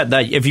 don't forget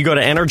that if you go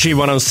to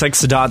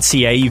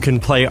energy106.ca, you can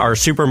play our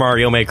Super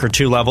Mario Maker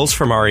 2 levels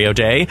for Mario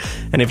Day.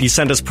 And if you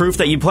send us proof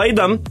that you played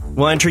them,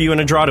 we'll enter you in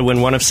a draw to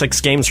win one of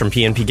 6 games from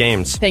PNP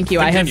Games. Thank you.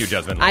 I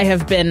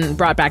have been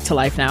brought back to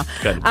life now.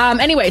 Good.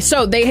 Anyway,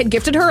 so they had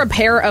gifted her a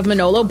pair of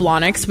Manolo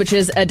Blahniks, which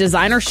is a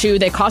designer shoe.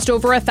 They cost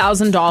over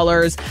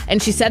 $1,000.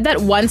 And she said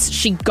that once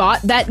she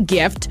got that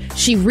gift,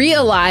 she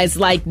realized,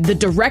 like, the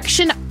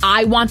direction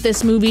I want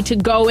this movie to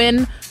go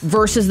in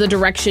versus the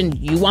direction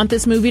you want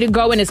this movie to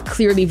go in is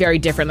clearly very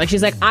different. Like,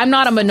 she's like, I'm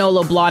not a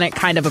Manolo Blahnik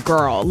kind of a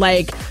girl.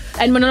 Like,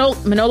 and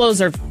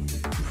Manolos are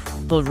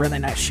really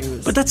nice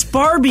shoes. But that's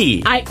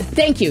Barbie.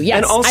 Thank you. Yes,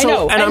 and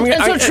also, I know.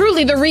 And so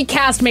truly, the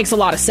recast makes a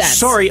lot of sense.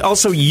 Sorry.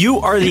 Also, you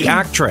are the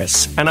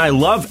actress, and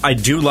I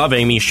do love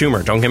Amy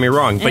Schumer. Don't get me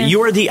wrong, but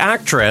you are the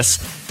actress.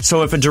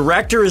 So if a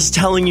director is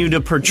telling you to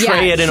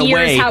portray it in a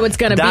way, how it's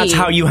gonna that's be.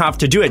 how you have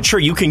to do it. Sure,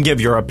 you can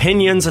give your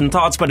opinions and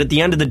thoughts, but at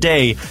the end of the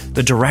day,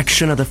 the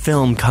direction of the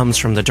film comes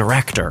from the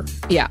director.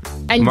 Yeah.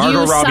 And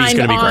Margot Robbie's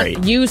going to be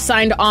great. You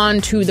signed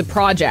on to the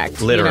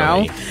project.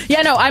 Literally. You know?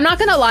 Yeah, no, I'm not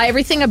going to lie.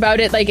 Everything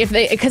about it, like,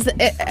 because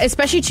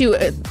especially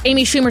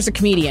Amy Schumer's a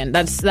comedian.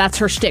 That's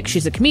her shtick.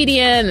 She's a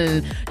comedian,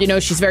 and,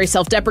 she's very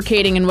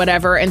self-deprecating and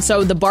whatever. And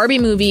so the Barbie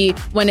movie,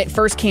 when it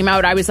first came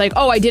out, I was like,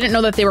 oh, I didn't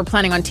know that they were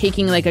planning on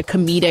taking, like, a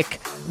comedic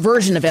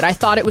version of it. I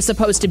thought it was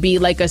supposed to be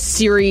like a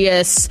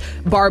serious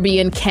Barbie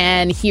and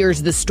Ken,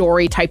 here's the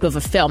story type of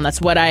a film.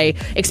 That's what I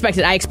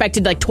expected. I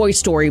expected like Toy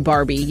Story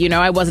Barbie. You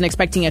know, I wasn't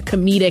expecting a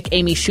comedic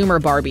Amy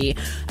Schumer Barbie.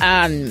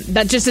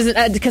 That just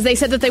isn't, because they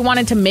said that they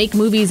wanted to make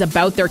movies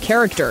about their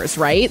characters,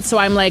 right? So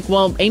I'm like,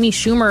 well, Amy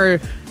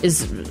Schumer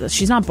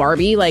she's not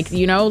Barbie, like,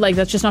 you know, like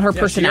that's just not her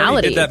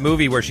personality. She did that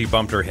movie where she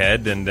bumped her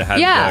head and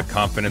had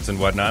confidence and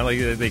whatnot. Like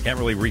they can't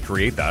really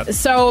recreate that.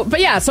 So,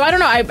 but yeah, so I don't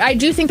know. I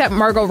do think that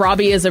Margot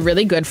Robbie is a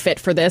really good fit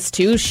for this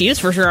too. She is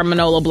for sure a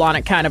Manolo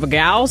Blahnik kind of a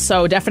gal,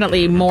 so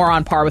definitely more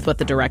on par with what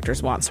the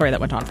directors want. Sorry that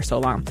went on for so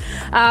long.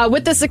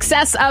 With the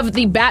success of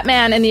the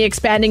Batman and the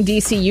expanding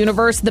DC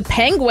universe, The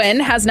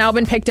Penguin has now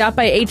been picked up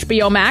by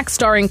HBO Max,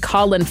 starring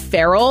Colin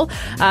Farrell.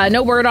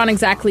 No word on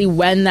exactly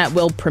when that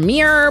will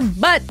premiere,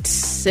 but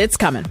it's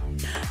coming.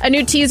 A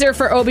new teaser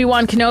for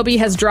Obi-Wan Kenobi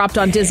has dropped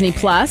on Disney+. The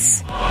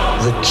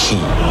key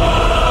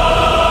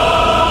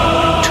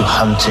to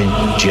hunting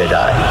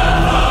Jedi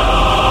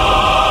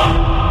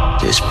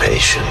is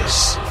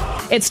patience.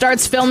 It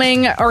starts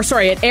filming,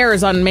 it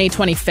airs on May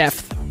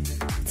 25th.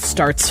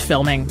 Starts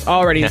filming.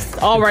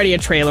 Already a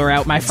trailer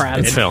out, my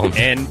friends. It's filmed.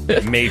 And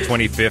May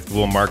 25th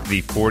will mark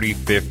the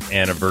 45th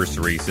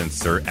anniversary since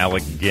Sir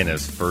Alec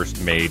Guinness first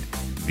made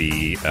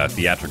the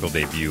theatrical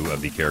debut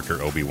of the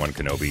character Obi-Wan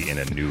Kenobi in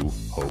A New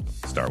Hope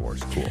Star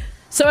Wars. Cool.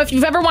 So if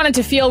you've ever wanted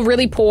to feel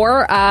really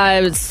poor,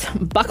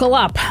 buckle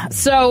up.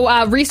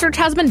 So research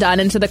has been done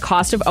into the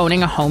cost of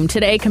owning a home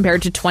today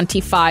compared to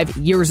 25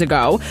 years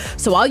ago.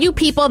 So all you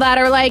people that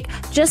are like,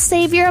 just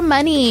save your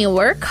money,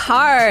 work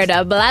hard,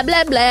 blah, blah,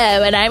 blah.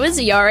 When I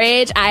was your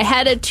age, I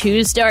had a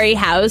 2-story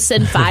house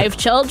and 5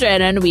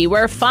 children, and we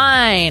were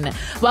fine.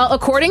 Well,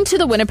 according to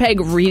the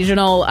Winnipeg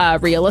Regional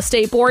Real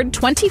Estate Board,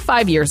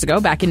 25 years ago,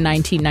 back in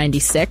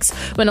 1996,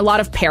 when a lot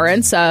of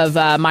parents of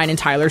mine and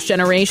Tyler's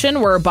generation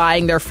were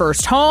buying their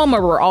first home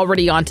or were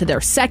already on to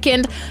their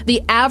second,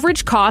 the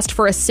average cost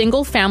for a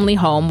single family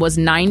home was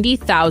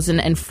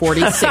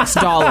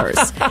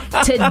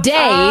 $90,046. Today,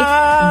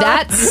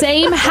 that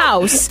same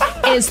house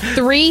is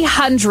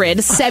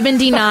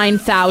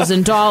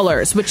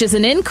 $379,000, which is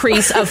an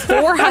increase of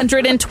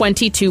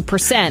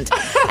 422%.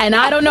 And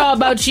I don't know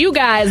about you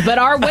guys, but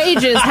our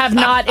wages have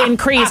not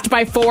increased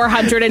by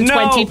 422%.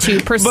 No,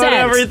 but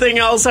everything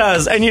else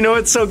has. And you know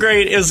what's so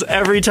great is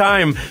every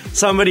time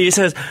somebody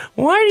says,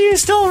 why do you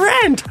still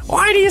rent?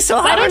 Why do you still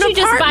have an apartment? Why don't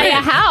you just buy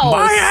a house?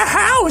 Buy a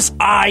house!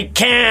 I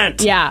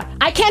can't! Yeah.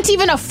 I can't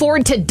even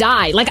afford to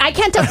die. Like, I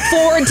can't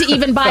afford to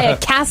even buy a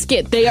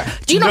casket. Do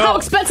you know how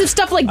expensive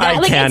stuff like that?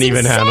 I can't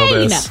even handle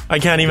this. I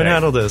can't even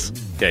handle this.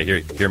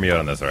 Okay, hear me out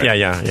on this, all right?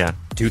 Yeah.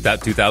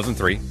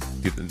 2003,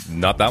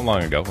 not that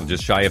long ago,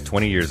 just shy of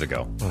 20 years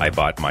ago, I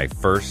bought my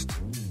first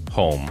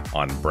home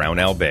on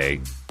Brownell Bay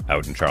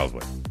out in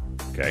Charleswood.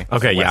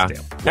 Okay, yeah.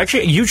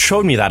 Actually, you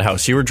showed me that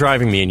house. You were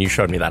driving me and you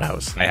showed me that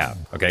house. I have.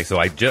 Okay, so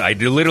I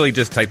literally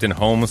just typed in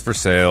homes for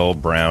sale,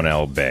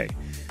 Brownell Bay.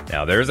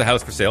 Now, there's a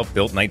house for sale,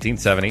 built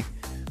 1970.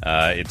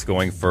 It's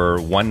going for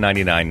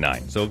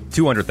 $199,900, so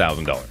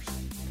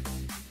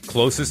 $200,000.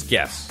 Closest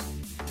guess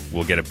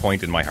will get a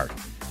point in my heart.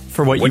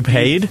 For what you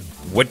paid?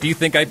 What do you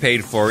think I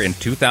paid for in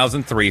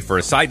 2003 for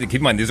a side? Keep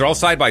in mind, these are all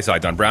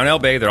side-by-sides. On Brownell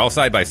Bay, they're all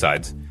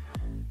side-by-sides.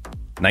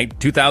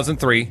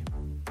 2003.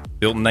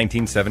 Built in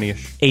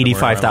 1970-ish.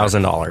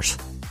 $85,000.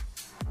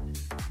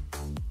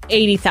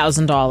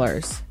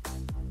 $80,000.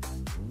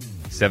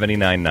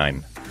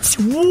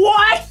 $79,900.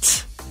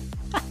 What?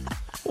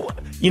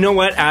 You know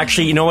what?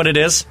 Actually, you know what it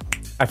is?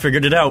 I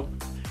figured it out.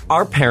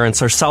 Our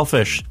parents are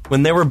selfish.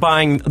 When they were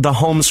buying the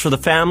homes for the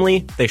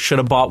family, they should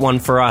have bought one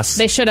for us.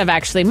 They should have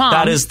actually, Mom.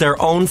 That is their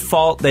own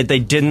fault that they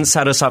didn't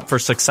set us up for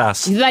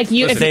success. Like,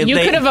 you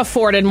could have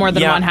afforded more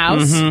than one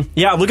house. Mm-hmm.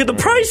 Yeah, look at the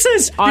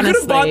prices. Honestly. You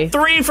could have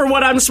bought 3 for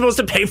what I'm supposed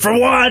to pay for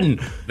 1.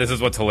 This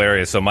is what's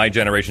hilarious. So my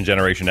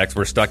Generation X,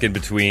 we're stuck in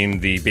between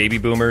the baby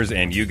boomers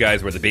and you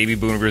guys, where the baby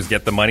boomers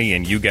get the money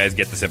and you guys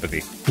get the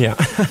sympathy. Yeah.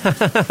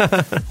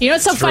 You know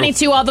what's so funny,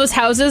 too? All those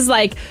houses,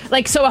 like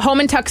so a home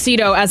in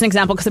Tuxedo, as an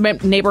example, because I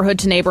went neighborhood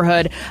to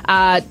neighborhood,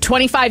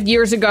 25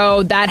 years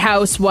ago, that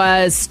house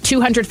was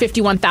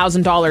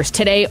 $251,000.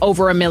 Today,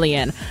 over $1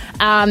 million.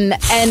 And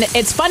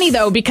it's funny,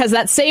 though, because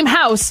that same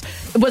house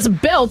was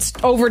built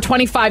over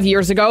 25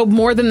 years ago,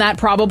 more than that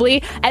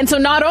probably. And so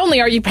not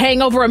only are you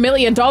paying over $1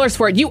 million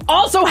for it, you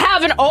also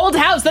have an old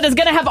house that is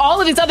going to have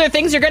all of these other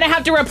things. You're going to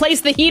have to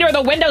replace the heater,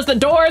 the windows, the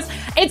doors.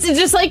 It's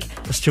just like...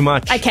 It's too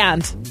much. I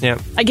can't.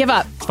 Yeah. I give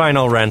up. It's fine,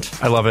 I'll rent.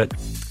 I love it.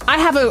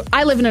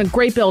 I live in a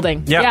great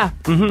building. Yeah.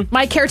 Mm-hmm.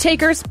 My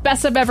caretakers,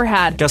 best I've ever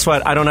had. Guess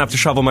what? I don't have to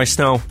shovel my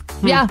snow.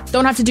 Yeah,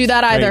 don't have to do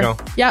that either. There you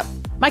go. Yep.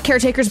 My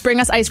caretakers bring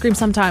us ice cream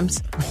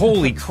sometimes.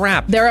 Holy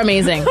crap. They're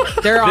amazing.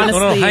 They're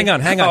honestly... No, hang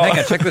on.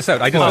 Check this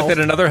out. I just looked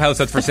at another house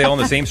that's for sale on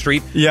the same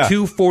street. Yeah.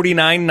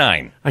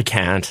 $249,900. I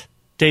can't.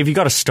 Dave, you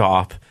got to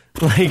stop.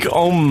 Like,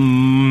 oh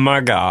my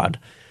God.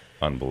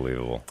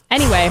 Unbelievable.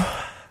 Anyway...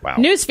 Wow.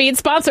 Newsfeed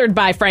sponsored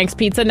by Frank's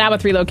Pizza. Now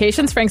with 3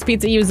 locations, Frank's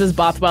Pizza uses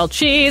Bothwell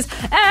cheese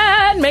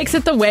and makes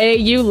it the way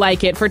you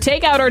like it. For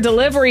takeout or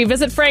delivery,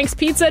 visit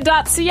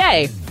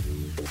frankspizza.ca.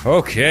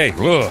 Okay.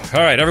 Ugh.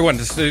 All right, everyone,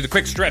 just a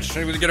quick stretch.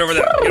 We get over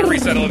there. Get a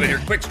reset a little bit here.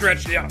 Quick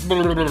stretch. Yeah.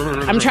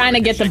 I'm trying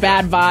to get the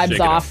bad vibes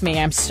off me.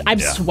 I'm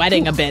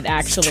sweating a bit,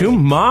 actually. Too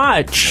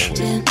much.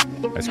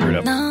 I screwed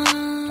up.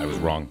 I was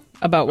wrong.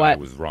 About what? I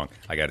was wrong.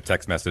 I got a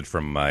text message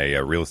from my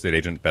real estate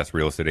agent, best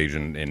real estate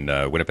agent in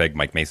Winnipeg,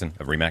 Mike Mason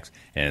of Remax,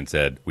 and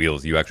said,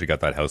 Wheels, you actually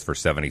got that house for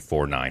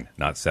 $74,900,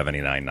 not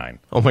 $79,900.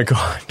 Oh, my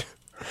God.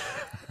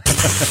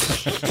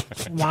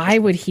 Why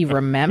would he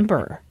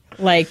remember?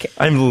 Like,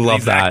 I love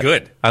He's that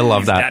good. I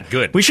love He's that. that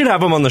good. We should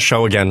have him on the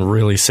show again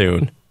really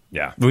soon.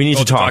 Yeah. We need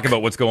to talk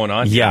about what's going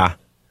on? Yeah.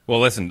 Well,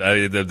 listen,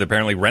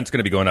 apparently rent's going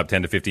to be going up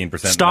 10 to 15% in the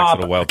next Stop.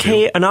 little while,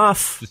 Okay, too.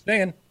 enough. Just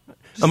saying.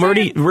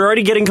 We're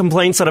already getting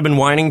complaints that I've been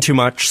whining too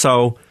much,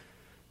 so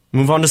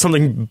move on to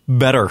something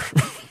better.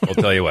 I'll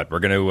tell you what, we're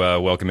going to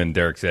welcome in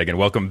Derek Sagan.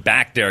 Welcome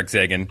back, Derek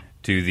Sagan,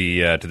 to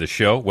the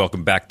show.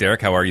 Welcome back,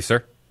 Derek. How are you,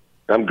 sir?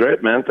 I'm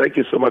great, man. Thank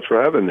you so much for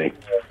having me.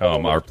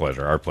 Oh, our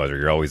pleasure. Our pleasure.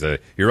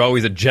 You're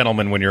always a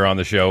gentleman when you're on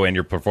the show, and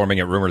you're performing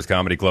at Rumors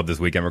Comedy Club this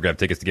weekend. We're going to have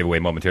tickets to give away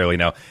momentarily.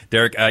 Now,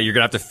 Derek, you're going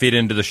to have to fit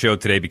into the show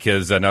today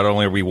because not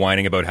only are we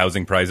whining about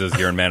housing prices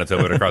here in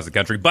Manitoba and across the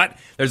country, but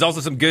there's also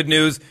some good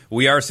news.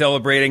 We are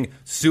celebrating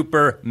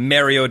Super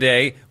Mario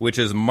Day, which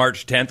is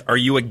March 10th. Are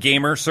you a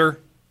gamer, sir?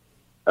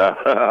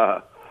 Yeah.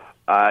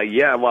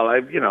 Well,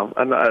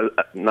 I'm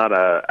not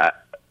a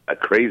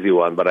crazy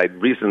one, but I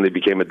recently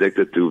became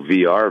addicted to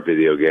VR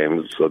video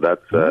games, so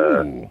that's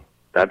a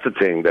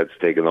thing that's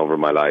taken over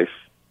my life.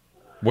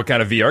 What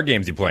kind of VR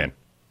games you playing?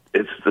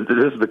 This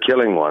is the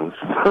killing ones.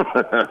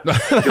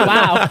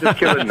 Wow. Just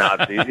killing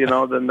Nazis,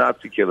 the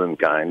Nazi killing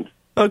kind.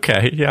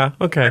 Okay, yeah,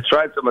 okay. I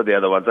tried some of the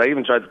other ones. I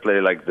even tried to play,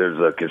 there's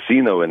a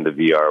casino in the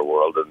VR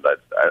world, and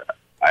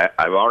I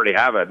already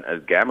have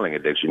a gambling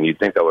addiction. You'd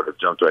think I would have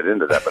jumped right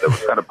into that, but it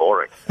was kind of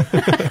boring.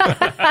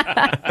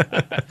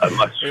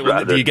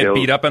 Do you get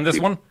beat up on this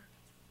one?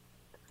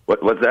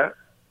 What's that?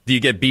 Do you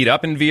get beat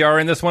up in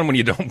VR in this one when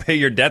you don't pay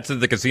your debts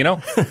at the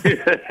casino?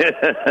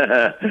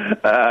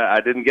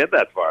 I didn't get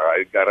that far.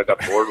 I kind of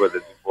got bored with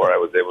it before I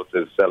was able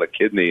to sell a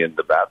kidney in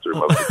the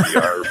bathroom of the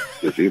VR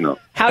casino.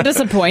 How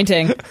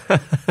disappointing.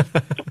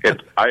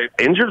 I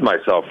injured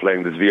myself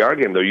playing this VR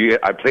game, though.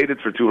 I played it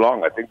for too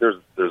long. I think there's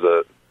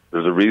a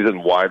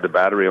reason why the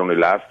battery only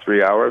lasts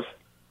 3 hours.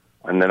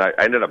 And then I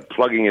ended up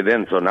plugging it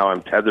in, so now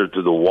I'm tethered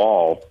to the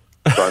wall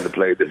trying to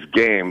play this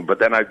game. But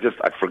then I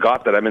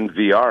forgot that I'm in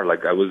VR.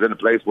 I was in a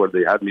place where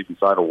they had me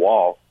beside a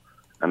wall,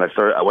 and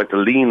I went to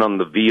lean on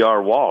the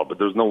VR wall, but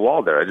there's no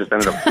wall there. I just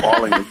ended up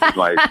falling into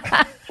my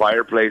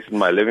fireplace in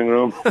my living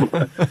room.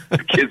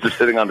 The kids are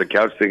sitting on the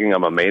couch thinking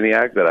I'm a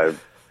maniac that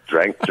I've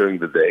drank during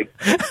the day.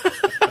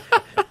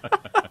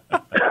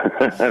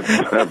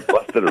 I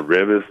busted a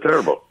rib. It's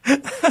terrible.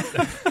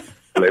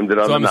 Blamed it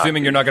on So I'm the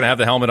assuming Nazis. you're not going to have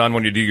the helmet on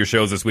when you do your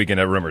shows this weekend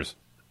at Rumors.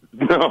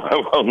 No, I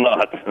will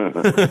not.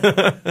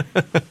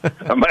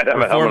 I might have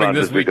a helmet on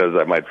just because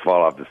I might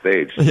fall off the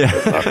stage.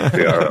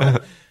 Yeah.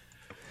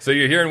 So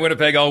you're here in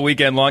Winnipeg all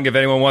weekend long. If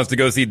anyone wants to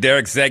go see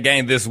Derek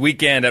Sagan this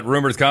weekend at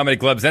Rumors Comedy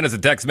Club, send us a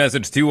text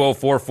message,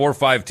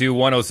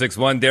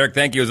 204-452-1061. Derek,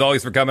 thank you as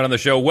always for coming on the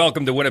show.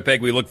 Welcome to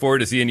Winnipeg. We look forward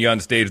to seeing you on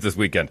stage this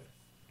weekend.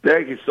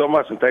 Thank you so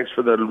much, and thanks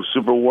for the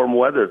super warm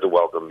weather to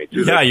welcome me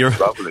to. Yeah, That's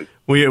lovely.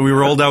 We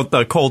rolled out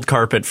the cold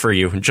carpet for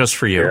you, just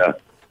for you. Yeah,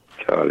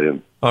 got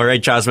in. All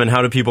right, Jasmine,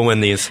 how do people win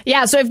these?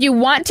 Yeah, so if you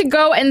want to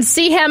go and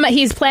see him,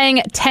 he's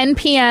playing 10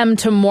 p.m.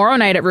 tomorrow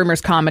night at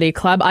Rumors Comedy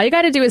Club. All you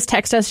got to do is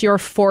text us your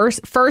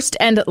first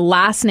and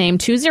last name,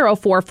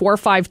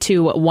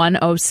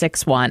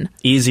 204-452-1061.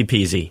 Easy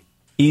peasy.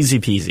 Easy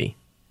peasy.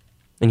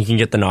 And you can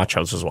get the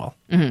nachos as well.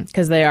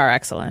 Because they are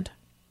excellent.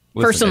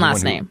 Listen, First and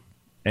last name.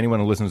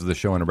 Anyone who listens to the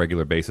show on a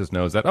regular basis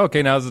knows that,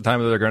 okay, now's the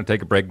time that they're going to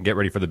take a break and get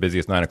ready for the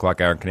busiest 9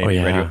 o'clock hour in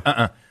Canadian radio.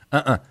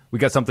 We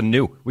got something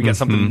new. We got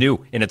something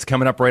new, and it's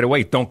coming up right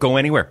away. Don't go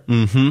anywhere.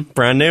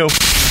 Brand new.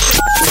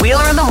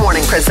 Wheeler in the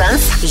Morning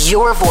presents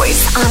Your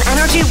Voice on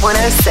Energy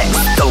 106.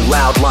 The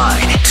Loud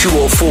Line,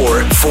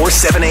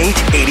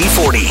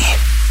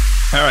 204-478-8040.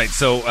 All right,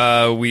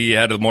 so we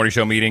had a morning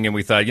show meeting, and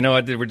we thought, you know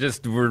what,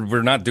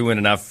 we're not doing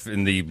enough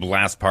in the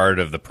last part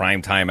of the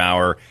prime time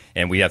hour,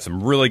 and we have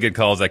some really good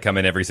calls that come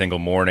in every single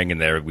morning,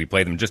 and we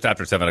play them just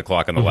after 7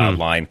 o'clock on the Loud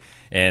Line,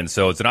 and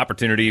so it's an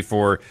opportunity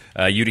for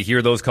you to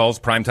hear those calls,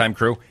 primetime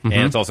crew, and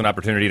it's also an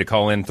opportunity to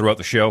call in throughout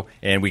the show,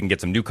 and we can get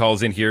some new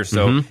calls in here.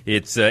 So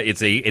it's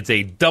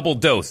a double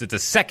dose. It's a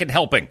second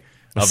helping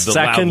of the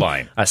Loud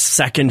Line. A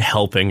second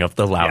helping of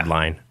the Loud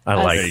Line. I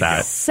like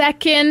that.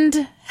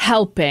 Second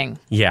helping.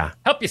 Yeah.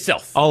 Help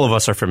yourself. All of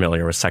us are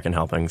familiar with second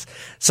helpings.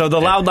 So the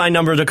Loud Line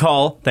number to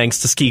call,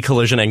 thanks to Ski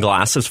Collision and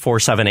Glass, is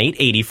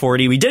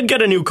 478-8040. We did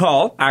get a new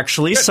call,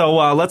 actually, so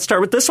let's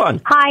start with this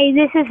one. Hi,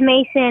 this is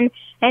Mason,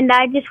 and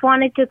I just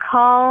wanted to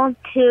call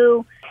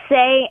to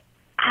say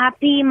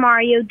Happy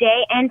Mario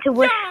Day and to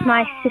wish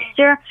my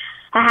sister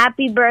a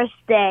happy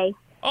birthday.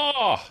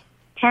 Oh.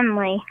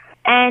 Henley.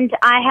 And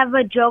I have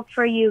a joke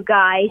for you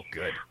guys.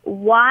 Good.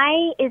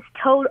 Why is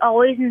Toad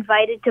always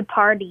invited to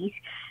parties?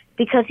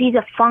 because he's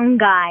a fun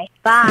guy.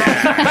 Bye.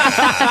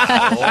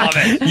 Love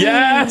it.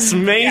 Yes,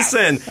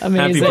 Mason. Yes. Amazing.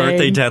 Happy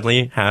birthday,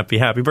 Deadly.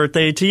 Happy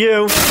birthday to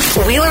you.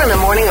 Wheeler in the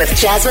Morning with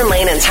Jasmine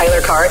Lane and Tyler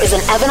Carr is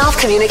an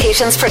Evanoff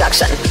Communications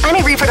production.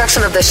 Any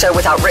reproduction of this show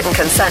without written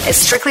consent is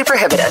strictly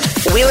prohibited.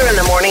 Wheeler in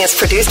the Morning is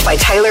produced by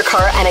Tyler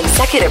Carr and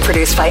executive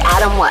produced by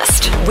Adam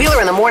West. Wheeler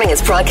in the Morning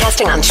is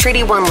broadcasting on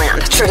Treaty 1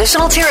 land,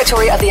 traditional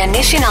territory of the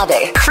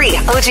Anishinaabe, Cree,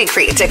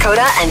 Oji-Cree,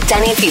 Dakota, and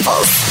Dene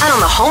peoples, and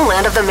on the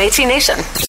homeland of the Métis Nation.